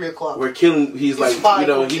Kevin at 3 o'clock. We're killing. He's like, It's fine,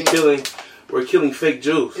 we're killing fake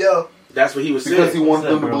Jews. Yo, That's what he was saying. Because he wanted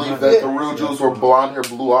them to believe that the real Jews were blonde hair,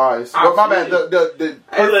 blue eyes. Well, my bad. The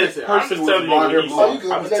Hey, listen, I'm person just was telling you blonde what hair, he blue said. you eyes.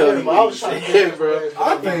 good. I'm Was that telling good? you I was what trying he to said, bro.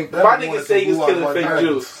 I think My nigga say he was killing fake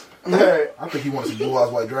Jews. I think he wants some blue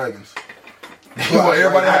eyes, white dragons.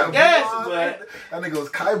 Everybody had Yes, that nigga was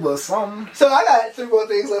Kaiba or something. so I got 3 more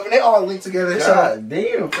things left, and they all linked together. So God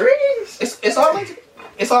damn, Chris. it's all linked.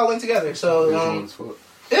 It's all linked together. So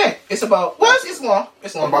yeah, it's about it's long.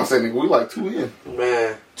 It's I'm long. about to say, nigga, we like 2 in.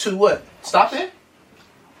 Man, To what? Stop it.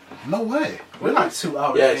 No way. We're not 2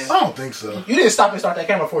 hours. Yes. Man. I don't think so. You didn't stop and start that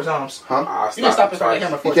camera 4 times. Huh? You didn't stop and start that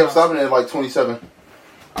camera He 4 kept times. stopping at like 27.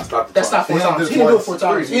 I stopped it That's twice. not 4 He times. did He didn't do it twice. 4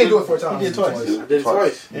 times. He didn't do it 4 times. He did twice. I did it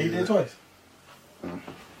twice. Yeah, he did twice.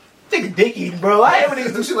 Nigga dick eating, bro. I hate when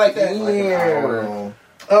niggas do shit like that. Yeah.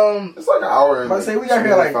 It's like an hour. I say we got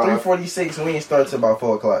here like 3:46 and we ain't start till about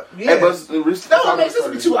 4 o'clock. Yeah. Hey, but That don't make sense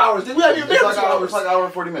to be 2 hours. We haven't even been It's here like 2 an hour. hours. It's like an hour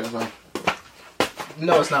and 40 minutes, man.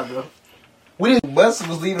 No, it's not, bro. We didn't. Bus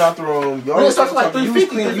was leaving out the room. Y'all We was started like talking- you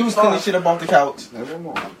 3:50, was cleaning shit up off the couch. Never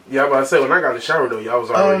mind. Yeah, but I said when I got in the shower though, y'all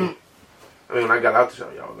was already. I mean, when I got out the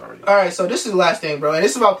shower, y'all was already. All right, so this is the last thing, bro, and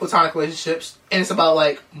it's about platonic relationships, and it's about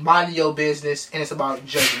like minding your business, and it's about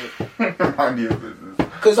judgment. Mind your business.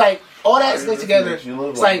 Cause like all that is linked together. You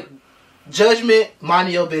look It's like judgment,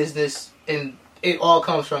 minding your business, and it all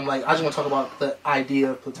comes from like I just want to talk about the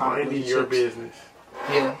idea of platonic Minding your relationships. business.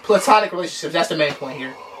 Yeah, platonic relationships. That's the main point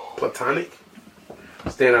here. Platonic.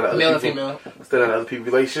 Staying out of Male other and people. female. Staying out of other people's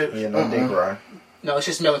relationships. Yeah, no dick ride. No, it's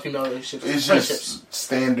just male and female relationships. It's Friendships. just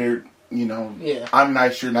standard, you know. Yeah. I'm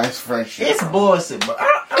nice, you're nice friendship. It's bullshit, but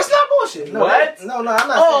It's not bullshit. no, What? No, I'm not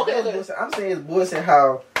Oh, saying okay, it's bullshit. I'm saying it's bullshit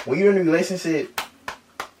how when you're in a relationship,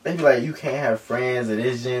 they be like, you can't have friends of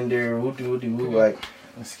this gender, woo. Like,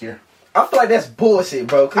 Insecure. I feel like that's bullshit,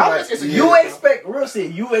 bro. Cause I'm like, just insecure, you bro. expect real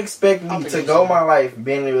shit. You expect I'm me to thinking go so. my life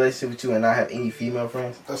being in a relationship with you and not have any female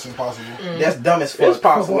friends? That's impossible. That's dumb as fuck. It's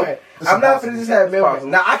possible. I'm It's not impossible. finna just have male friends.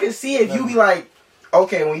 possible. Now I can see if you be like,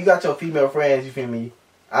 okay, when you got your female friends, you feel me?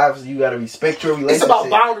 Obviously, you gotta respect your It's relationship. about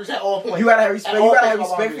boundaries at all points. You gotta have respect. At You all gotta have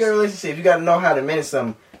points about respect for your boundaries. relationship. You gotta know how to manage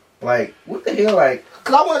something. Like, what the hell? Like,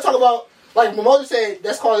 Because I want to talk about, like, when Moses said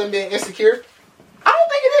that's calling them being insecure. I don't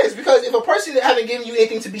think it is, because if a person haven't given you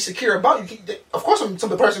anything to be secure about, of course some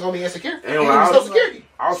the person going to be insecure. And And when I there's no was- security.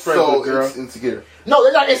 I was friends So with a girl. it's insecure. No,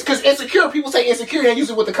 they're not, because insecure, people say insecure and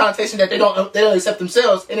use it with the connotation that they don't accept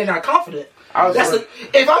themselves and they're not confident. I was That's friends-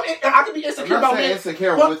 if I could be I'm insecure not about saying me.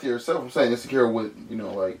 insecure What? with yourself. I'm saying insecure with, you know,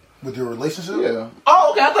 like, With your relationship? yeah.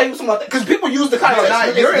 Oh, okay, I thought you were talking about that. Because people use the No, connotation. nah,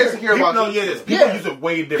 of you're insecure. insecure People about know, you. yes. People Yeah. use it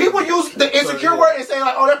way different. People use the insecure word and say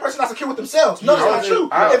like, "Oh, that person's not secure with themselves." No, Yeah, that's not true.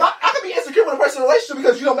 I- If I could be insecure with a person in a relationship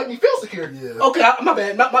because you don't make me feel secure. Yeah. Okay, my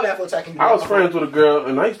bad. My bad for attacking you. I was friends with a girl,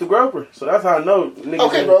 and I used to grope her, so that's how I know niggas.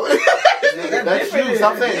 Okay, and- bro. Nigga, that's you.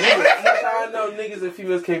 Stop saying nigga. That's how I know niggas and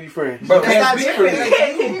females can't be friends. bro, That's can't not speak different. for You me.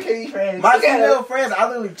 can't be friends. My You can't- female friends, I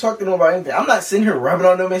literally talk to them about anything. I'm not sitting here rubbing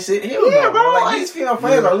on them and shit. Hell Yeah, no, bro, bro. Like, like- these female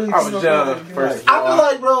friends are literally I was female young, friends that be first like, I feel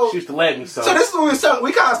like, bro. She used to let me, so. So this is what we was talking.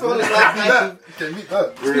 We kind of spoke this last night. Can't beat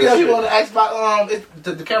that. Speaking of people on the Xbox,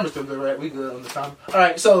 the camera's still good, right? We good on the time. All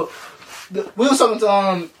right, so we was talking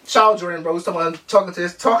to Child Jordan, bro. We was talking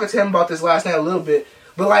to him about this last night a little bit.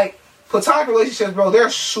 But like platonic relationships, bro, they're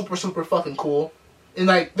super fucking cool, and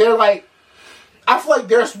like they're like, I feel like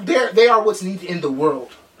they are what's needed in the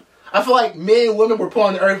world. I feel like men and women were put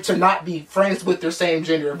on the earth to not be friends with their same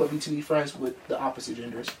gender, but to be friends with the opposite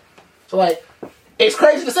genders. So like, it's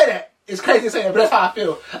crazy to say that. It's crazy to say that, but that's how I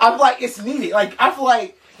feel. I feel like it's needed. Like I feel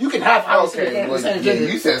like you can have opposite Okay, men well, the same yeah,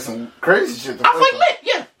 gender. you said some crazy shit. the I first feel like time.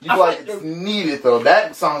 men, yeah. You I feel feel like it's needed though.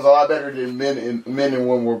 That sounds a lot better than men and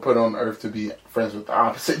women were put on earth to be friends with the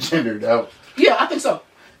opposite gender. yeah, I think so.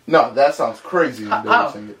 No, that sounds crazy.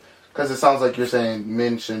 How? Because it sounds like you're saying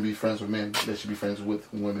men shouldn't be friends with men. They should be friends with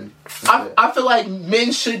women. I instead. feel like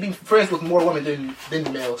men should be friends with more women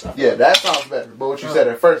than males. Yeah, that sounds better. But what you said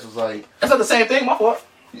at first was like, That's not the same thing. My fault.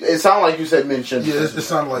 it sounded like you said men shouldn't. Yeah, be it friends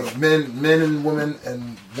sounded like men and women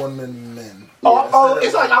and women men. Oh,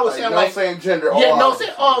 it's like I was saying, no like, same gender. yeah, all no, out. say,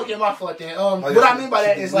 oh, yeah, my fault then. Like, What I mean by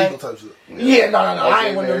that is legal like, type shit. yeah, no, I Like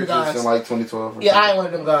ain't one of them marriages guys. in like 2012. or Yeah, I something. ain't one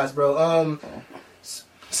of them guys, bro.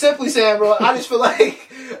 Simply saying, bro, I just feel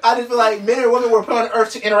like men and women were put on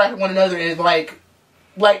earth to interact with one another, and like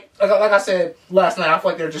like I said last night, I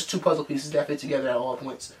feel like they're just two puzzle pieces that fit together at all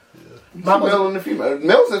points. My Male and the female.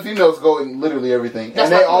 Males and females go in literally everything, That's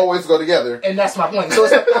and they my point. always go together. And that's my point. So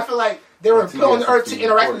it's, I feel like they were That's put on the earth to important.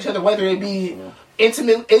 interact with each other, whether it be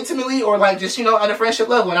intimately or like just on a friendship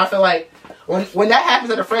level. And I feel like when that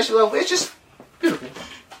happens at a friendship level, it's just beautiful.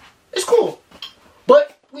 It's cool.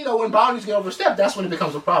 But when boundaries get overstepped, that's when it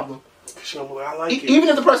becomes a problem. I like it. Even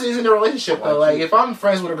if the person is in a relationship, though. Like if I'm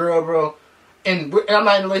friends with a girl, bro, and I'm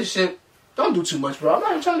not in a relationship, don't do too much, bro. I'm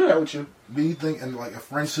not even trying to do that with you. Do you think in like a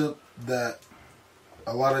friendship that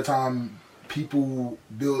a lot of the time people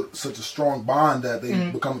build such a strong bond that they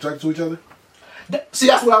become attracted to each other? See,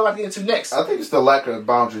 that's what I like to get into next. I think it's the lack of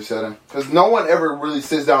boundary setting, because no one ever really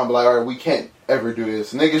sits down and be like, all right, we can't ever do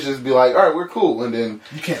this. Niggas just be like, all right, we're cool, and then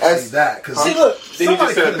You can't say that because See, look, Then you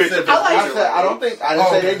just said a picture. I didn't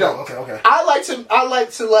say they don't. Okay. I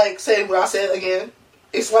like to like say what I said again.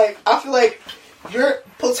 It's like I feel like your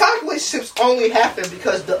platonic relationships only happen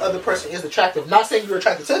because the other person is attractive. Not saying you're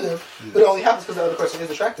attracted to them, but it only happens because the other person is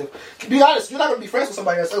attractive. To be honest, you're not gonna be friends with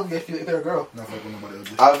somebody that's ugly if they're a girl. Not fucking nobody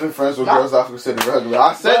ugly. I've been friends with girls I consider ugly.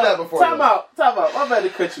 I said that before. Time out. I'm about to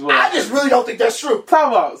cut you off. I just really don't think that's true.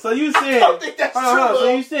 Time out. So you said... I don't think that's Hold on, true. So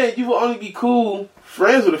you said you will only be cool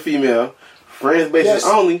friends with a female, friends basis Yes.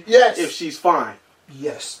 only, Yes. if she's fine.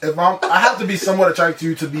 Yes. If I have to be somewhat attracted to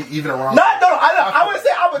you to be even around. I wouldn't say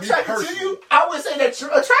I'm Me attracted to personally. you. I would say that you're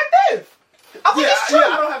attractive. I think it's true.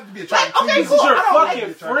 I don't have to be attracted Like, okay, to you. cool. This is your I don't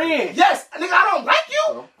fucking friend. Yes, nigga, I don't like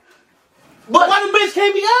you. But why the bitch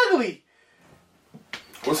can't be ugly?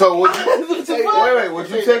 So would you, wait, would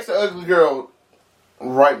you text an ugly girl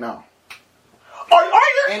right now? Are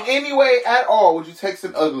you? In any way at all, would you text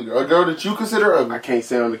an ugly girl? A girl that you consider I ugly? can't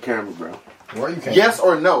say on the camera, bro. Why you can't? Yes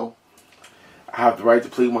or no? I have the right to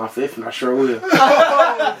plead my fifth, and I sure will.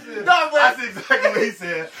 No, but That's exactly what he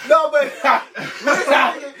said. no, but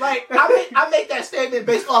like I make that statement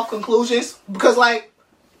based off conclusions because like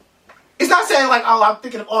it's not saying like I'm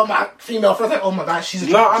thinking of all my female friends like oh my god she's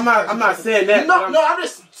No, I'm not saying that. No, I'm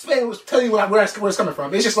just saying telling you where it's coming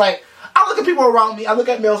from. It's just like I look at people around me, I look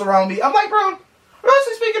at males around me. I'm like, bro,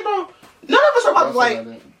 honestly speaking, bro, none of us are about to like.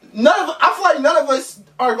 I feel like none of us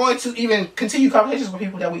are going to even continue conversations with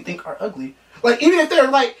people that we think are ugly. Like even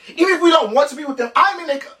if we don't want to be with them, I'm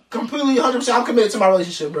in a completely 100%. I'm committed to my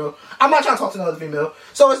relationship, bro. I'm not trying to talk to another female.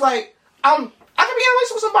 So it's like I can be in a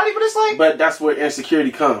relationship with somebody, but it's like But that's where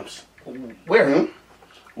insecurity comes. where?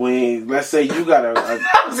 When let's say you got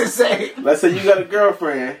I was just saying. let's say you got a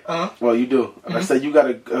girlfriend. Uh-huh. Well, you do. Let's say you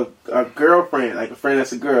got a girlfriend, like a friend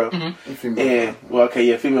that's a girl, and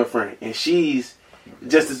female friend, and she's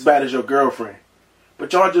just as bad as your girlfriend,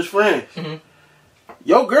 but y'all just friends.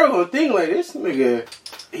 Your girl gonna think like this nigga.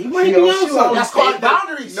 He might be on something. That's called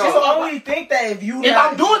boundaries. No. So I only think that if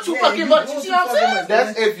I'm doing too fucking much, you see what I'm saying?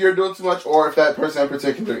 That's if you're doing too much, or if that person in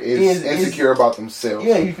particular is insecure about themselves.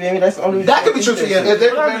 Yeah, you feel me? That's the only. That could be true too. Yeah. If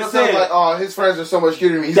they're But I'm comparing just themselves saying- like, oh, his friends are so much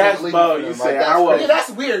cuter than me, he's That's gonna leave about me for you them. saying, Like, I that's was- crazy. Yeah, that's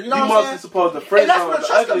weird. You know You what I'm mostly saying? supposed to friend And that's on where the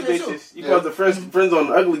trust ugly comes in, too. bitches. You supposed to friends on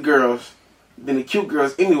the ugly girls than the cute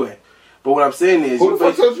girls anyway. But what I'm saying is, Who the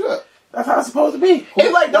fuck told you that? that's how it's supposed to be.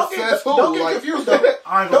 It's like don't says who? get Like- confused though.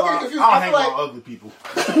 I ain't Don't gonna get lie. confused. I I don't feel hang like with ugly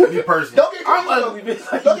people. Me personally. don't get I'm confused. ugly,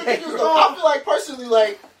 bitch. Like, Don't get confused though. I feel like personally,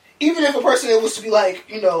 like even if a person was to be like,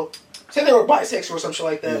 say they were bisexual or some shit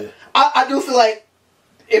like that, I do feel like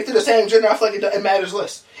if they're the same gender, I feel like it matters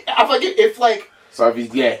less. I feel like if like So if he's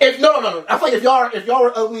gay, no. I feel like if y'all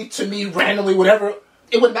were ugly to me randomly, whatever,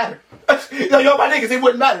 it wouldn't matter. Y'all my niggas, it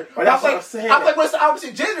wouldn't matter. But that's I feel what I'm saying. I feel like when it's the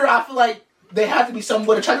opposite gender, I feel like they have to be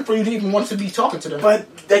somewhat attractive for you to even want to be talking to them.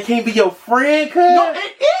 but they can't be your friend, cuz. No,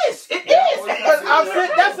 it is. It is. I'm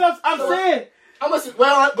saying, that's what I'm saying. I'm gonna say,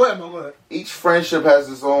 well, go ahead, man. Go ahead. Each friendship has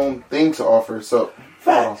its own thing to offer. So,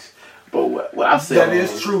 Facts. But what I'm saying That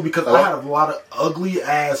is true because I had a lot of ugly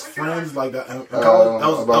ass friends like that. In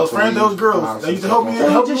college, those friends, those girls, they used to help me.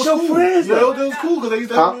 They're just your friends, Yeah, though. they was cool because they used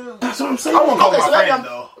to help me. That's what I'm saying. I won't call Okay, them so my maybe friends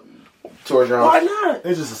though. towards your Why own. not?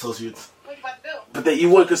 They're just associates. But that you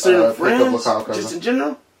wouldn't consider them pick up a friends, cow cousin. just in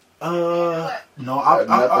general. No,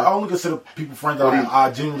 I only consider people friends that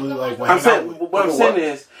I genuinely like. I'm saying what I'm saying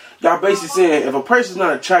is y'all basically saying if a person's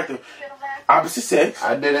not attractive, opposite sex.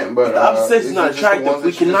 I didn't, but The opposite sex is it not just the attractive, ones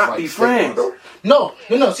we that you cannot just, be stick with, friends. though? No.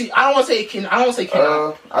 See, I don't want to say can. I don't want to say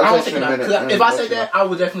cannot. I I'll don't text say you in a cannot. minute. 'Cause if I say that, I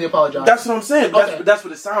would definitely apologize. That's what I'm saying. Okay. That's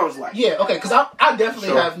what it sounds like. Yeah, okay, because I definitely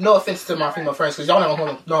Sure. have no offense to my female friends, because y'all don't know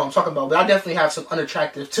what I'm talking about, but I definitely have some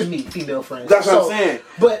unattractive, to me, female friends. That's what I'm saying.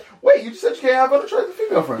 But Wait, you just said you can't have unattractive female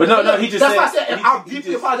female friends. But no, he just That's said. why I said he- I'll he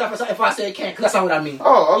deeply just- apologize if I say it can't. 'Cause that's not what I mean. Oh,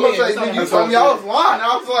 I was Yeah, gonna that's say, not you what told me I was lying.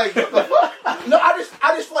 I was like, what the fuck? No, I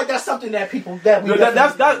just feel like that's something that people that we. No,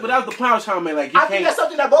 definitely that's do. but that was the clown child, man. Like, you I can't, think that's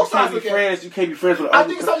something that both you can't sides be look at. friends. You can't be friends with. I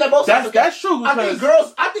think it's something that both sides look at. That's true. I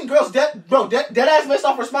Because think girls, dead ass based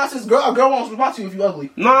off responses. A girl won't respond to you if you ugly.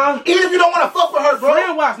 nah, Even if you don't want to fuck with her,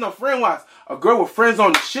 bro. friend wise, a girl with friends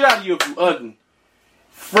on the shit out of you if you ugly.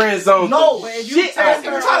 Friends on No, the man, shit that's out if of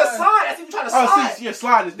you you. try to slide. That's if you try to Oh, slide. see, yeah,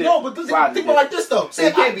 slide is No, different. but Slide think is about it like this though.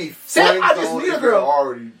 It can't be Say if I friends just only meet a if you're girl.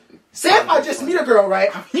 already. Say if I just meet a girl, right?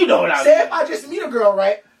 You know what I Say mean? if I just meet a girl,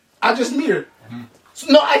 right? I just meet her.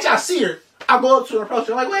 No, actually, I see her. I go up to her, approach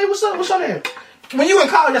her, like, wait, what's up? What's your name? When you in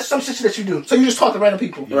college, that's some shit that you do. So you just talk to random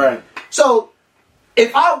people. Right. So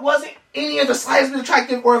if I wasn't any of the slightest bit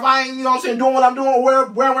attractive, or if I ain't, you know what I'm saying, doing what I'm doing, or where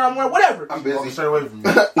I'm wearing, whatever. I'm Walk busy. straight away from you.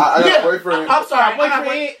 I got a boyfriend. I'm sorry.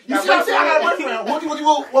 Boyfriend. You see what I'm saying? I got a boyfriend. What you,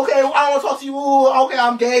 okay, I don't want to talk to you. Okay,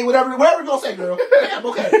 I'm gay, whatever you gonna say, girl. Damn,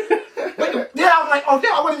 okay. But then I'm like, oh,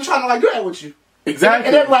 damn, I wasn't even trying to, like, do that with you. Exactly.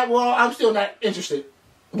 And they're like, well, I'm still not interested.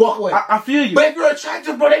 Walk away. I feel you. But if you're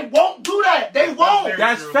attractive, bro, they won't do that. They won't.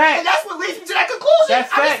 That's And fact. that's what leads me to that conclusion. That's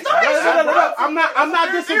fact. No. I'm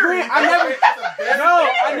not disagreeing. I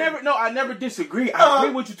never disagree. I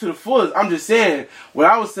agree with you to the fullest. I'm just saying, what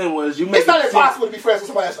I was saying was, you make It's not it seem- impossible to be friends with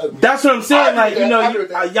somebody that's ugly. That's what I'm I saying. agree Like, with you that. I know, agree with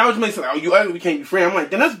that. y'all just make it like, oh, you ugly, we can't be friends. I'm like,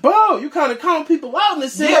 then that's bold. You kind of count people out in the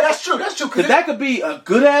sense. Yeah, that's true. That's true. Because that could be a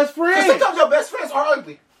good ass friend. sometimes your best friends are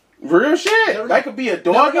ugly. Real shit. Never know. That could be a Never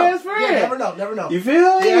dog know. ass friend. Yeah, never know. You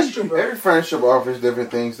feel? Yeah, that's true, bro. Every friendship offers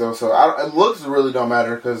different things, though. So looks really don't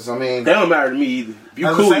matter because I mean, That don't matter to me either. If you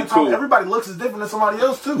At cool, the same you time, cool. everybody looks is different than somebody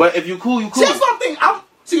else too. But if you cool, you cool. See, that's something. I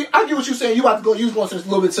get what you're saying. You about to go. You was going to a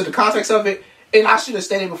little bit to the context of it, and I should have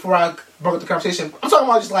stated before I broke up the conversation. I'm talking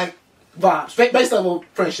about just like vibes, based on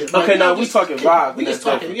friendship. Okay, you now know, we just- talking vibes, We and just that's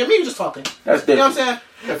talking. different. Yeah, me we just talking. That's You know what different. I'm saying?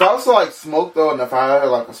 if I was to like smoke though, and if I had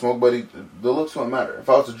like a smoke buddy, the looks wouldn't matter. If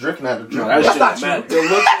I was to drink and I had to drink, No, that That's shit not don't true. matter. the looks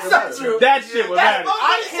wouldn't That's not matter. true. That shit would matter.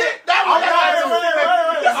 I can't. That I'm was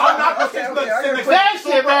not gonna say That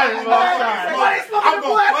shit matters, I'm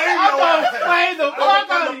gonna Play the fuck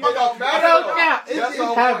out of you. It don't count. That's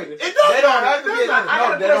all happening. They don't have to be.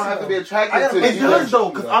 No, they don't have to be attracted to It you. does though,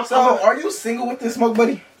 because I'm So, are you single with this smoke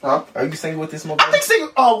buddy? Huh? Are you single with this smoke I buddy? think single.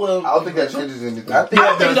 Oh well. I don't think that changes anything. I think I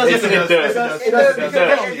don't think it does. It does. it does because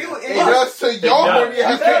does. if you- It does to y'all does. more than it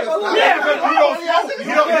has to us. Yeah, because he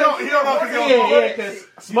don't know because he don't Yeah, because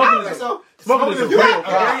smoking is So smoking is a Smoking is real a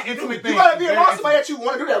very intimate thing. you gotta be around somebody that you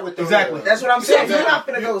want to do that with. Though. Exactly. That's what I'm saying. You're not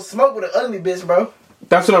finna go smoke with an ugly bitch, bro.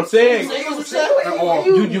 That's what I'm saying. You know what I'm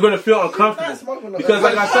saying? You're gonna feel uncomfortable because,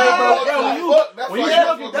 like I said, bro, That's when you why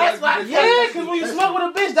smoke, that's why. Yeah, because when you smoke with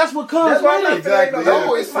a bitch, that's what comes That's why I'm with not it. exactly.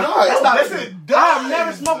 No, it's not. Listen, I've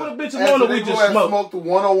never smoked with a bitch As alone, a and we nigga just who has smoke. smoked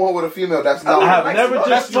one-on-one with a female, that's not. I have Like never smoke. just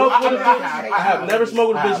That's true. smoked with a bitch. I I have never smoked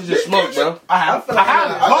with a bitch and just smoked, bro. I have. I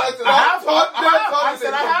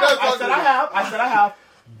I have.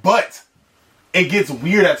 But it gets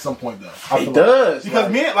weird at some point though. It does.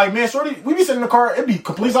 Because me and Shorty, we be sitting in the car, it'd be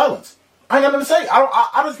complete silence. I ain't got nothing to say.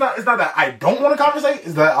 I just not. It's not that I don't want to conversate.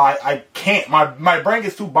 It's that I can't. My brain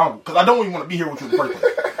gets too bongled because I don't even want to be here with you in the first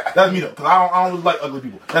place. That's me though. Because I don't really like ugly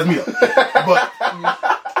people. That's me though. But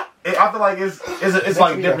I feel like it's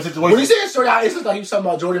like a different situation. When you say shorty, it's just like he was talking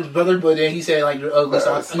about Jordan's brother, but then he said like you're ugly.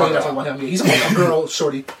 So I know you're not talking about him. He's talking about a girl,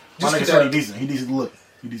 shorty. My Just nigga keep Shorty that. decent. He decent to look.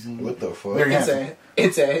 He decent to look. What the fuck? Very handsome.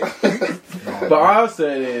 It's a. But all I'm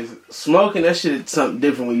saying is, smoking, that shit is something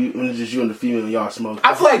different when it's just you and the female and y'all smoke.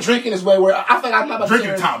 I feel like drinking is way where I feel like I'm not about to Drinking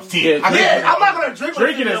share- times 10. Yeah, I can't- Yeah, I'm not gonna drink. with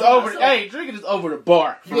Drinking a is female over. myself. Hey, drinking is over the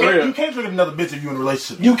bar. For real. You can't drink with another bitch if you're in a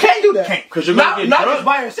relationship. You can't do that. Can't. Because you're going to get Not drunk. just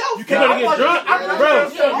by yourself. You You're going to get drunk. Bro, Not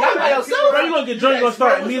by yourself. bro, you're going to get drunk. You're going to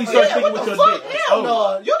start immediately start Yeah, thinking what with the your fuck? dick. It's Hell over.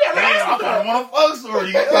 no. You never Damn, I asked me thought I that. want to fuck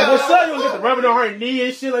Shorty. Like, what's up? You gonna get the rubbing on her knee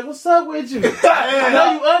and shit. Like, what's up with you? I know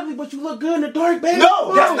you ugly, but you look good in the dark, baby.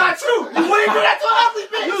 No, that's not true. You wouldn't do that to an ugly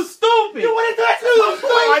bitch. You stupid. You wouldn't do that to an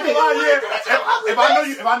ugly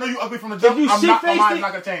bitch. If I know you ugly from the jump, If you my shit-faced mind's it,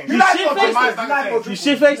 not gonna change. you My shit-faced mind's it. not gonna change. You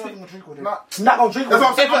shit faced it. Not gonna drink. That's what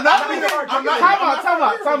I'm saying. I'm not.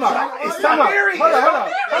 Time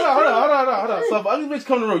out. Hold on. So if ugly bitch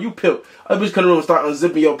come to the room, you pimp. Ugly bitch come to the room and start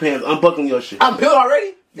unzipping your pants, unbuckling your shit. I'm peeled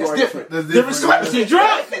already. That's are different. That's Different different. story. You're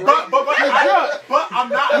drunk. But I'm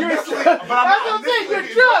not initially. But I'm That's what not I'm saying. initially You're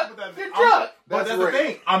getting drunk. with that bitch. You're drunk. But that's the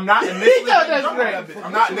thing. I'm not initially knows getting that's drunk with great. that bitch.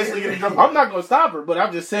 I'm not initially getting drunk. I'm not gonna stop her, but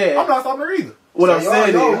I'm just saying. I'm not stopping her either. What I'm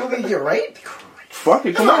saying Yo, is, really get raped? fuck it.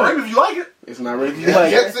 It's Come not on. rape if you like it. It's not really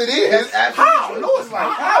like. Yes, it is. How? No, it's like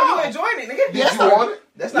How you enjoying it, nigga? Did you want it?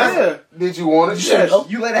 That's not. Yeah. Did you want it? Yes.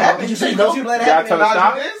 You let it happen. Did you say no? You let it Gotta happen. tell her Nah,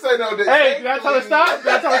 stop. you didn't say no. Hey, you gotta tell her stop. You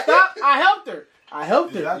gotta tell her stop. I helped her. I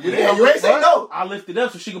helped her. Yeah, you ain't say no. I lifted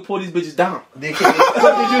up so she could pull these bitches down. What did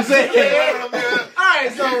you say?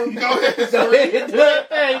 Alright, so Go ahead. Do that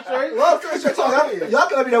thing, Trey. well, y'all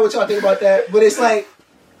can let me know what y'all think about that. But it's like,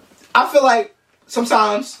 I feel like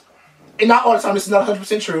sometimes, and not all the time, this is not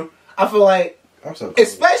 100% true. I feel like, I'm so cool.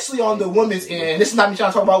 especially on the women's end, this is not me trying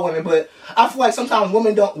to talk about women, but I feel like sometimes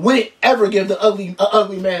women wouldn't ever give the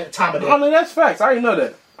ugly man time of day. I mean, that's facts. I already know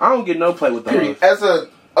that. I don't get no play with the As a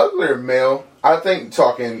uglier male, I think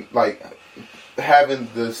talking like having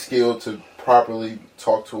the skill to properly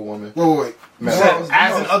talk to a woman. Wait. Man.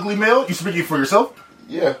 As an ugly male, you speaking for yourself?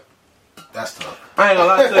 Yeah. That's tough. I ain't gonna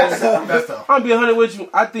lie to you. That's tough. I'm gonna be 100 with you.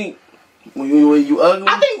 I think when you ugly.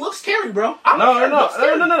 I think looks scary, bro.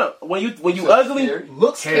 No. When you ugly,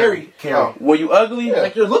 looks scary. Oh. when you ugly, Yeah.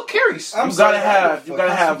 Like your look carries. you gotta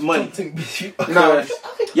have money. No,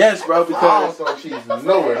 Yes, bro, I don't because throw cheese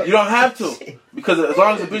nowhere. you don't have to. Because as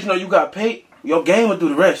long as a bitch know you got paid, your game will do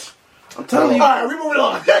the rest. I'm telling you. Alright, we moving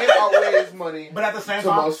on. Game outweighs money But at the same to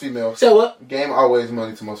time, most females. Say what? Game outweighs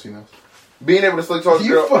money to most females. Being able to slick talk to a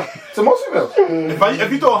girl to most females.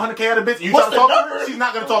 if you throw 100K at a bitch and you try to talk to her, she's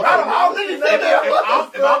not gonna talk to you. I don't think it's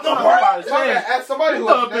If I'm talking about As somebody who You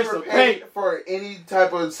has throw a bitch never some paid paint. for any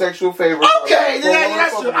type of sexual favor, Okay,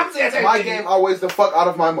 that's true. I'm saying that's my everything. game outweighs the fuck out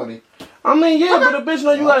of my money. I mean, yeah, but a bitch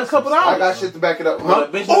know you got a couple I dollars. got shit to back it up. But Huh? a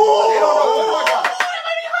bitch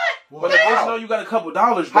What but a bitch know you got a couple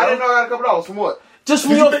dollars, How did I bro. know I got a couple dollars from what? Just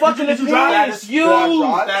from your fucking experience, you.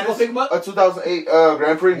 That Pick 'em up. a 2008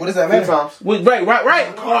 Grand Prix. What does that Two matter? times.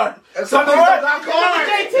 Right. Card. Something Card. Look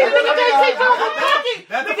at JT come from bucket.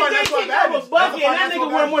 That's Look the at financial JT come advantage. from bucket, and that That's the nigga financial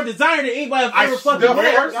wear more designer than anybody I ever still fucking The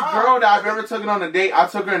wear. first girl that I've ever taken on a date, I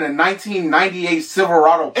took her in a 1998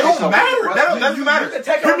 Silverado. It don't matter. That doesn't matter. You can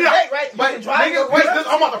take her Hear on me a out. date, right? But You can drive nigga, her. wait, I'm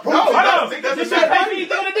about to prove No, it. hold That on. doesn't Did you matter. pay for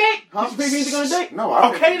anything on a date? Huh? Did you pay for anything on a date? No, I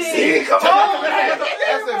Okay then. Come on, man.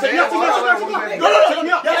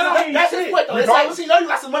 That's his point, though. It's like, see, you know you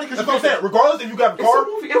got some money because That's what I'm saying. Regardless if you got a car,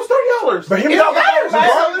 It was $30. but hear me It don't out. matter, man.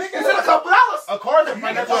 Regardless, It's in a couple dollars. a car is a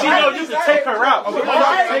financial She advantage. know you can take her out. Okay, She know you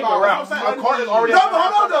can take her out. A car is already. No, but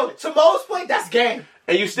hold on, though. To Mo's point, that's game.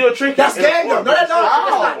 And you still tricking. That's game, though. No,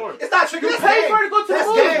 Wow. it's not tricking. You That's paid game. for her to go to the That's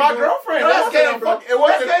movie. game, My bro. girlfriend. No, that's game, bro. It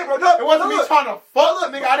wasn't. That's game, bro. Look, It wasn't me look. trying to fuck.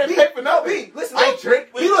 Nigga, I didn't pay for No, nothing. B, listen, I ain't drink.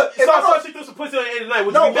 B, look, if So I go, she threw some pussy on the end of the night.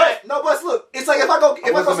 Would you no, be mad? but look, it's like if I go,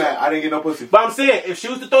 I wasn't mad. I didn't get no pussy. But I'm saying, if she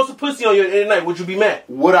was to throw some pussy on you at the end of the night, would you be mad?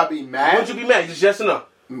 Would I be mad? Would you be mad? Just yes or no.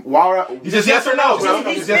 Why would I? Just yes or no, bro.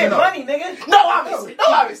 He Just yes or spent no. money, nigga. No, obviously,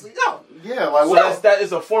 no. Yeah, like So what? that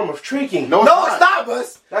is a form of tricking. No, No, it's not,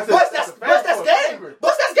 Bus. That's a- Bus, that's a that's favor. game.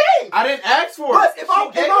 Bus, that's game. I didn't ask for Bus, it. if I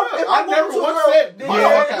never go to a once girl- said. Yeah, "My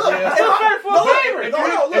look, fuck if out." I-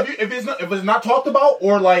 If it's not talked about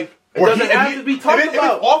or doesn't have to be talked if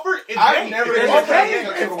about. it's offered, it's I game. never- If it's it's game. game.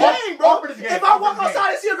 It's If game, bro. offered, it's game. If I walk outside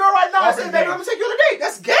and see a girl right now and Offered say, is baby, game. let me take you on a date,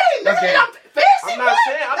 that's game. That's Nigga, game. I'm fancy, I'm bro. not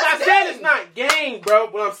saying it's not game, bro.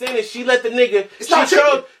 What I'm saying is she let the nigga. It's not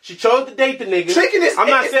She chose to date the nigga. Tricking is- I'm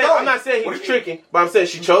not it's saying going. I'm not saying he was tricking, but I'm saying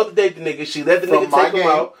she chose to date the nigga. She let the From nigga my take him game.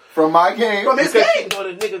 out. From my game. From his Because she game. know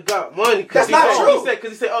the nigga got money. That's not true. Because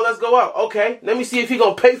he said, oh, let's go out. Okay, let me see if he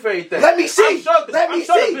gonna pay for everything. Let me see. I'm sure the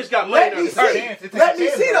bitch got money Let on me his heart. see. It takes Let a me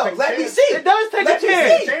chance, see, bro. though. It takes a Let me chance. see. It does take Let a me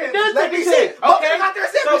chance. see. It does Let take me a see. chance. Both Okay. of them got their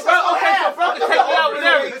So, samples. bro, okay, so bro can take me out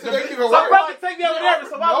whenever. So bro can take me out whenever.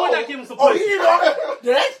 So why wouldn't I give him some Oh, pussy? he didn't offer.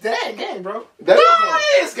 That ain't game, bro. That is No, game.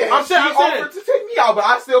 it is game. I'm saying. She offered to take me out, but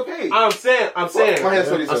I still paid. I'm saying. My hands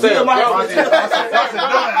sweaty, I'm sir. saying. My bro, hands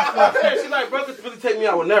sweaty. She's like, bro, could really take me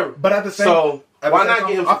out whenever. But at the same, So at the why same not time,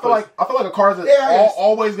 get him I some feel like a car is Yeah, it is.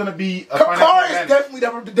 always going to be a Car financial is advantage. definitely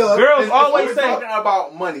never the dub. Girls It's always say. talking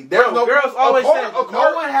about money. There's Bro, no girls always say.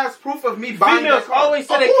 no one has proof of me buying Females that car. always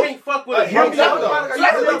say they can't fuck with a hear broke me out, nigga. though.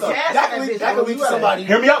 That could lead to somebody.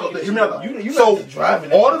 Hear me out. Hear me out. You So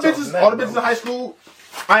driving all the bitches in high school,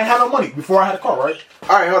 I ain't had no money before I had a car, right?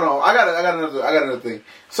 All right, hold on. I got another thing.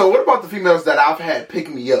 So what about the females that I've had pick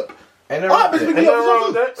me up? And Oh, bitch, pick me up.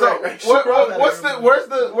 wrong with that. So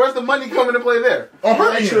where's the money coming to play there? On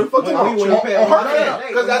her end. Fuck the On money. her end.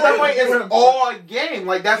 Because at that point it's all a game.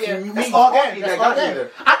 Like that's Yeah, me that's all talking game. that That's all got me game.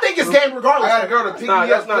 there. I think it's game I regardless. got a girl to pick Nah, me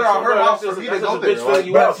that's up, not clear out true, her bro. house That's for me just- to go that's just a bitch there. feeling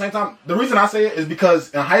you But at out. the same time, the reason I say it is because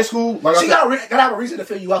in high school, like She I said, gotta have a reason to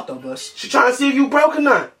fill you out, though, Bus. She trying to see if you broke or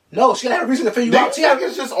not. No, she gotta have a reason to fill you Do you out. She gotta, think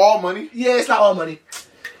it's just all money? yeah, it's not all money.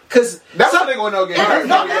 Cause That's what they gonna know game. No, Right.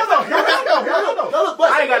 no, look,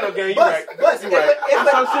 Bus. I ain't got no game. You Bus, right. Bus, You right.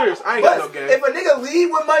 I'm serious. I ain't got no game. If a nigga leave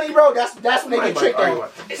with money, bro, that's when they I get ain't tricked about- I ain't on.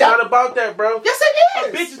 about- It's not about that, bro. Yes, A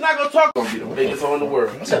it bitch is. is not gonna talk. Gonna be the biggest hoe in the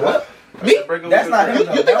world. You said what? Me? That's not him. You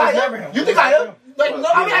though. think That I was never am? him. You think I am? Like, no,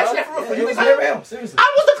 I'm asking that for real. It You was think I never am? him. Seriously.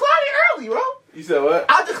 I was declining early, bro. You said what?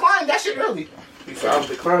 I declined that shit early. You said I was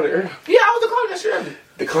declining early. Yeah, I was declining that shit early.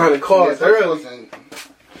 Declining calls early.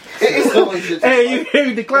 Hey,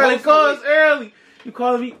 you declining calls early. You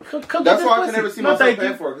calling me? Come That's get why I this can never pussy. see No, myself thank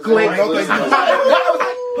paying you. for it. Click. I'm not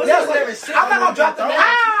gonna drop the name. I'm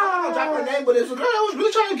not gonna drop her name, but it was a girl that was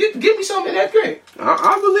really trying to get me something in that grade.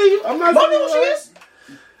 I believe you. I'm not. Don't know who she is.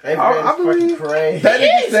 Hey, I believe you. crazy. That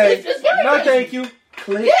nigga say, It's very no, crazy. thank you.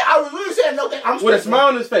 Click. Yeah, I was really saying no thank you. I'm With a straight. smile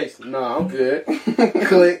on his face. No, I'm good.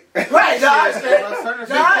 Click. Right, I say,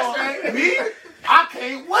 me, I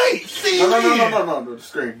can't wait. See you then. No, the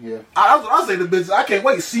screen, yeah. I say the bitch, I can't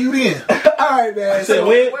wait. See you then. All right, man. So So,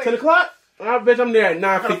 when 10 o'clock? I bet I'm there at I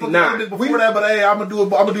gotta fuck 9:59. this bitch before that, but hey, I'm gonna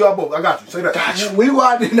do y'all both. I got you. Say that. we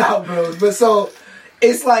winding out, bro. But so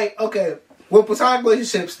it's like, okay, with platonic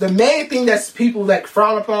relationships, the main thing that's people like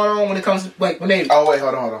frown upon when it comes to like when they Oh wait,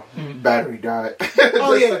 hold on. Battery died.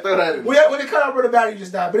 Oh yeah, Throw that in. when it cut out, bro, the battery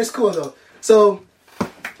just died. But it's cool though. So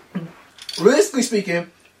realistically speaking,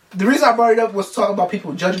 the reason I brought it up was to talk about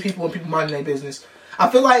people judging people and people minding their business. I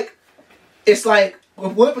feel like it's like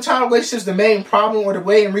with platonic relationships, the main problem or the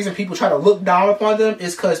way and reason people try to look down upon them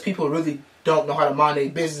is because people really don't know how to mind their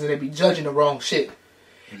business and they be judging the wrong shit.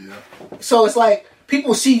 Yeah. So it's like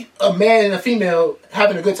people see a man and a female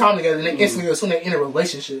having a good time together and they instantly assume they're in a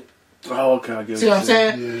relationship. Oh, okay, I get See what I'm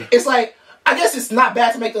saying? Yeah. It's like, I guess it's not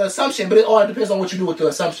bad to make the assumption, but it all depends on what you do with the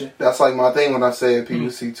assumption. That's like my thing when I said people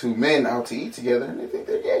see two men out to eat together and they think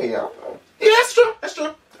they're gay. I don't know. Yeah, that's true. That's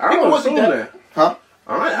true. I People don't wasn't assume that. that. Huh?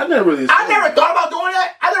 I never really assumed I never thought about doing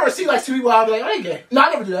that. I never see like two people out and be like, oh, they gay. No, I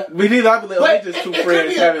never do that. We need, I believe, But just two it could friends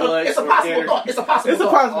be having lunch. it's a or possible dinner. thought. It's a possible It's a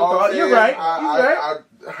thought. possible All I'm thought. You're saying, right. You're right.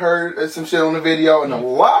 I heard some shit on the video, and a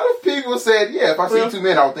lot of people said, "Yeah, if I see two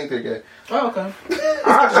men, I don't think they're gay." Oh, okay.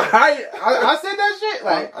 I said that shit?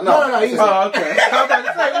 Like, No, you said- oh, okay. I was about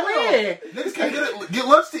to say, when? Niggas can't get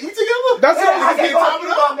lunch to eat together? That's what I I'm can't saying. talk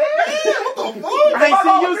about man. What the fuck? I ain't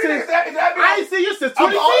seen you since. I ain't seen you since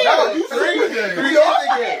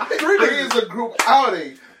 2010. Three is a group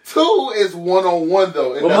outing. Two is one-on-one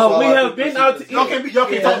though. And that's Well, Mo, all we I have think been we out should to do. eat. Y'all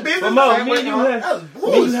can't talk business? But Mo, Same me way and you now? have, That's me and you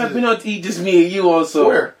bullshit. have been out to eat, just me and you also.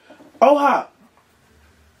 Where? Oh, hop.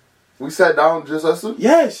 We sat down just us two?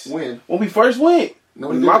 Yes. When? When we first went. No,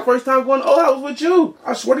 we My didn't. first time going, I was with you.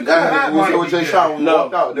 I swear to God. We was with Jay Sean. We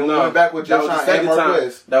walked out. Then we went back with Jay That was the Sean and second time.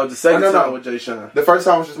 Marquez. That was the second No. time with Jay Sean. The first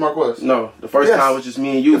time was just Marquez. No, the first Yes. time was just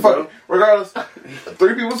me and you, Fuck bro. it. Regardless,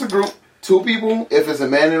 three people is a group. Two people, if it's a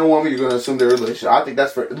man and a woman, you're going to assume their relationship. I think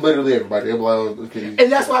that's for literally everybody. They'll be like, oh, okay.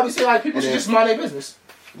 And that's why we say like people And should then- just mind their business.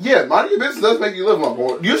 Yeah, minding your business does make you live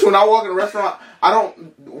longer. Usually when I walk in a restaurant,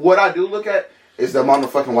 what I do look at is the amount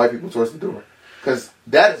of fucking white people towards the door. Because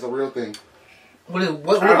that is a real thing. What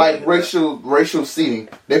Like racial seating.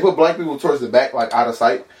 They put black people towards the back, like out of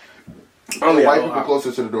sight. Oh, And yeah, white oh, people wow.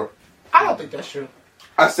 closer to the door. I don't think that's true.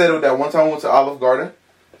 I said it that one time I went to Olive Garden.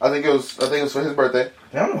 I think it was for his birthday.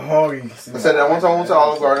 I'm hungry. I said that one time I went to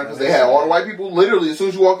Olive Garden because they had all the white people literally as soon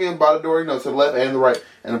as you walk in by the door, to the left and the right,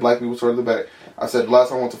 and the black people toward the back. I said the last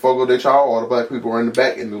time I went to Fogo de Chao, all the black people were in the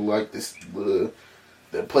back, and like this the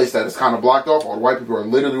place that is kind of blocked off. All the white people are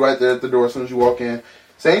literally right there at the door as soon as you walk in.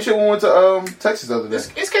 Same shit when we went to Texas the other day.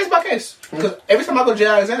 It's case by case. Because every time I go to J.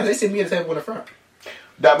 Alexander, they sit me at the table in the front.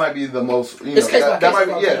 That might be the most. It's case by that case, might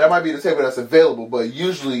bro. be that might be the table that's available. But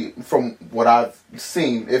usually, from what I've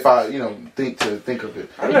seen, if I think of it,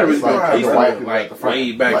 I've never really it's been like pacing the white it, people like at the front.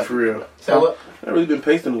 way back Like, for real. So what? I've never really been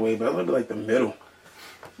pacing the way back. I'd be like the middle.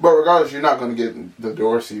 But regardless, you're not going to get the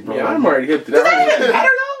door seat, bro. Yeah, I'm already hip to Does that even that. matter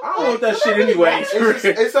I though? don't want that Does shit really anyway. matter?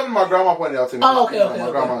 It's something my grandma pointed out to me. Oh, okay. My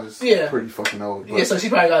grandma is Yeah. pretty fucking old. But Yeah, so she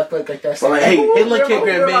probably got like that. But like, hey, look here, I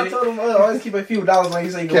grandbaby. told him, always keep a few dollars when you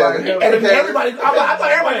say Kevin. goodbye. And everybody, I thought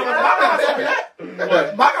everybody knew my grandma told me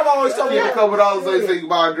that. My grandma always told me Give a that. couple dollars so you say you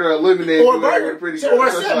buy a girl lemonade. Or a you like, burger. with a pretty Or a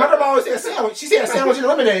girl. sandwich. My grandma always said a sandwich. She said a sandwich and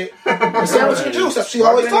lemonade. A sandwich and juice. That's what she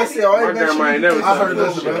always told me. My grandma ain't never I said heard no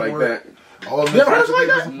that shit shit like that. All You ever heard something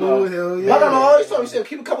like that? Food, hell yeah. My grandma always told me, she said,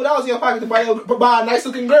 keep a couple dollars in your pocket to buy a nice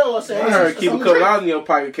looking girl or something. I heard keep a couple dollars in your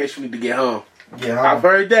pocket in case you need to get home. Yeah, I've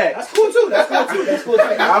heard that. That's cool too. That's cool too. That's cool too.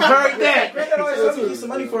 I've heard that. Granddad always told me to get some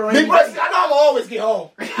money for a Big rainy brother, day. I know I'm always get home.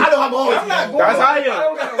 I know I'm always get home. That's how I I don't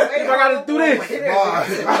am. gotta wait. If I gotta do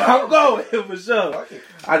this, I'm going for sure.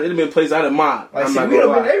 It'd have been places I'd have mind. Like, I'm see, not we gonna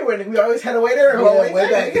done been lie. everywhere. We always had a way there. Yeah, way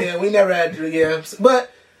back then. We never had to, yeah. But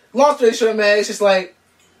long story short, man, it's just like,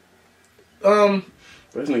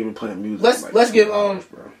 This nigga been playing music. Let's- for like let's give, 2 hours,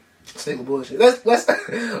 bro. single bullshit. Let's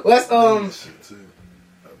Shit, too.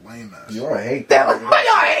 That lame ass. You don't hate that. that. Why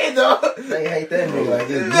y'all hate though? They hate that nigga like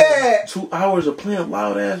this. Yeah. 2 hours of playing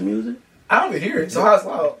loud ass music. I don't even hear it. So how's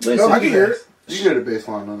loud? Listen, No, I can hear it. You hear the bass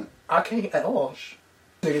line on it. I can't at all.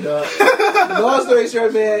 Nigga, dog. Long story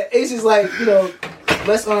short, man, Ace is like, you know,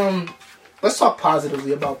 let's talk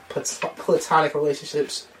positively about platonic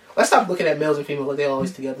relationships. Let's stop looking at males and females like they're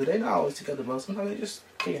always together. They're not always together, bro. Sometimes they just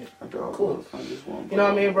kicking it. Cool. You know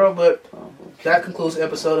what I mean, bro? But that concludes the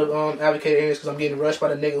episode of Advocated Ignorance because I'm getting rushed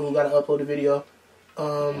by the nigga who got to upload the video.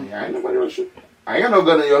 Yeah, ain't nobody rushing. I ain't got no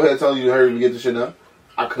gun in your head telling you to hurry to get this shit done.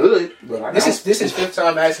 I could, but I don't. This is fifth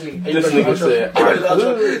time asking me. This nigga said, I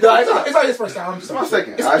could. No, it's not his first time. It's my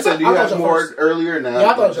second. I said, do you have more earlier now? Yeah,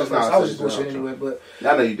 I thought it was your first. I was just bullshitting anyway, but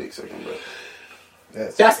I know you did second,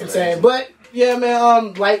 but that's insane. But yeah,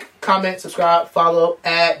 man, like, comment, subscribe, follow,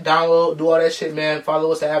 add, download, do all that shit, man.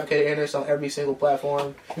 Follow us at Advocated Ignorance on every single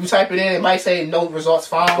platform. You type it in, it might say no results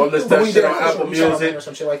found. Well, let's that shit on Apple Music or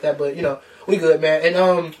some shit like that, but you know, we good, man. And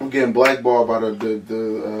I'm getting blackballed by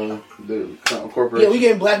the corporation. Yeah, we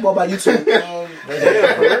getting blackballed by YouTube.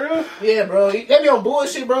 Yeah, bro. They be on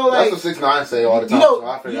bullshit, bro. Like, that's what 6ix9ine say all the time.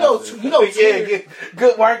 You know, yeah,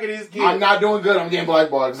 good marketing. I'm not doing good. I'm getting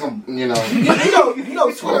blackballed. You know, you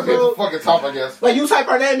know, Twitter, bro. Fucking top, I guess. Like, you type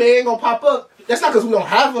our name, it ain't gonna pop up. That's not because we don't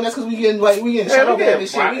have one. That's because we getting shadow banned and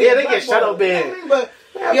shit. Yeah, they get shadow banned. But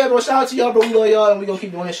yeah, bro. Shout out to y'all, bro. We love y'all, and we gonna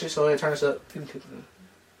keep doing this shit. So turn us up.